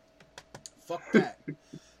 Fuck that.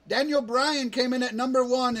 Daniel Bryan came in at number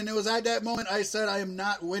 1, and it was at that moment I said I am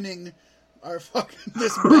not winning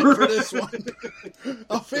this bet for this one.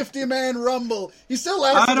 A 50-man Rumble. He still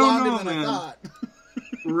lasted longer than I thought.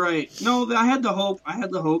 Right. No, I had the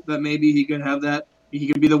hope that maybe he could have that. He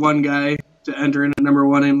could be the one guy to enter in at number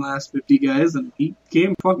 1 in last 50 guys, and he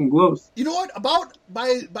came fucking close. You know what?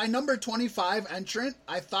 By number 25 entrant,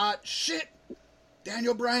 I thought, shit,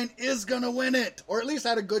 Daniel Bryan is gonna win it, or at least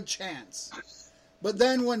had a good chance. But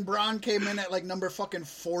then when Braun came in at like number fucking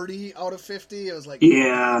 40 out of 50, it was like,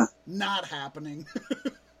 not happening.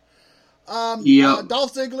 Dolph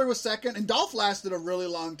Ziggler was second, and Dolph lasted a really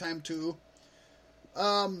long time too.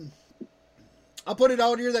 I'll put it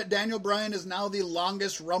out here that Daniel Bryan is now the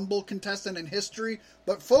longest Rumble contestant in history.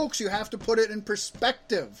 But folks, you have to put it in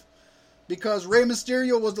perspective. Because Rey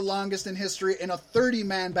Mysterio was the longest in history in a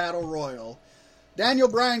 30-man battle royal. Daniel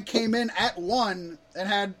Bryan came in at 1 and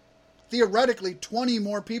had theoretically 20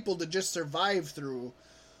 more people to just survive through.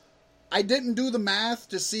 I didn't do the math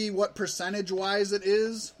to see what percentage-wise it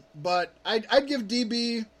is. But I'd give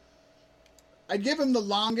DB... I'd give him the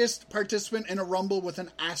longest participant in a Rumble with an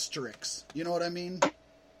asterisk. You know what I mean?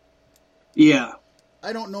 Yeah.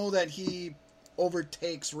 I don't know that he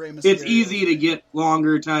overtakes Rey Mysterio. It's easy to get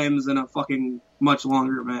longer times in a fucking much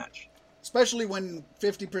longer match. Especially when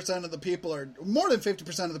 50% of the people are... More than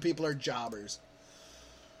 50% of the people are jobbers.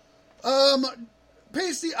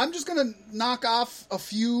 Paystee, I'm just going to knock off a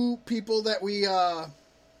few people that we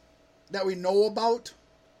know about.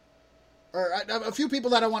 Or a few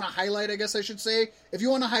people that I want to highlight, I guess I should say. If you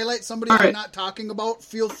want to highlight somebody I'm not talking about,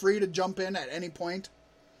 feel free to jump in at any point.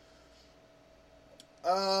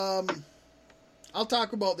 I'll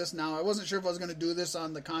talk about this now. I wasn't sure if I was going to do this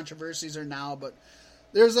on the controversies or now, but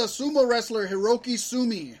there's a sumo wrestler, Hiroki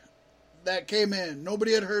Sumi, that came in.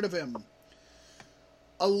 Nobody had heard of him.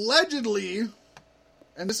 Allegedly,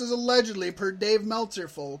 and this is allegedly per Dave Meltzer,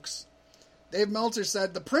 folks. Dave Meltzer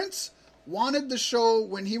said, the Prince wanted the show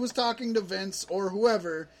when he was talking to Vince or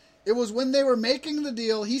whoever. It was when they were making the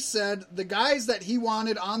deal, he said the guys that he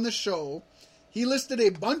wanted on the show, he listed a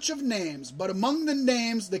bunch of names, but among the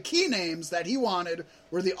names, the key names that he wanted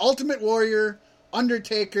were the Ultimate Warrior,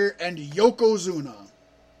 Undertaker, and Yokozuna,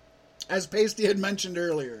 as Paystee had mentioned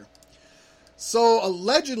earlier. So,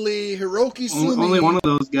 allegedly, Hiroki Sumi... Only one of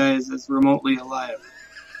those guys is remotely alive.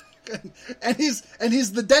 and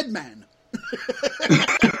he's the dead man.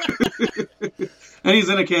 And he's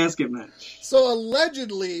in a casket match. So,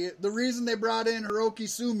 allegedly, the reason they brought in Hiroki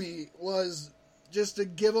Sumi was just to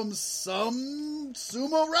give him some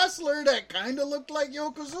sumo wrestler that kind of looked like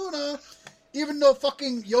Yokozuna, even though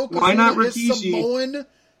fucking Yokozuna is Samoan,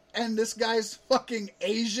 and this guy's fucking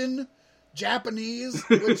Asian, Japanese,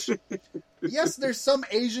 which... Yes, there's some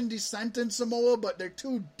Asian descent in Samoa, but they're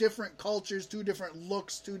two different cultures, two different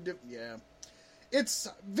looks, yeah. It's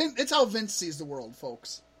how Vince sees the world,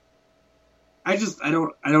 folks. I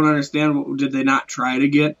don't understand. Did they not try to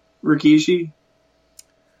get Rikishi?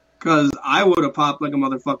 Because I would have popped like a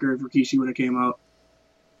motherfucker if Rikishi would have came out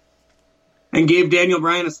and gave Daniel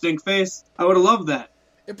Bryan a stink face. I would have loved that.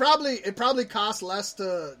 It probably cost less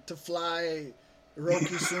to fly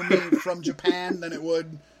Hiroki Sumi from Japan than it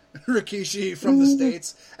would Rikishi from the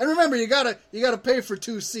States. And remember, you gotta pay for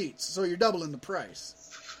 2 seats, so you're doubling the price.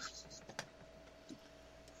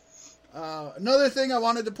 Another thing I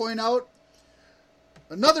wanted to point out,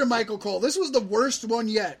 another Michael Cole. This was the worst one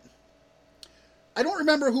yet. I don't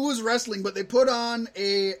remember who was wrestling, but they put on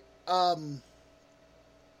a not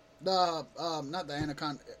the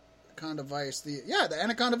Anaconda Vice, the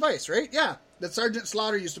Anaconda Vice, right? Yeah, that Sergeant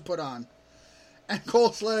Slaughter used to put on. And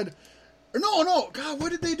Cole said, no, God,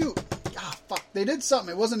 what did they do? Ah, fuck, they did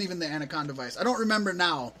something. It wasn't even the Anaconda Vice. I don't remember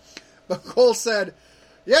now. But Cole said,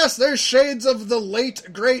 yes, there's shades of the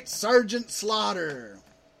late, great Sergeant Slaughter.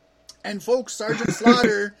 And folks, Sergeant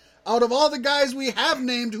Slaughter, out of all the guys we have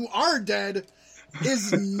named who are dead,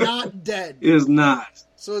 is not dead. Is not.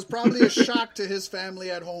 So it's probably a shock to his family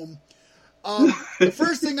at home. The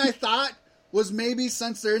first thing I thought was maybe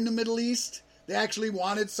since they're in the Middle East, they actually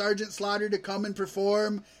wanted Sergeant Slaughter to come and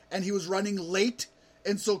perform, and he was running late,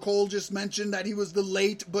 and so Cole just mentioned that he was the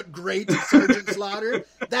late but great Sergeant Slaughter.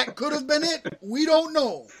 That could have been it. We don't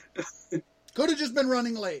know. Could have just been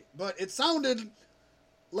running late, but it sounded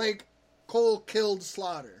like Cole killed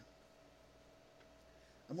Slaughter.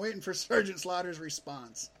 I'm waiting for Sergeant Slaughter's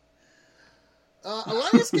response.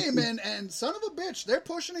 Elias came in, and son of a bitch, they're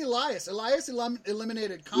pushing Elias. Elias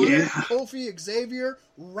eliminated Connor, Kofi, Xavier,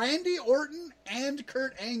 Randy Orton, and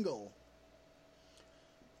Kurt Angle.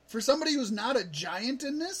 For somebody who's not a giant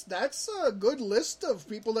in this, that's a good list of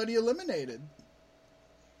people that he eliminated.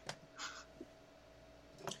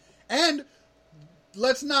 And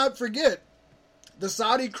let's not forget, the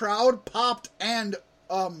Saudi crowd popped and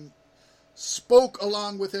spoke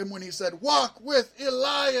along with him when he said, "Walk with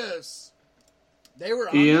Elias." They were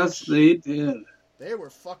on Yes, they did. They were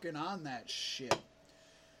fucking on that shit.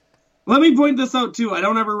 Let me point this out, too. I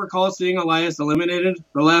don't ever recall seeing Elias eliminated.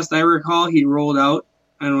 The last I recall, he rolled out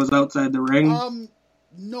and was outside the ring.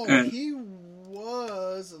 No, he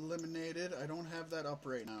was eliminated. I don't have that up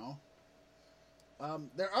right now.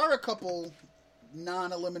 There are a couple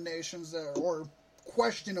non-eliminations or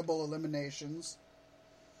questionable eliminations.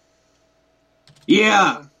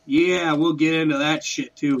 Yeah, we'll get into that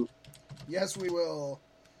shit, too. Yes, we will.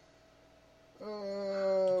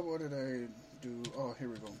 What did I do? Oh, here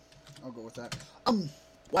we go. I'll go with that.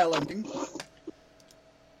 While ending.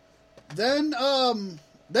 Then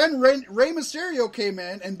Rey Mysterio came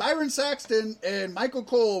in, and Byron Saxton and Michael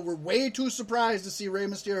Cole were way too surprised to see Rey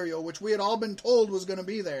Mysterio, which we had all been told was going to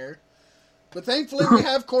be there. But thankfully, we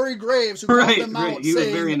have Corey Graves, who called them out, he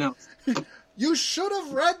saying, was very announced. You should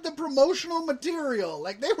have read the promotional material.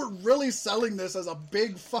 Like, they were really selling this as a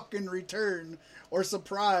big fucking return or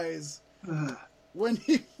surprise when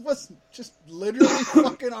he was just literally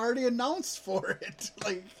fucking already announced for it.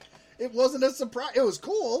 Like, it wasn't a surprise. It was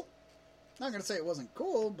cool. I'm not going to say it wasn't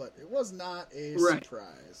cool, but it was not a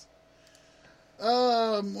surprise.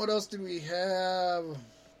 What else did we have?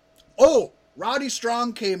 Oh, Roddy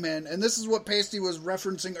Strong came in, and this is what Paystee was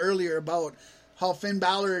referencing earlier about how Finn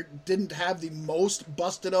Balor didn't have the most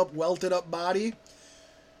busted up, welted up body.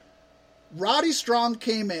 Roddy Strong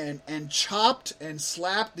came in and chopped and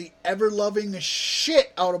slapped the ever-loving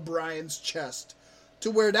shit out of Bryan's chest to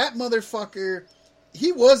where that motherfucker,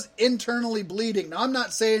 he was internally bleeding. Now, I'm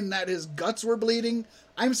not saying that his guts were bleeding.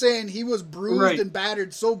 I'm saying he was bruised and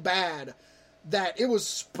battered so bad that it was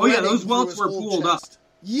spreading those welts through were his whole pulled chest.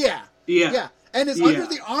 up. Yeah. And his under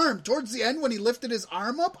the arm, towards the end when he lifted his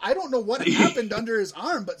arm up, I don't know what happened under his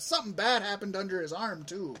arm, but something bad happened under his arm,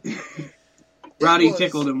 too. Roddy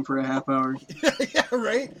tickled him for a half hour. Yeah,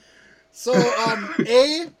 right? So,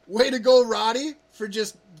 way to go, Roddy, for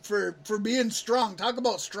being strong. Talk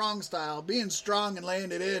about strong style, being strong and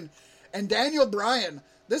laying it in. And Daniel Bryan,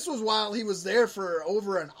 this was while he was there for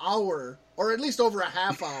over an hour, or at least over a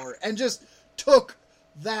half hour, and just took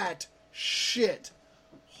that shit.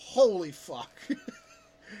 Holy fuck.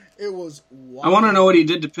 It was wild. I want to know what he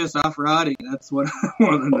did to piss off Roddy. That's what I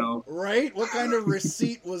want to know. Right? What kind of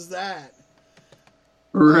receipt was that?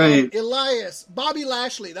 Right. Elias, Bobby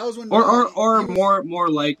Lashley. That was when. More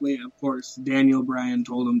likely, of course, Daniel Bryan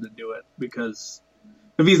told him to do it, because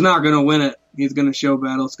if he's not going to win it, he's going to show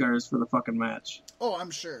battle scars for the fucking match. Oh,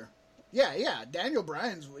 I'm sure. Yeah. Daniel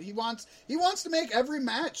Bryan's he wants to make every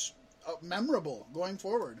match memorable going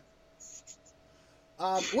forward.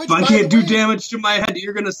 If I can't do damage to my head,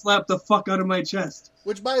 you're going to slap the fuck out of my chest.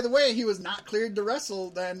 Which, by the way, he was not cleared to wrestle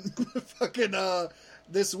then fucking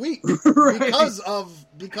this week right.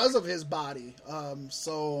 because of his body.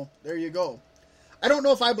 So there you go. I don't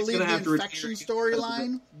know if I believe the infection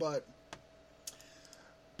storyline, but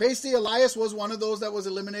Paystee Elias was one of those that was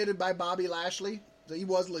eliminated by Bobby Lashley. He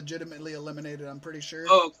was legitimately eliminated, I'm pretty sure.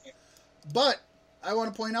 Oh, okay. But I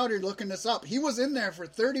want to point out, you're looking this up, he was in there for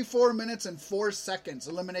 34 minutes and 4 seconds,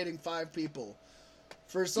 eliminating 5 people.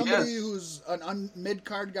 For somebody who's an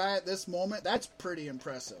mid-card guy at this moment, that's pretty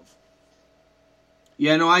impressive.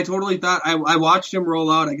 Yeah, no, I totally thought, I watched him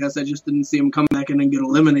roll out. I guess I just didn't see him come back in and get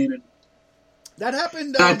eliminated. That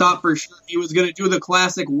happened. And I thought for sure he was going to do the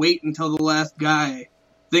classic wait until the last guy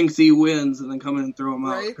thinks he wins and then come in and throw him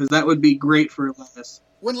out. Because that would be great for Elias.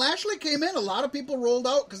 When Lashley came in, a lot of people rolled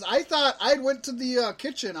out because I thought I went to the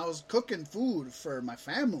kitchen. I was cooking food for my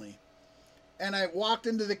family. And I walked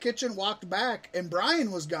into the kitchen, walked back, and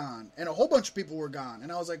Brian was gone. And a whole bunch of people were gone.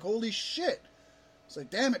 And I was like, holy shit. It's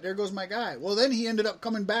like, damn it, there goes my guy. Well, then he ended up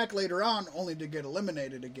coming back later on only to get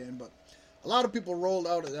eliminated again. But a lot of people rolled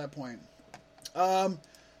out at that point.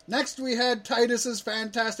 Next, we had Titus's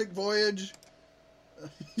Fantastic Voyage.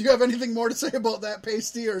 You have anything more to say about that,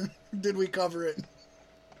 Paystee, or did we cover it?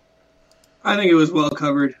 I think it was well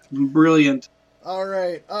covered. Brilliant. All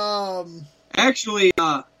right. Actually,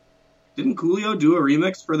 didn't Coolio do a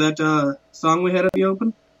remix for that song we had at the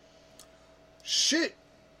Open? Shit.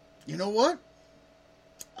 You know what?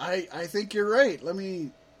 I think you're right. Let me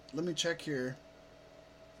check here.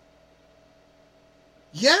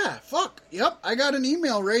 Yeah, fuck. Yep, I got an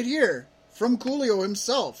email right here from Coolio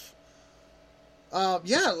himself. Now's a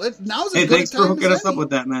good time. Hey, thanks for hooking us up with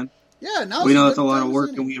that, man. Yeah, now we know it's a lot of work,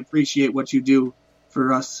 and we appreciate what you do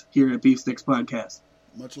for us here at Beef Sticks Podcast.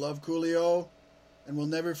 Much love, Coolio, and we'll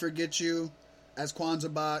never forget you as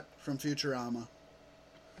Kwanzaa Bot from Futurama.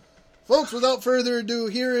 Folks, without further ado,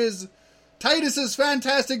 here is Titus's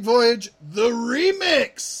Fantastic Voyage, the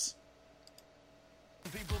remix.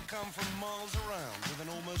 People come from miles around with an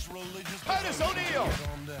almost religious Titus O'Neil.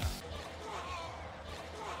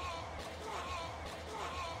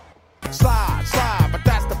 Slide, but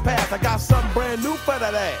that's the path. I got something brand new for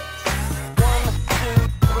that ass. 1, 2,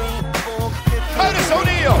 3, 4, get Titus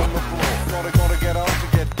O'Neil. Gonna get up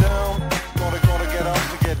to get down. Gonna get up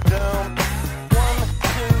to get down. 1,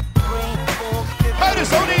 2, 3, 4, get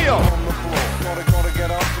Titus O'Neil. on the floor. Gonna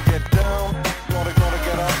get up to get down. Gonna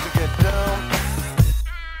get up to get down.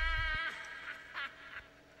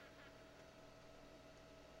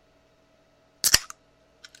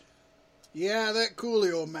 Yeah, that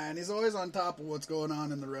Coolio, man. He's always on top of what's going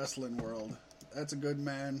on in the wrestling world. That's a good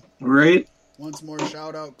man. Right? Once more,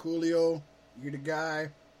 shout out Coolio. You're the guy.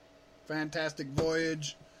 Fantastic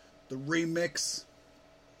Voyage. The remix.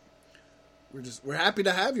 We're happy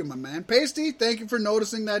to have you, my man. Paystee, thank you for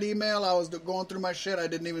noticing that email. I was going through my shit. I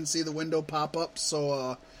didn't even see the window pop up.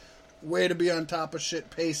 So, way to be on top of shit,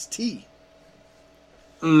 Paystee.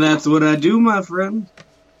 That's what I do, my friend.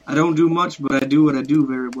 I don't do much, but I do what I do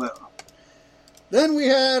very well. Then we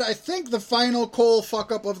had, I think, the final Cole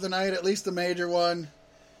fuck-up of the night, at least the major one.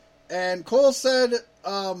 And Cole said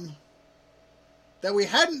that we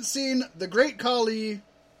hadn't seen the Great Khali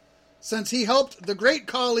since he helped the Great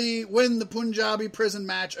Khali win the Punjabi prison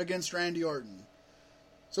match against Randy Orton.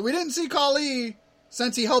 So we didn't see Khali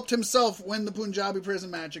since he helped himself win the Punjabi prison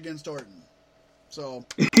match against Orton. So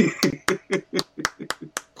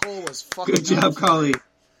Cole was fucking good job, Khali.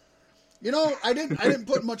 You know, I didn't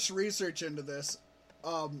put much research into this,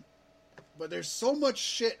 but there's so much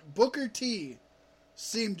shit. Booker T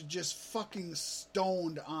seemed just fucking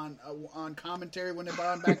stoned on commentary when they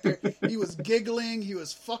brought him back there. He was giggling. He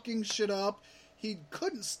was fucking shit up. He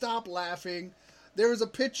couldn't stop laughing. There was a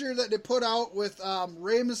picture that they put out with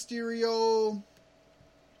Rey Mysterio,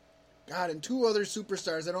 God, and 2 other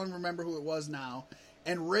superstars. I don't remember who it was now.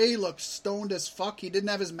 and Ray looked stoned as fuck. He didn't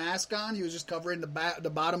have his mask on. He was just covering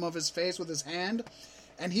the bottom of his face with his hand,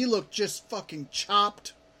 and he looked just fucking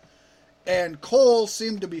chopped. And Cole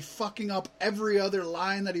seemed to be fucking up every other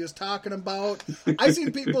line that he was talking about. I've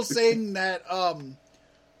seen people saying that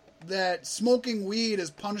that smoking weed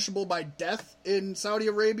is punishable by death in Saudi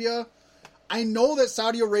Arabia. I know that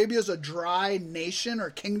Saudi Arabia is a dry nation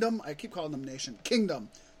or kingdom. I keep calling them nation. Kingdom.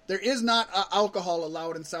 There is not alcohol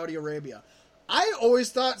allowed in Saudi Arabia. I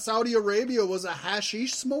always thought Saudi Arabia was a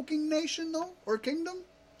hashish smoking nation, though, or kingdom.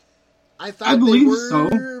 I thought they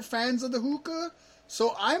were fans of the hookah.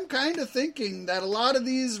 So I'm kind of thinking that a lot of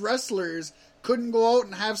these wrestlers couldn't go out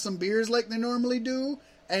and have some beers like they normally do,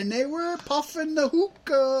 and they were puffing the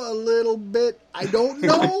hookah a little bit. I don't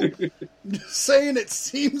know. Just saying it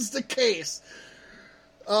seems the case.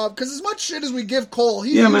 Because as much shit as we give Cole,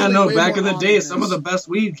 he's back in the day, some of the best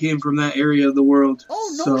weed came from that area of the world.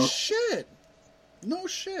 Oh, no shit. No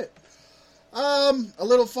shit. A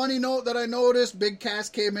little funny note that I noticed, Big Cass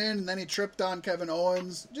came in and then he tripped on Kevin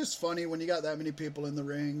Owens. Just funny when you got that many people in the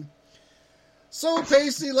ring. So,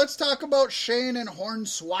 Paystee, let's talk about Shane and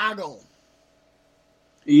Hornswoggle.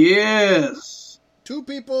 Yes. Two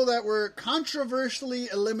people that were controversially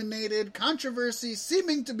eliminated. Controversy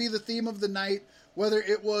seeming to be the theme of the night, whether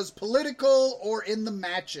it was political or in the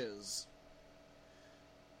matches.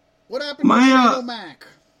 What happened to Shane O'Mac?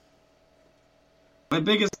 My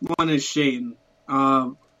biggest one is Shane,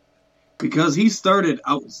 because he started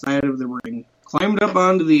outside of the ring, climbed up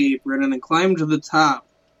onto the apron, and then climbed to the top,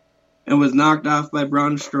 and was knocked off by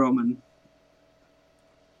Braun Strowman.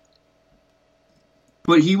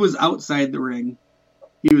 But he was outside the ring.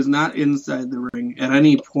 He was not inside the ring at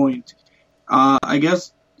any point. I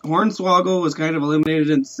guess Hornswoggle was kind of eliminated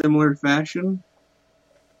in similar fashion.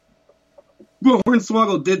 But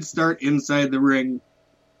Hornswoggle did start inside the ring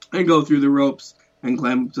and go through the ropes and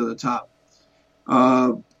climb up to the top.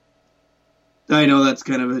 I know that's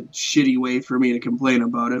kind of a shitty way for me to complain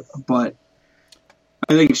about it, but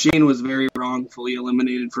I think Shane was very wrongfully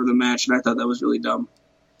eliminated for the match, and I thought that was really dumb.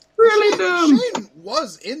 Really dumb. Shane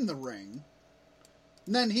was in the ring,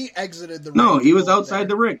 and then he exited the ring. No, he was outside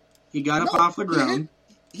the ring. He got up off the ground.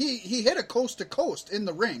 He hit a coast-to-coast in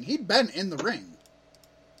the ring. He'd been in the ring.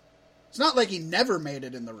 It's not like he never made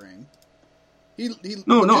it in the ring. He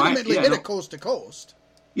legitimately hit it coast to coast.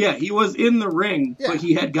 Yeah, he was in the ring, but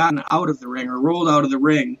he had gotten out of the ring or rolled out of the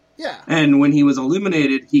ring. Yeah. And when he was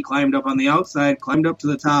eliminated, he climbed up on the outside, climbed up to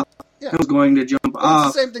the top, and was going to jump off.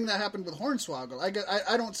 It's the same thing that happened with Hornswoggle.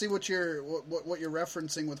 I don't see what you're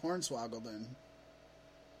referencing with Hornswoggle then.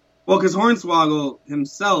 Well, because Hornswoggle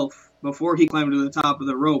himself, before he climbed to the top of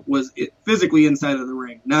the rope, was physically inside of the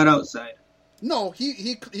ring, not outside. No,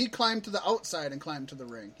 he climbed to the outside and climbed to the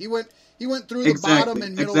ring. He went through the bottom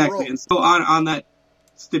and middle rope. And so on that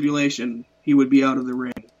stipulation, he would be out of the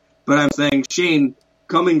ring. But I'm saying Shane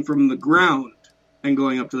coming from the ground and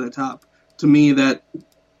going up to the top, to me that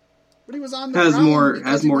but he was on the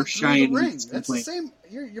has more shine. That's the same.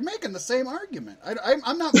 You're making the same argument.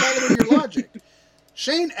 I'm not following your logic.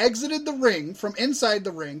 Shane exited the ring from inside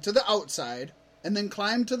the ring to the outside and then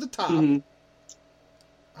climbed to the top. Mm-hmm.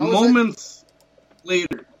 Moments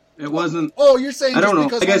later. It wasn't... Oh, you're saying I don't know.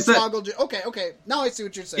 because Hornswoggle... Okay. Now I see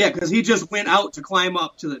what you're saying. Yeah, because he just went out to climb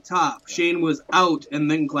up to the top. Yeah. Shane was out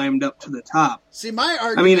and then climbed up to the top. See, my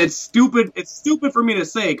argument... I mean, it's stupid. It's stupid for me to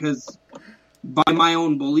say, because by my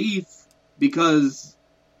own belief, because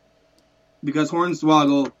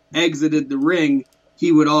Hornswoggle exited the ring,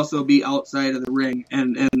 he would also be outside of the ring,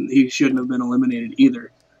 and he shouldn't have been eliminated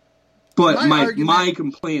either. But my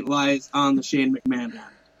complaint lies on the Shane McMahon.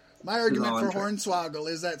 My argument for Hornswoggle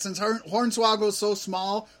is that since Hornswoggle is so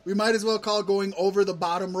small, we might as well call going over the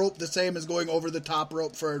bottom rope the same as going over the top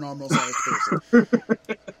rope for a normal sized person.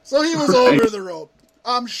 So he was over the rope.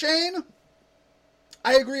 Shane,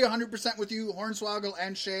 I agree 100% with you, Hornswoggle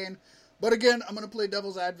and Shane. But again, I'm going to play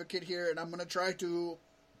devil's advocate here, and I'm going to try to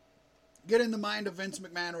get in the mind of Vince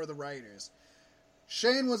McMahon or the writers.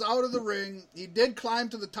 Shane was out of the ring. He did climb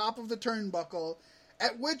to the top of the turnbuckle,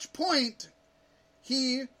 at which point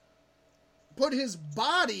he put his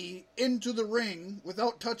body into the ring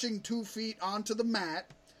without touching 2 feet onto the mat.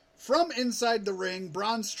 From inside the ring,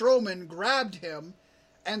 Braun Strowman grabbed him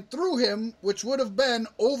and threw him, which would have been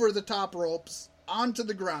over the top ropes, onto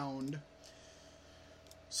the ground.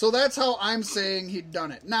 So that's how I'm saying he'd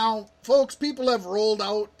done it. Now, folks, people have rolled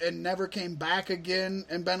out and never came back again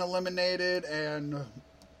and been eliminated, and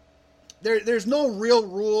there's no real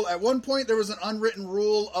rule. At one point, there was an unwritten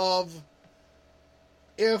rule of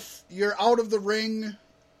if you're out of the ring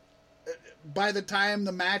by the time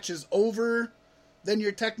the match is over, then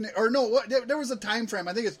you're or no, what? There was a time frame.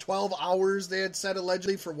 I think it's 12 hours they had said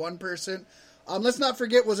allegedly for one person. Let's not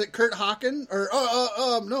forget, was it Kurt Hawkins or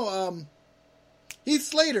Heath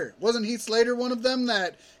Slater? Wasn't Heath Slater one of them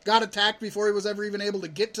that got attacked before he was ever even able to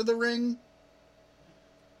get to the ring?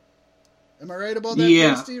 Am I right about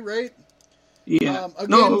that, Pasty? Right? Yeah. Again,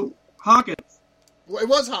 no, Hawkins. It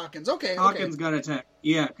was Hawkins. Okay. Hawkins got attacked.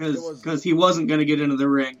 Yeah, because he wasn't going to get into the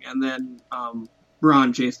ring, and then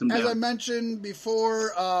Braun chased him down. As I mentioned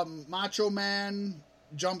before, Macho Man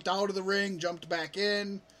jumped out of the ring, jumped back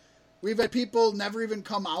in. We've had people never even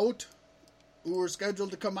come out who were scheduled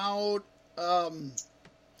to come out.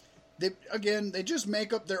 They just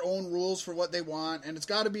make up their own rules for what they want, and it's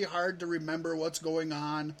got to be hard to remember what's going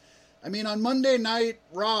on. I mean, on Monday Night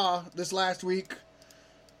Raw this last week,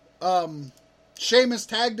 Sheamus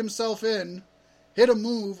tagged himself in, hit a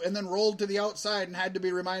move, and then rolled to the outside and had to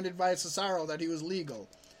be reminded by Cesaro that he was legal.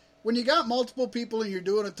 When you got multiple people and you're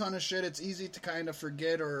doing a ton of shit, it's easy to kind of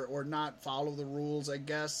forget or not follow the rules, I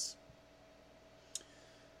guess.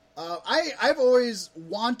 I've always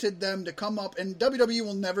wanted them to come up, and WWE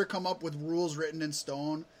will never come up with rules written in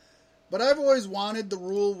stone, but I've always wanted the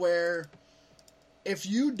rule where if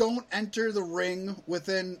you don't enter the ring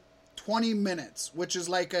within 20 minutes, which is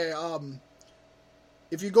like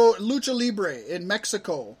if you go Lucha Libre in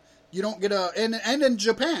Mexico, you don't get and in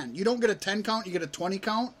Japan, you don't get a 10 count, you get a 20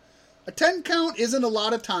 count. A 10 count isn't a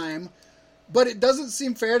lot of time, but it doesn't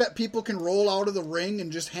seem fair that people can roll out of the ring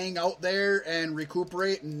and just hang out there and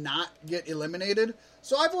recuperate and not get eliminated.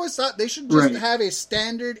 So I've always thought they should just have a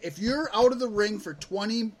standard. If you're out of the ring for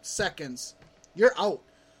 20 seconds, you're out.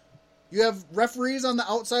 You have referees on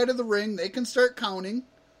the outside of the ring. They can start counting.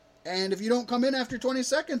 And if you don't come in after 20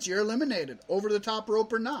 seconds, you're eliminated. Over the top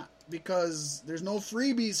rope or not. Because there's no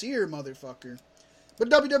freebies here, motherfucker. But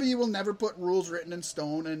WWE will never put rules written in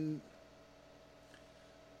stone, and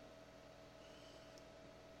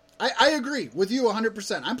I agree with you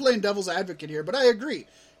 100%. I'm playing devil's advocate here, but I agree.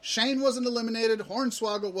 Shane wasn't eliminated.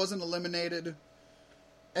 Hornswoggle wasn't eliminated.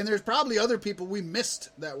 And there's probably other people we missed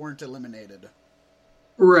that weren't eliminated.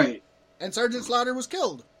 Right. And Sergeant Slaughter was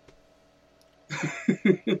killed.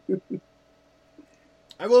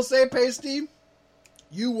 I will say, Paystee,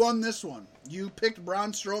 you won this one. You picked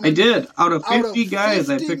Braun Strowman. I did. Out of 50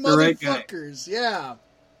 guys, I picked the right guy. Yeah.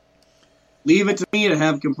 Leave it to me to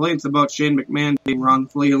have complaints about Shane McMahon being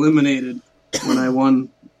wrongfully eliminated when I won.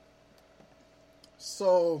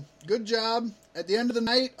 So, good job. At the end of the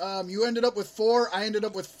night, you ended up with 4, I ended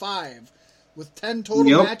up with 5. With 10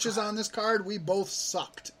 total matches on this card, we both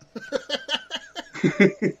sucked.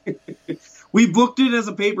 We booked it as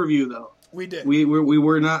a pay-per-view, though. We did. We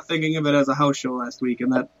were not thinking of it as a house show last week,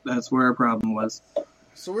 and that's where our problem was.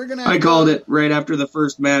 So we're gonna. I called it right after the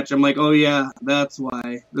first match. I'm like, oh yeah, that's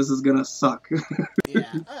why this is gonna suck.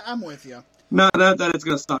 Yeah, I'm with you. Not that it's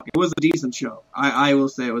gonna suck. It was a decent show. I will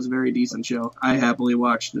say it was a very decent show. I happily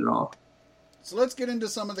watched it all. So let's get into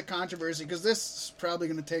some of the controversy, because this is probably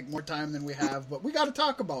going to take more time than we have, but we got to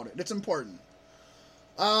talk about it. It's important.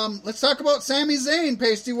 Let's talk about Sami Zayn,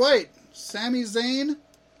 Pasty White. Sami Zayn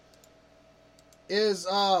is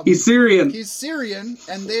he's Syrian. He's Syrian,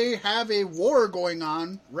 and they have a war going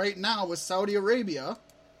on right now with Saudi Arabia.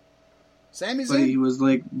 Sami Zayn. But he was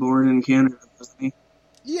like born in Canada, wasn't he?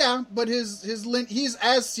 Yeah, but he's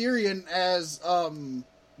as Syrian as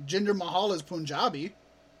Jinder Mahal is Punjabi.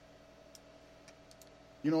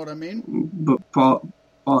 You know what I mean? But Paul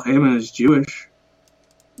Heyman is Jewish.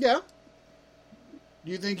 Yeah.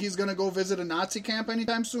 Do you think he's going to go visit a Nazi camp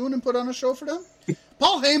anytime soon and put on a show for them?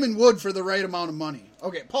 Paul Heyman would for the right amount of money.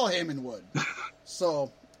 Okay, Paul Heyman would.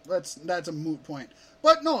 So that's a moot point.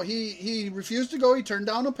 But no, he refused to go. He turned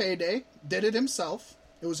down a payday. Did it himself.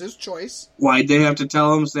 It was his choice. Why'd they have to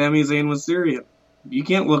tell him Sami Zayn was Syrian? You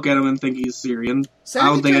can't look at him and think he's Syrian. I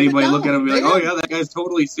don't think anybody look at him and be like, oh yeah, that guy's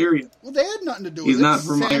totally Syrian. Well, they had nothing to do with it. He's not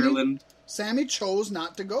from Ireland. Sami chose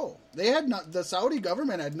not to go. The Saudi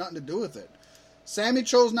government had nothing to do with it. Sami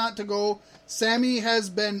chose not to go. Sami has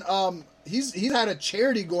been, he's had a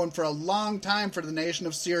charity going for a long time for the nation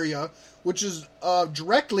of Syria, which is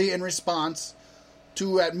directly in response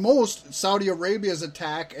to, at most, Saudi Arabia's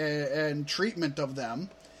attack and treatment of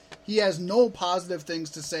them. He has no positive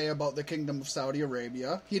things to say about the Kingdom of Saudi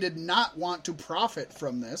Arabia. He did not want to profit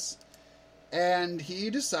from this. And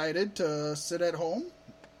he decided to sit at home.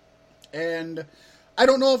 And I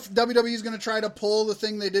don't know if WWE is going to try to pull the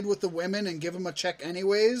thing they did with the women and give him a check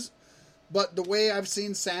anyways. But the way I've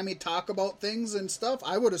seen Sami talk about things and stuff,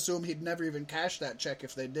 I would assume he'd never even cash that check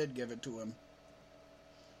if they did give it to him.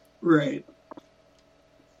 Right.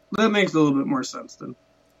 That makes a little bit more sense then.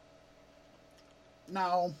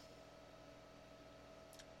 Now,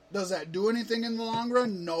 Does that do anything in the long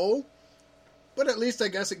run? No. But at least I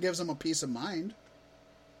guess it gives them a peace of mind.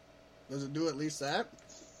 Does it do at least that?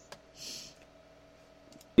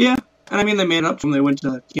 Yeah. And I mean, they made up to him. They went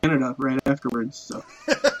to Canada right afterwards. So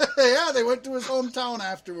yeah, they went to his hometown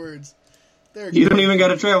afterwards. You don't even got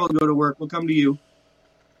to travel to go to work. We'll come to you.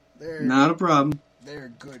 Not a problem.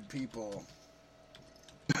 They're good people.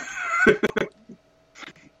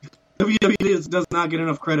 WWE does not get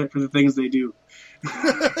enough credit for the things they do.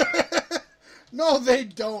 No, they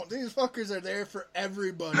don't. These fuckers are there for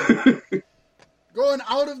everybody. Going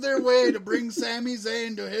out of their way to bring Sami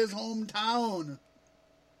Zayn to his hometown.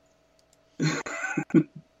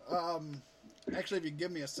 Actually, if you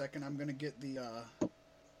give me a second, I'm going to get the...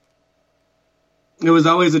 It was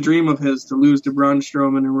always a dream of his to lose to Braun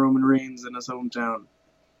Strowman and Roman Reigns in his hometown.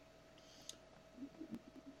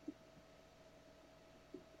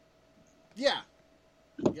 Yeah.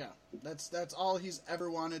 Yeah. That's all he's ever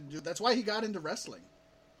wanted to do. That's why he got into wrestling,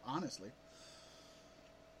 honestly.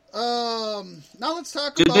 Now let's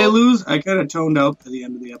talk about... Did they lose? I kind of toned out at the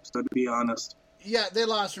end of the episode, to be honest. Yeah, they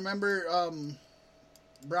lost. Remember,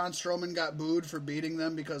 Braun Strowman got booed for beating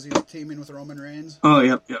them because he was teaming with Roman Reigns? Oh,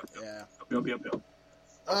 yep. Yeah. Yep.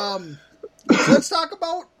 So let's talk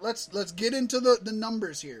about... Let's get into the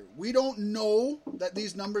numbers here. We don't know that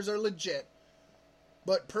these numbers are legit.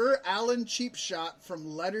 But per Alan Cheapshot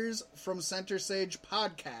from Letters from Center Sage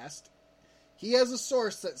podcast, he has a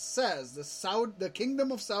source that says the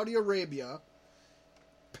Kingdom of Saudi Arabia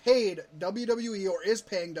paid WWE, or is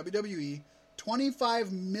paying WWE,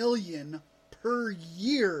 $25 million per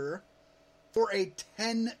year for a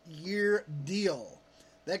 10-year deal.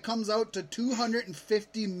 That comes out to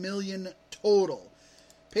 $250 million total.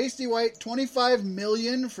 Pasty White, $25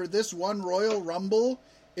 million for this one Royal Rumble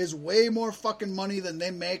is way more fucking money than they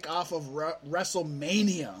make off of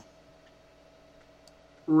WrestleMania.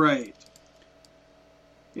 Right.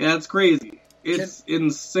 Yeah, it's crazy. It's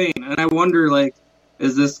insane. And I wonder, like,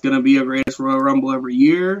 is this going to be a Greatest Royal Rumble every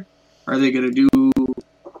year? Are they going to do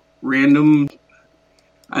random...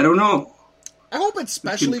 I don't know. I hope it's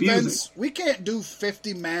special events. We can't do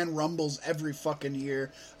 50-man Rumbles every fucking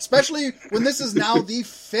year. Especially when this is now the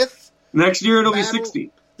 5th... Next year it'll be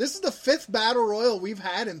 60. This is the 5th Battle Royal we've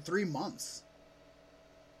had in 3 months.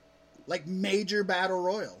 Like, major Battle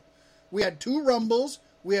Royal. We had 2 Rumbles,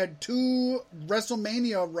 we had 2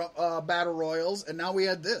 WrestleMania Battle Royals, and now we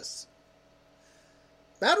had this.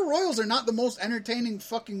 Battle Royals are not the most entertaining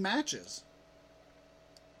fucking matches.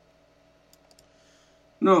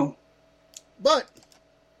 No. But...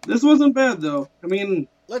 this wasn't bad, though. I mean...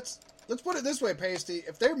 Let's put it this way, Pasty.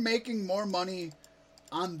 If they're making more money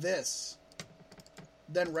on this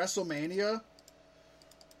than WrestleMania,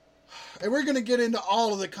 and we're going to get into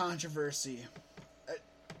all of the controversy.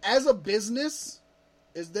 As a business,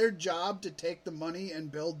 is their job to take the money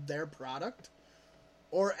and build their product?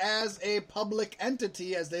 Or as a public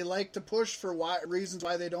entity, as they like to push for reasons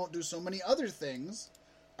why they don't do so many other things,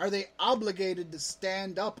 are they obligated to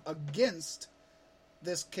stand up against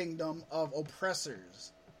this kingdom of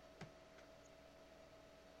oppressors?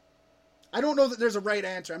 I don't know that there's a right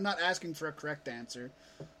answer. I'm not asking for a correct answer.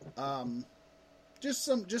 Just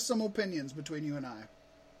some opinions between you and I.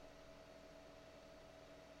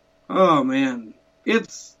 Oh, man. They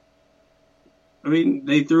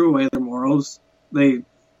threw away their morals. They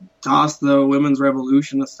tossed the women's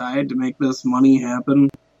revolution aside to make this money happen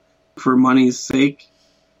for money's sake.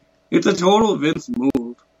 It's a total Vince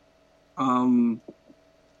move.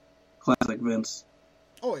 Classic Vince.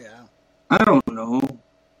 Oh, yeah. I don't know.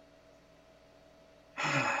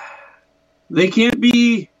 They can't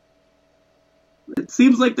be... It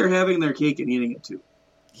seems like they're having their cake and eating it too.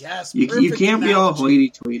 Yes, you can't be all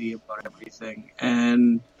hoity-toity about everything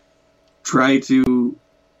and try to...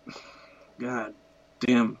 God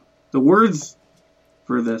damn. The words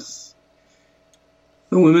for this.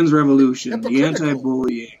 The women's revolution, the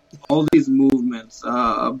anti-bullying, all these movements,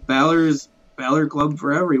 Balor Club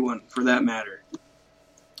for everyone, for that matter.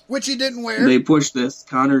 Which he didn't wear. They push this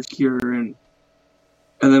Connor's cure, and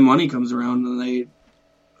then money comes around, and they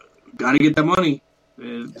got to get that money.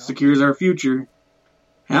 It secures our future.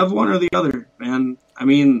 Have one or the other, man. I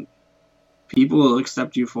mean, people will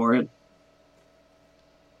accept you for it.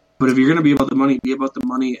 But if you're going to be about the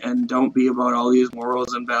money, and don't be about all these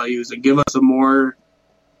morals and values, and give us a more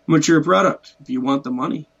mature product if you want the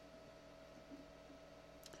money.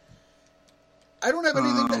 I don't have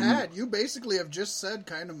anything to add. You basically have just said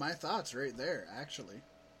kind of my thoughts right there, actually.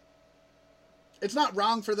 It's not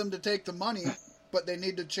wrong for them to take the money, but they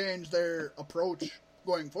need to change their approach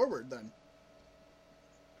going forward then.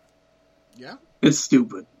 Yeah? It's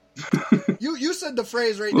stupid. You said the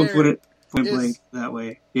phrase right We'll there. put it point is- blank that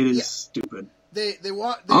way. It is Yeah. stupid. They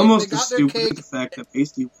Almost got as their stupid cake. as the fact that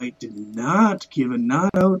Pasty White did not give a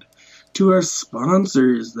nod out to our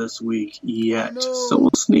sponsors this week yet. Oh, no. So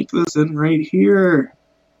we'll sneak this in right here.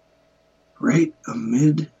 Right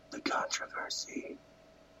amid the controversy.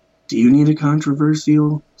 Do you need a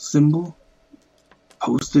controversial symbol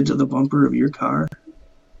posted to the bumper of your car?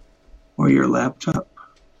 Or your laptop?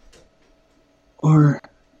 Or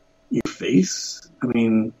your face? I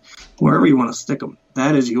mean, wherever you want to stick them.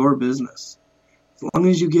 That is your business. As long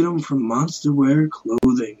as you get them from Monster Wear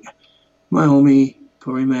Clothing. My homie,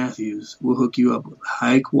 Corey Matthews, will hook you up with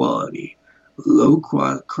high quality, low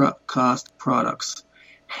cost products,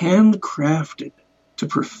 handcrafted to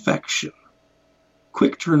perfection.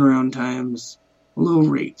 Quick turnaround times, low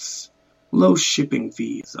rates, low shipping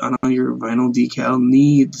fees on all your vinyl decal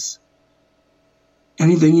needs.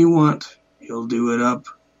 Anything you want, he'll do it up.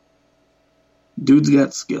 Dude's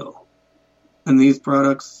got skill. And these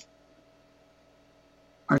products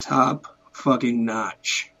are top fucking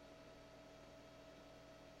notch.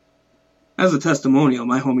 As a testimonial,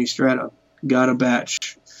 my homie Strata got a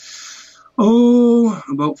batch.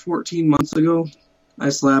 About 14 months ago, I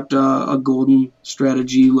slapped a golden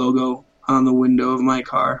Strategy logo on the window of my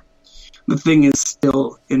car. The thing is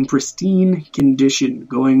still in pristine condition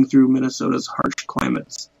going through Minnesota's harsh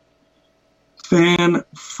climates.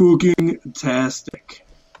 Fan-fucking-tastic.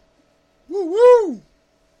 Woo-woo!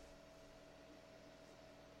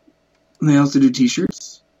 And they also do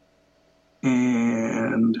t-shirts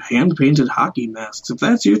and hand-painted hockey masks, if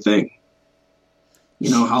that's your thing.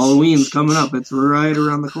 You know, Halloween's coming up. It's right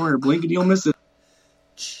around the corner. Blink and you'll miss it.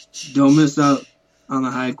 Don't miss out on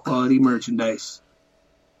the high-quality merchandise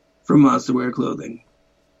from Monster Wear Clothing.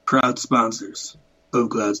 Proud sponsors of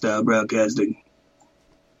Cloud Style Broadcasting.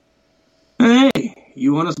 Hey,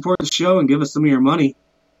 you want to support the show and give us some of your money?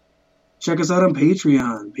 Check us out on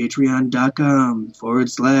Patreon.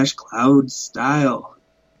 Patreon.com/CloudStyle.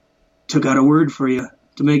 Took out a word for you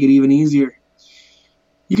to make it even easier.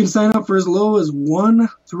 You can sign up for as low as $1,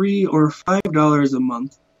 $3, or $5 a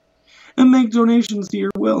month and make donations to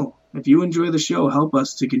your will. If you enjoy the show, help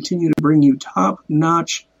us to continue to bring you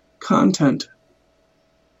top-notch content.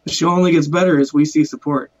 The show only gets better as we see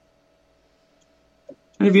support.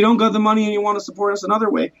 And if you don't got the money and you want to support us another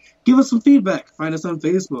way, give us some feedback. Find us on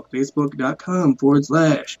Facebook,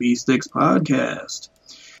 facebook.com/BSticksPodcast.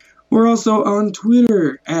 We're also on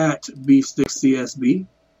Twitter at BSticksCSB.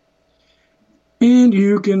 And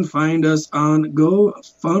you can find us on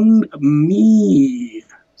GoFundMe.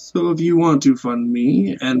 So if you want to fund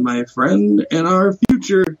me and my friend and our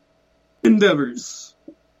future endeavors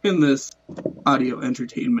in this audio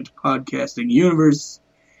entertainment podcasting universe,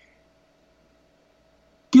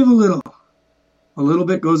 give a little. A little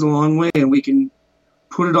bit goes a long way, and we can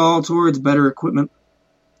put it all towards better equipment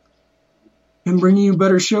and bring you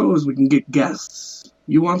better shows. We can get guests.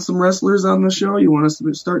 You want some wrestlers on the show? You want us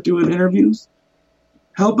to start doing interviews?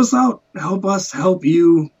 Help us out. Help us help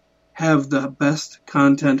you have the best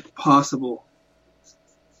content possible.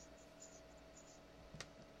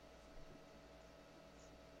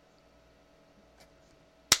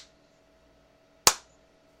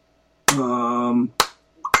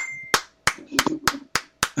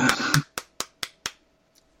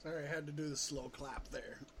 Sorry, I had to do the slow clap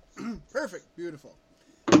there. Perfect, beautiful.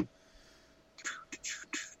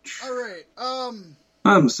 All right.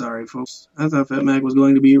 I'm sorry, folks. I thought Fat Mac was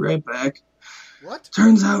going to be right back. What?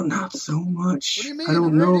 Turns out not so much. What do you mean? I don't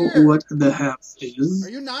I'm right know here. what the hell is. Are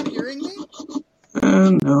you not hearing me?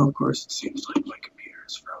 No, of course, it seems like my computer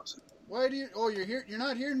is frozen. Why do you? Oh, you're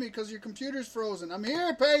not hearing me because your computer's frozen. I'm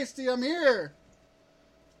here, Pasty. I'm here.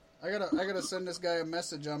 I gotta send this guy a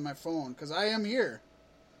message on my phone because I am here.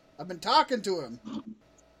 I've been talking to him.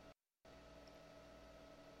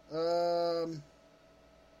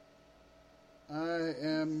 I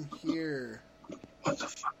am here. What the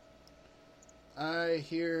fuck? I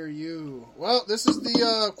hear you. Well, this is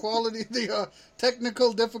the the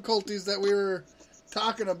technical difficulties that we were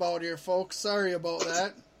talking about here, folks. Sorry about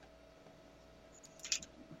that.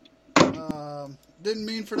 Didn't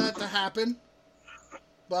mean for that to happen.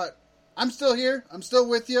 But I'm still here. I'm still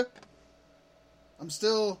with you. I'm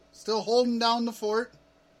still holding down the fort.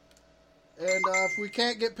 And if we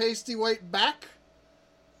can't get Pasty White back,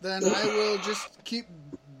 then I will just keep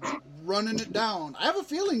running it down. I have a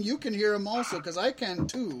feeling you can hear him also, because I can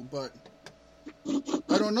too, but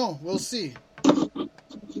I don't know. We'll see.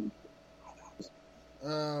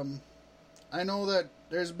 I know that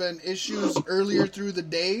there's been issues earlier through the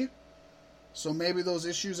day, so maybe those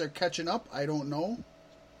issues are catching up. I don't know.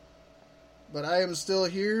 But I am still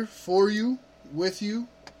here for you, with you,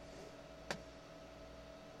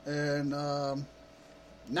 and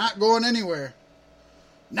not going anywhere.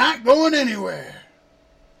 Not going anywhere.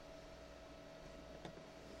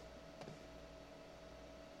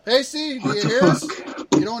 Paystee, do you hear us?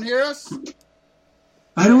 You don't hear us?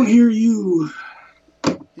 I don't hear you.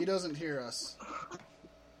 He doesn't hear us.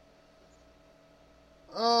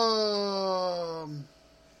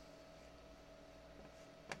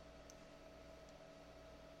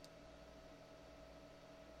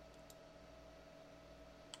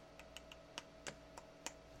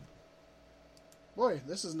 Boy,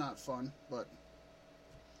 this is not fun, but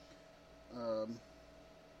I'm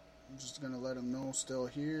just gonna let him know still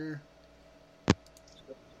here.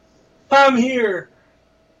 I'm here.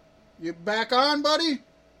 You back on, buddy?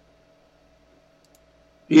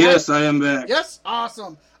 Yes, I am back. Yes,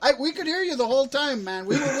 awesome. We could hear you the whole time, man.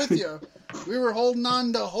 We were with you. We were holding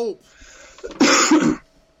on to hope.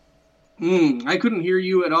 I couldn't hear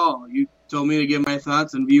you at all. You told me to give my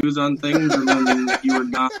thoughts and views on things, and then you were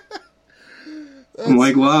gone. I'm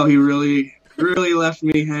like, wow, he really left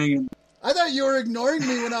me hanging. I thought you were ignoring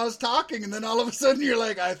me when I was talking, and then all of a sudden you're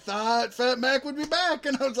like, I thought Fat Mac would be back,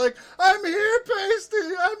 and I was like, I'm here,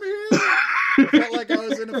 Paystee, I'm here. Felt like I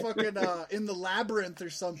was in a fucking, in the labyrinth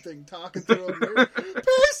or something, talking through a mirror.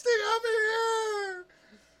 Paystee, I'm here!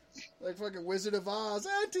 Like fucking Wizard of Oz.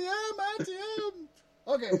 Auntie M.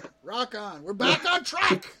 Okay, rock on. We're back on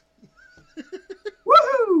track!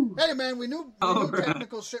 Woohoo! Hey man, we knew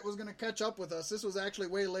technical shit was gonna catch up with us. This was actually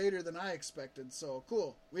way later than I expected, so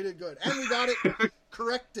cool. We did good. And we got it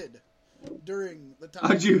corrected during the time.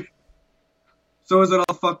 How'd you... So was it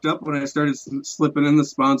all fucked up when I started slipping in the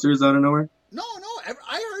sponsors out of nowhere? No,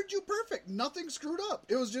 I heard you perfect. Nothing screwed up.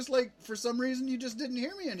 It was just like, for some reason, you just didn't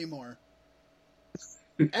hear me anymore.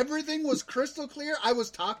 Everything was crystal clear. I was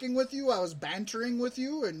talking with you, I was bantering with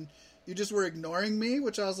you, and you just were ignoring me,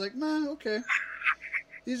 which I was like, man, okay.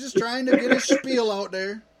 He's just trying to get his spiel out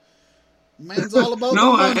there. Man's all about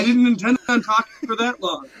No, the money. I didn't intend on talking for that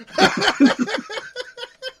long.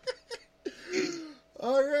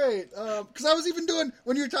 All right. Because I was even doing,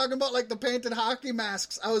 when you were talking about like the painted hockey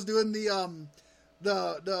masks, I was doing the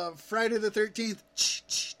Friday the 13th.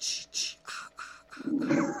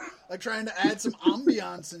 Like trying to add some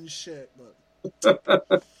ambiance and shit.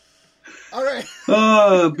 But all right.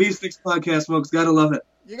 Beef Sticks podcast, folks. Gotta love it.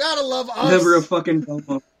 You gotta love us. Never a fucking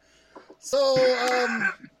bump. So,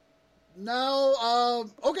 now,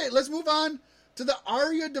 okay, let's move on to the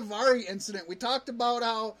Arya Davari incident. We talked about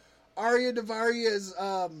how Arya Davari is,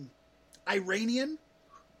 Iranian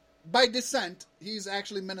by descent. He's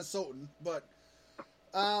actually Minnesotan, but,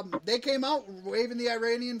 they came out waving the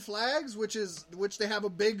Iranian flags, which they have a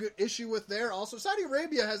big issue with there also. Saudi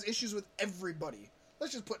Arabia has issues with everybody.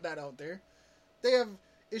 Let's just put that out there. They have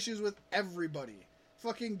issues with everybody.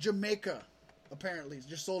 Fucking Jamaica, apparently,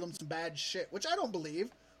 just sold them some bad shit, which I don't believe.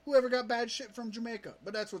 Whoever got bad shit from Jamaica,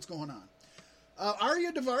 but that's what's going on.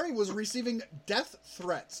 Arya Davari was receiving death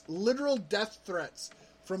threats, literal death threats,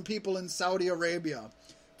 from people in Saudi Arabia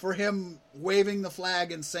for him waving the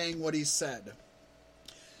flag and saying what he said.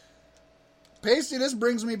 Paystee, this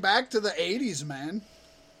brings me back to the 80s, man.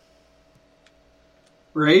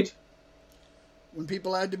 Right? When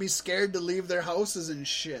people had to be scared to leave their houses and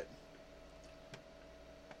shit.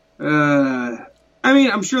 I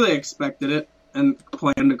mean, I'm sure they expected it and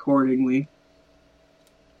planned accordingly.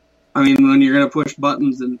 I mean, when you're going to push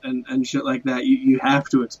buttons and shit like that, you have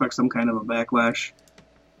to expect some kind of a backlash.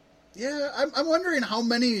 Yeah, I'm wondering how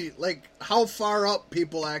many, like, how far up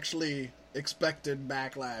people actually expected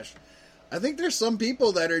backlash. I think there's some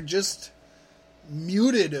people that are just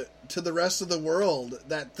muted to the rest of the world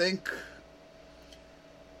that think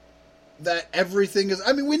that everything is...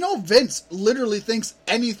 I mean, we know Vince literally thinks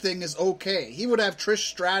anything is okay. He would have Trish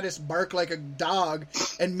Stratus bark like a dog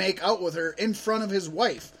and make out with her in front of his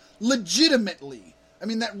wife. Legitimately. I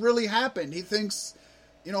mean, that really happened. He thinks,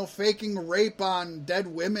 you know, faking rape on dead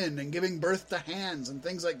women and giving birth to hands and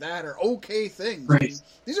things like that are okay things. Right. I mean,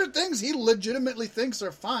 these are things he legitimately thinks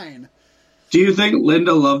are fine. Do you think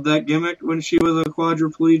Linda loved that gimmick when she was a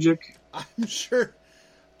quadriplegic? I'm sure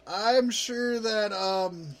that,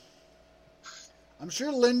 I'm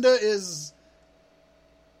sure Linda is,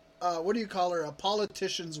 what do you call her? A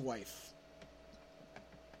politician's wife.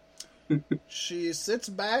 She sits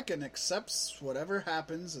back and accepts whatever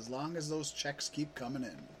happens as long as those checks keep coming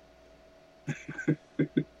in.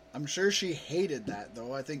 I'm sure she hated that,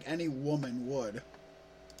 though. I think any woman would.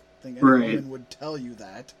 I think any woman would tell you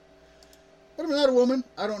that. But I'm not a woman.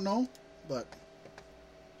 I don't know. But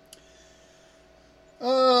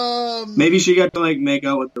Maybe she got to like make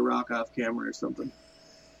out with The Rock off camera or something.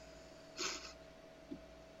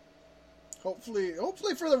 Hopefully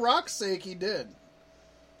for The Rock's sake, he did.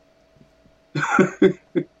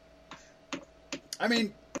 I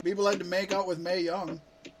mean, people had to make out with Mae Young.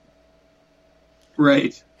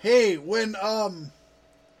 Right. Hey, when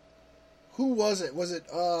who was it? Was it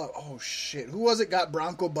oh shit? Who was it got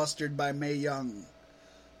Bronco busted by Mae Young?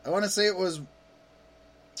 I want to say it was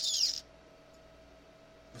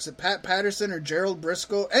it Pat Patterson or Gerald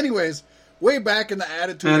Briscoe? Anyways, way back in the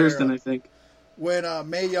Attitude Patterson, Era, I think. when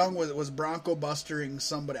Mae Young was Bronco bustering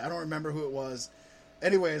somebody. I don't remember who it was.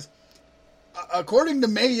 Anyways, according to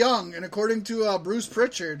Mae Young and according to Bruce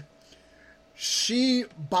Pritchard, she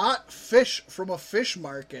bought fish from a fish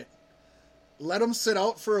market, let them sit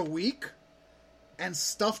out for a week, and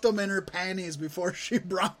stuffed them in her panties before she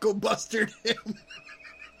Bronco busted him.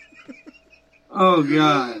 Oh,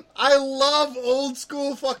 God. I love old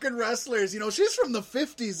school fucking wrestlers. You know, she's from the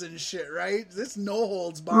 50s and shit, right? This no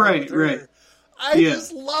holds barred with her. Right. I Yeah.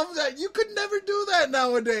 just love that. You could never do that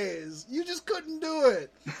nowadays. You just couldn't do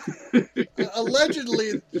it.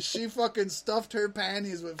 Allegedly, she fucking stuffed her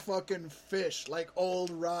panties with fucking fish, like old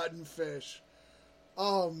rotten fish.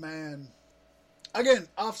 Oh, man. Again,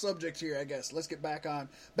 off subject here, I guess. Let's get back on.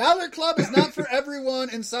 Balor Club is not for everyone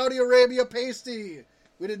in Saudi Arabia Paystee.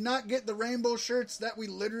 We did not get the rainbow shirts that we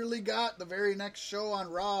literally got the very next show on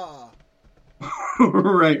Raw.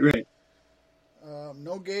 Right.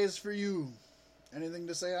 No gays for you. Anything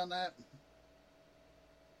to say on that?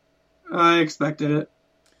 I expected it.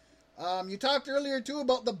 You talked earlier, too,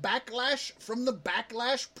 about the backlash from the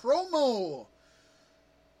BackLash promo.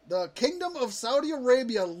 The Kingdom of Saudi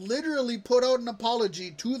Arabia literally put out an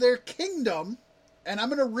apology to their kingdom, and I'm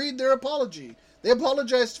going to read their apology. They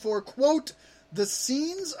apologized for, quote, the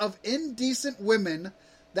scenes of indecent women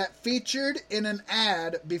that featured in an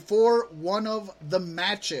ad before one of the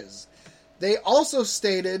matches. They also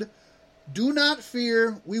stated, do not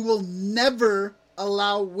fear, we will never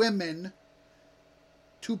allow women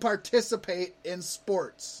to participate in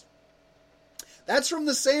sports. That's from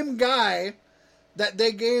the same guy that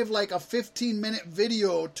they gave like a 15-minute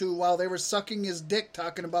video to while they were sucking his dick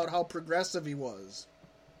talking about how progressive he was.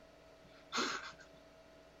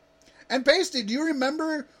 And Paystee, do you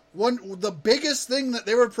remember the biggest thing that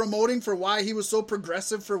they were promoting for why he was so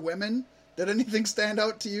progressive for women? Did anything stand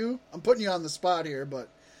out to you? I'm putting you on the spot here, but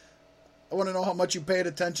I want to know how much you paid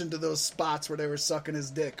attention to those spots where they were sucking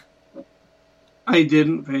his dick. I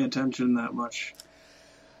didn't pay attention that much.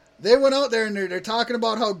 They went out there and they're talking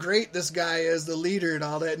about how great this guy is, the leader and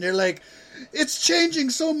all that, and they're like, it's changing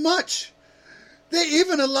so much. They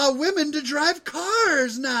even allow women to drive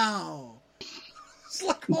cars now. It's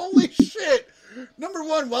like, holy shit. Number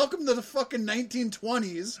one, welcome to the fucking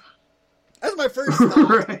 1920s. That's my first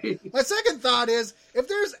thought. Right. My second thought is, if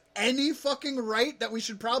there's any fucking right that we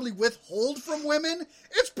should probably withhold from women,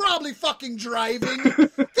 it's probably fucking driving.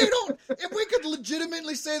 If we could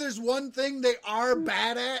legitimately say there's one thing they are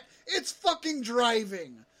bad at, it's fucking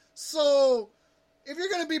driving. So, if you're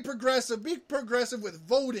going to be progressive with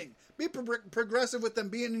voting. Be progressive with them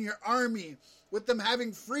being in your army, with them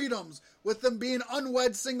having freedoms, with them being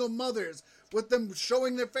unwed single mothers, with them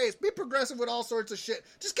showing their face. Be progressive with all sorts of shit.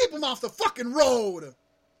 Just keep them off the fucking road.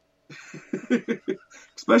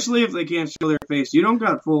 Especially if they can't show their face. You don't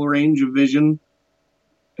got full range of vision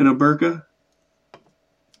in a burqa.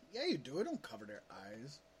 Yeah, you do. It don't cover their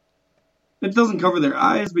eyes. It doesn't cover their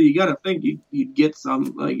eyes, but you gotta think you'd get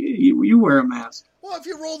some. Like, you wear a mask. Well, if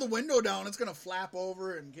you roll the window down, it's going to flap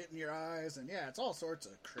over and get in your eyes. And yeah, it's all sorts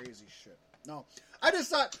of crazy shit. No, I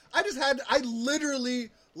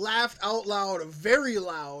literally laughed out loud, very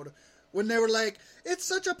loud, when they were like, it's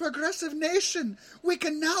such a progressive nation. We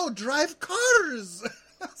can now drive cars.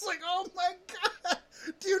 I was like, oh my God.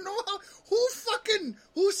 Do you know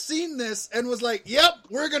who's seen this and was like, yep,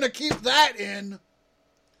 we're going to keep that in.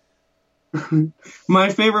 My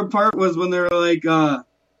favorite part was when they were like,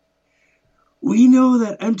 we know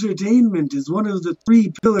that entertainment is one of the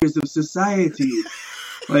 3 pillars of society.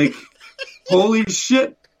 Like, holy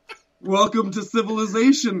shit. Welcome to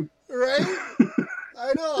civilization. Right?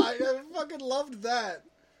 I know. I fucking loved that.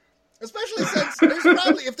 Especially since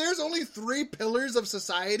if there's only 3 pillars of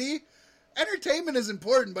society, entertainment is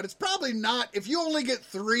important, but it's probably not. If you only get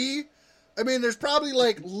 3, I mean, there's probably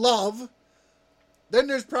like love. Then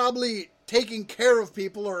there's probably taking care of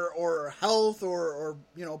people or health or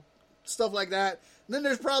you know, stuff like that. And then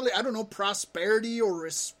there's probably, I don't know, prosperity or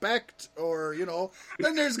respect or, you know.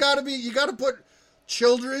 Then there's got to be, you got to put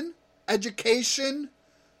children, education,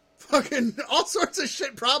 fucking all sorts of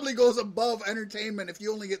shit probably goes above entertainment if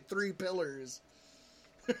you only get 3 pillars.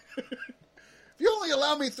 If you only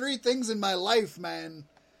allow me 3 things in my life, man,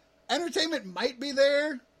 entertainment might be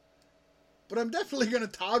there, but I'm definitely going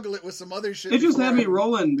to toggle it with some other shit. It just before had me I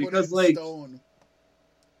rolling put it because, in like, stone.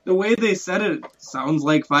 the way they said it sounds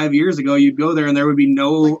like 5 years ago you'd go there and there would be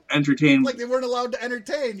no entertainment. Like they weren't allowed to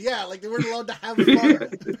entertain. Yeah, like they weren't allowed to have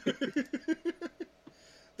fun.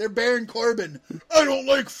 They're Baron Corbin. I don't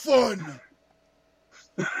like fun.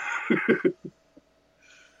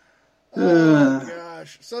 Oh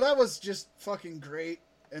gosh. So that was just fucking great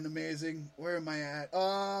and amazing. Where am I at?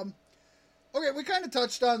 Okay, we kind of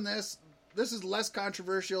touched on this. This is less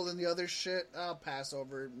controversial than the other shit. I'll pass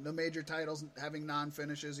over the major titles having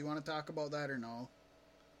non-finishes. You want to talk about that or no?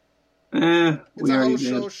 It's We a already house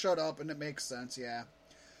show. did. Shut up, and it makes sense. Yeah.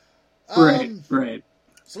 Right.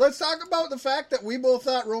 So let's talk about the fact that we both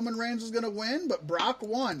thought Roman Reigns was going to win, but Brock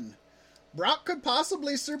won. Brock could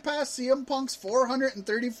possibly surpass CM Punk's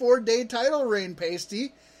 434-day title reign,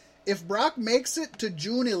 Paystee. If Brock makes it to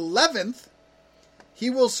June 11th, he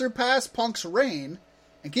will surpass Punk's reign.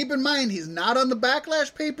 And keep in mind, he's not on the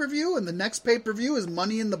BackLash pay-per-view, and the next pay-per-view is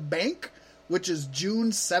Money in the Bank, which is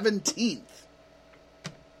June 17th.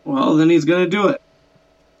 Well, then he's going to do it.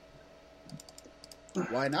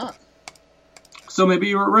 Why not? So maybe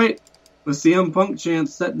you were right. The CM Punk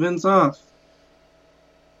chance set Vince off.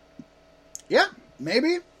 Yeah,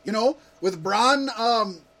 maybe. You know, with Braun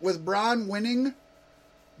winning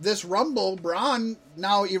this Rumble, Braun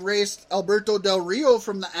now erased Alberto Del Rio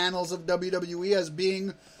from the annals of WWE as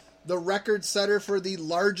being the record setter for the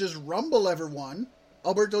largest Rumble ever won.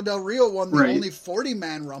 Alberto Del Rio won the only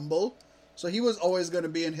 40-man Rumble, so he was always going to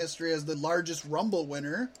be in history as the largest Rumble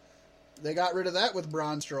winner. They got rid of that with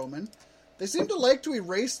Braun Strowman. They seem to like to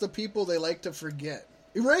erase the people they like to forget.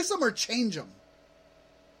 Erase them or change them.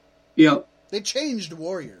 Yep. They changed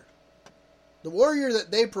Warrior. The Warrior that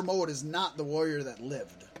they promote is not the Warrior that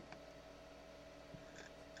lived.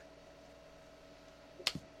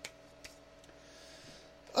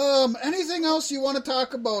 Anything else you want to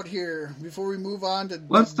talk about here before we move on to...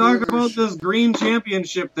 Let's talk about this green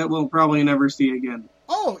championship that we'll probably never see again.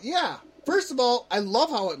 Oh, yeah. First of all, I love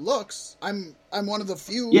how it looks. I'm one of the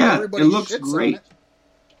few. Yeah, everybody it looks shits great. on it.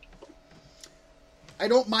 I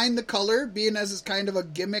don't mind the color, being as it's kind of a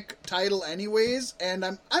gimmick title anyways, and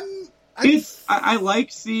I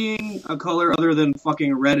like seeing a color other than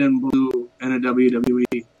fucking red and blue in a WWE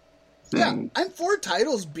thing. Yeah, I'm for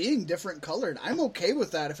titles being different colored. I'm okay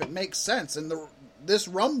with that if it makes sense. And this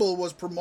Rumble was promoted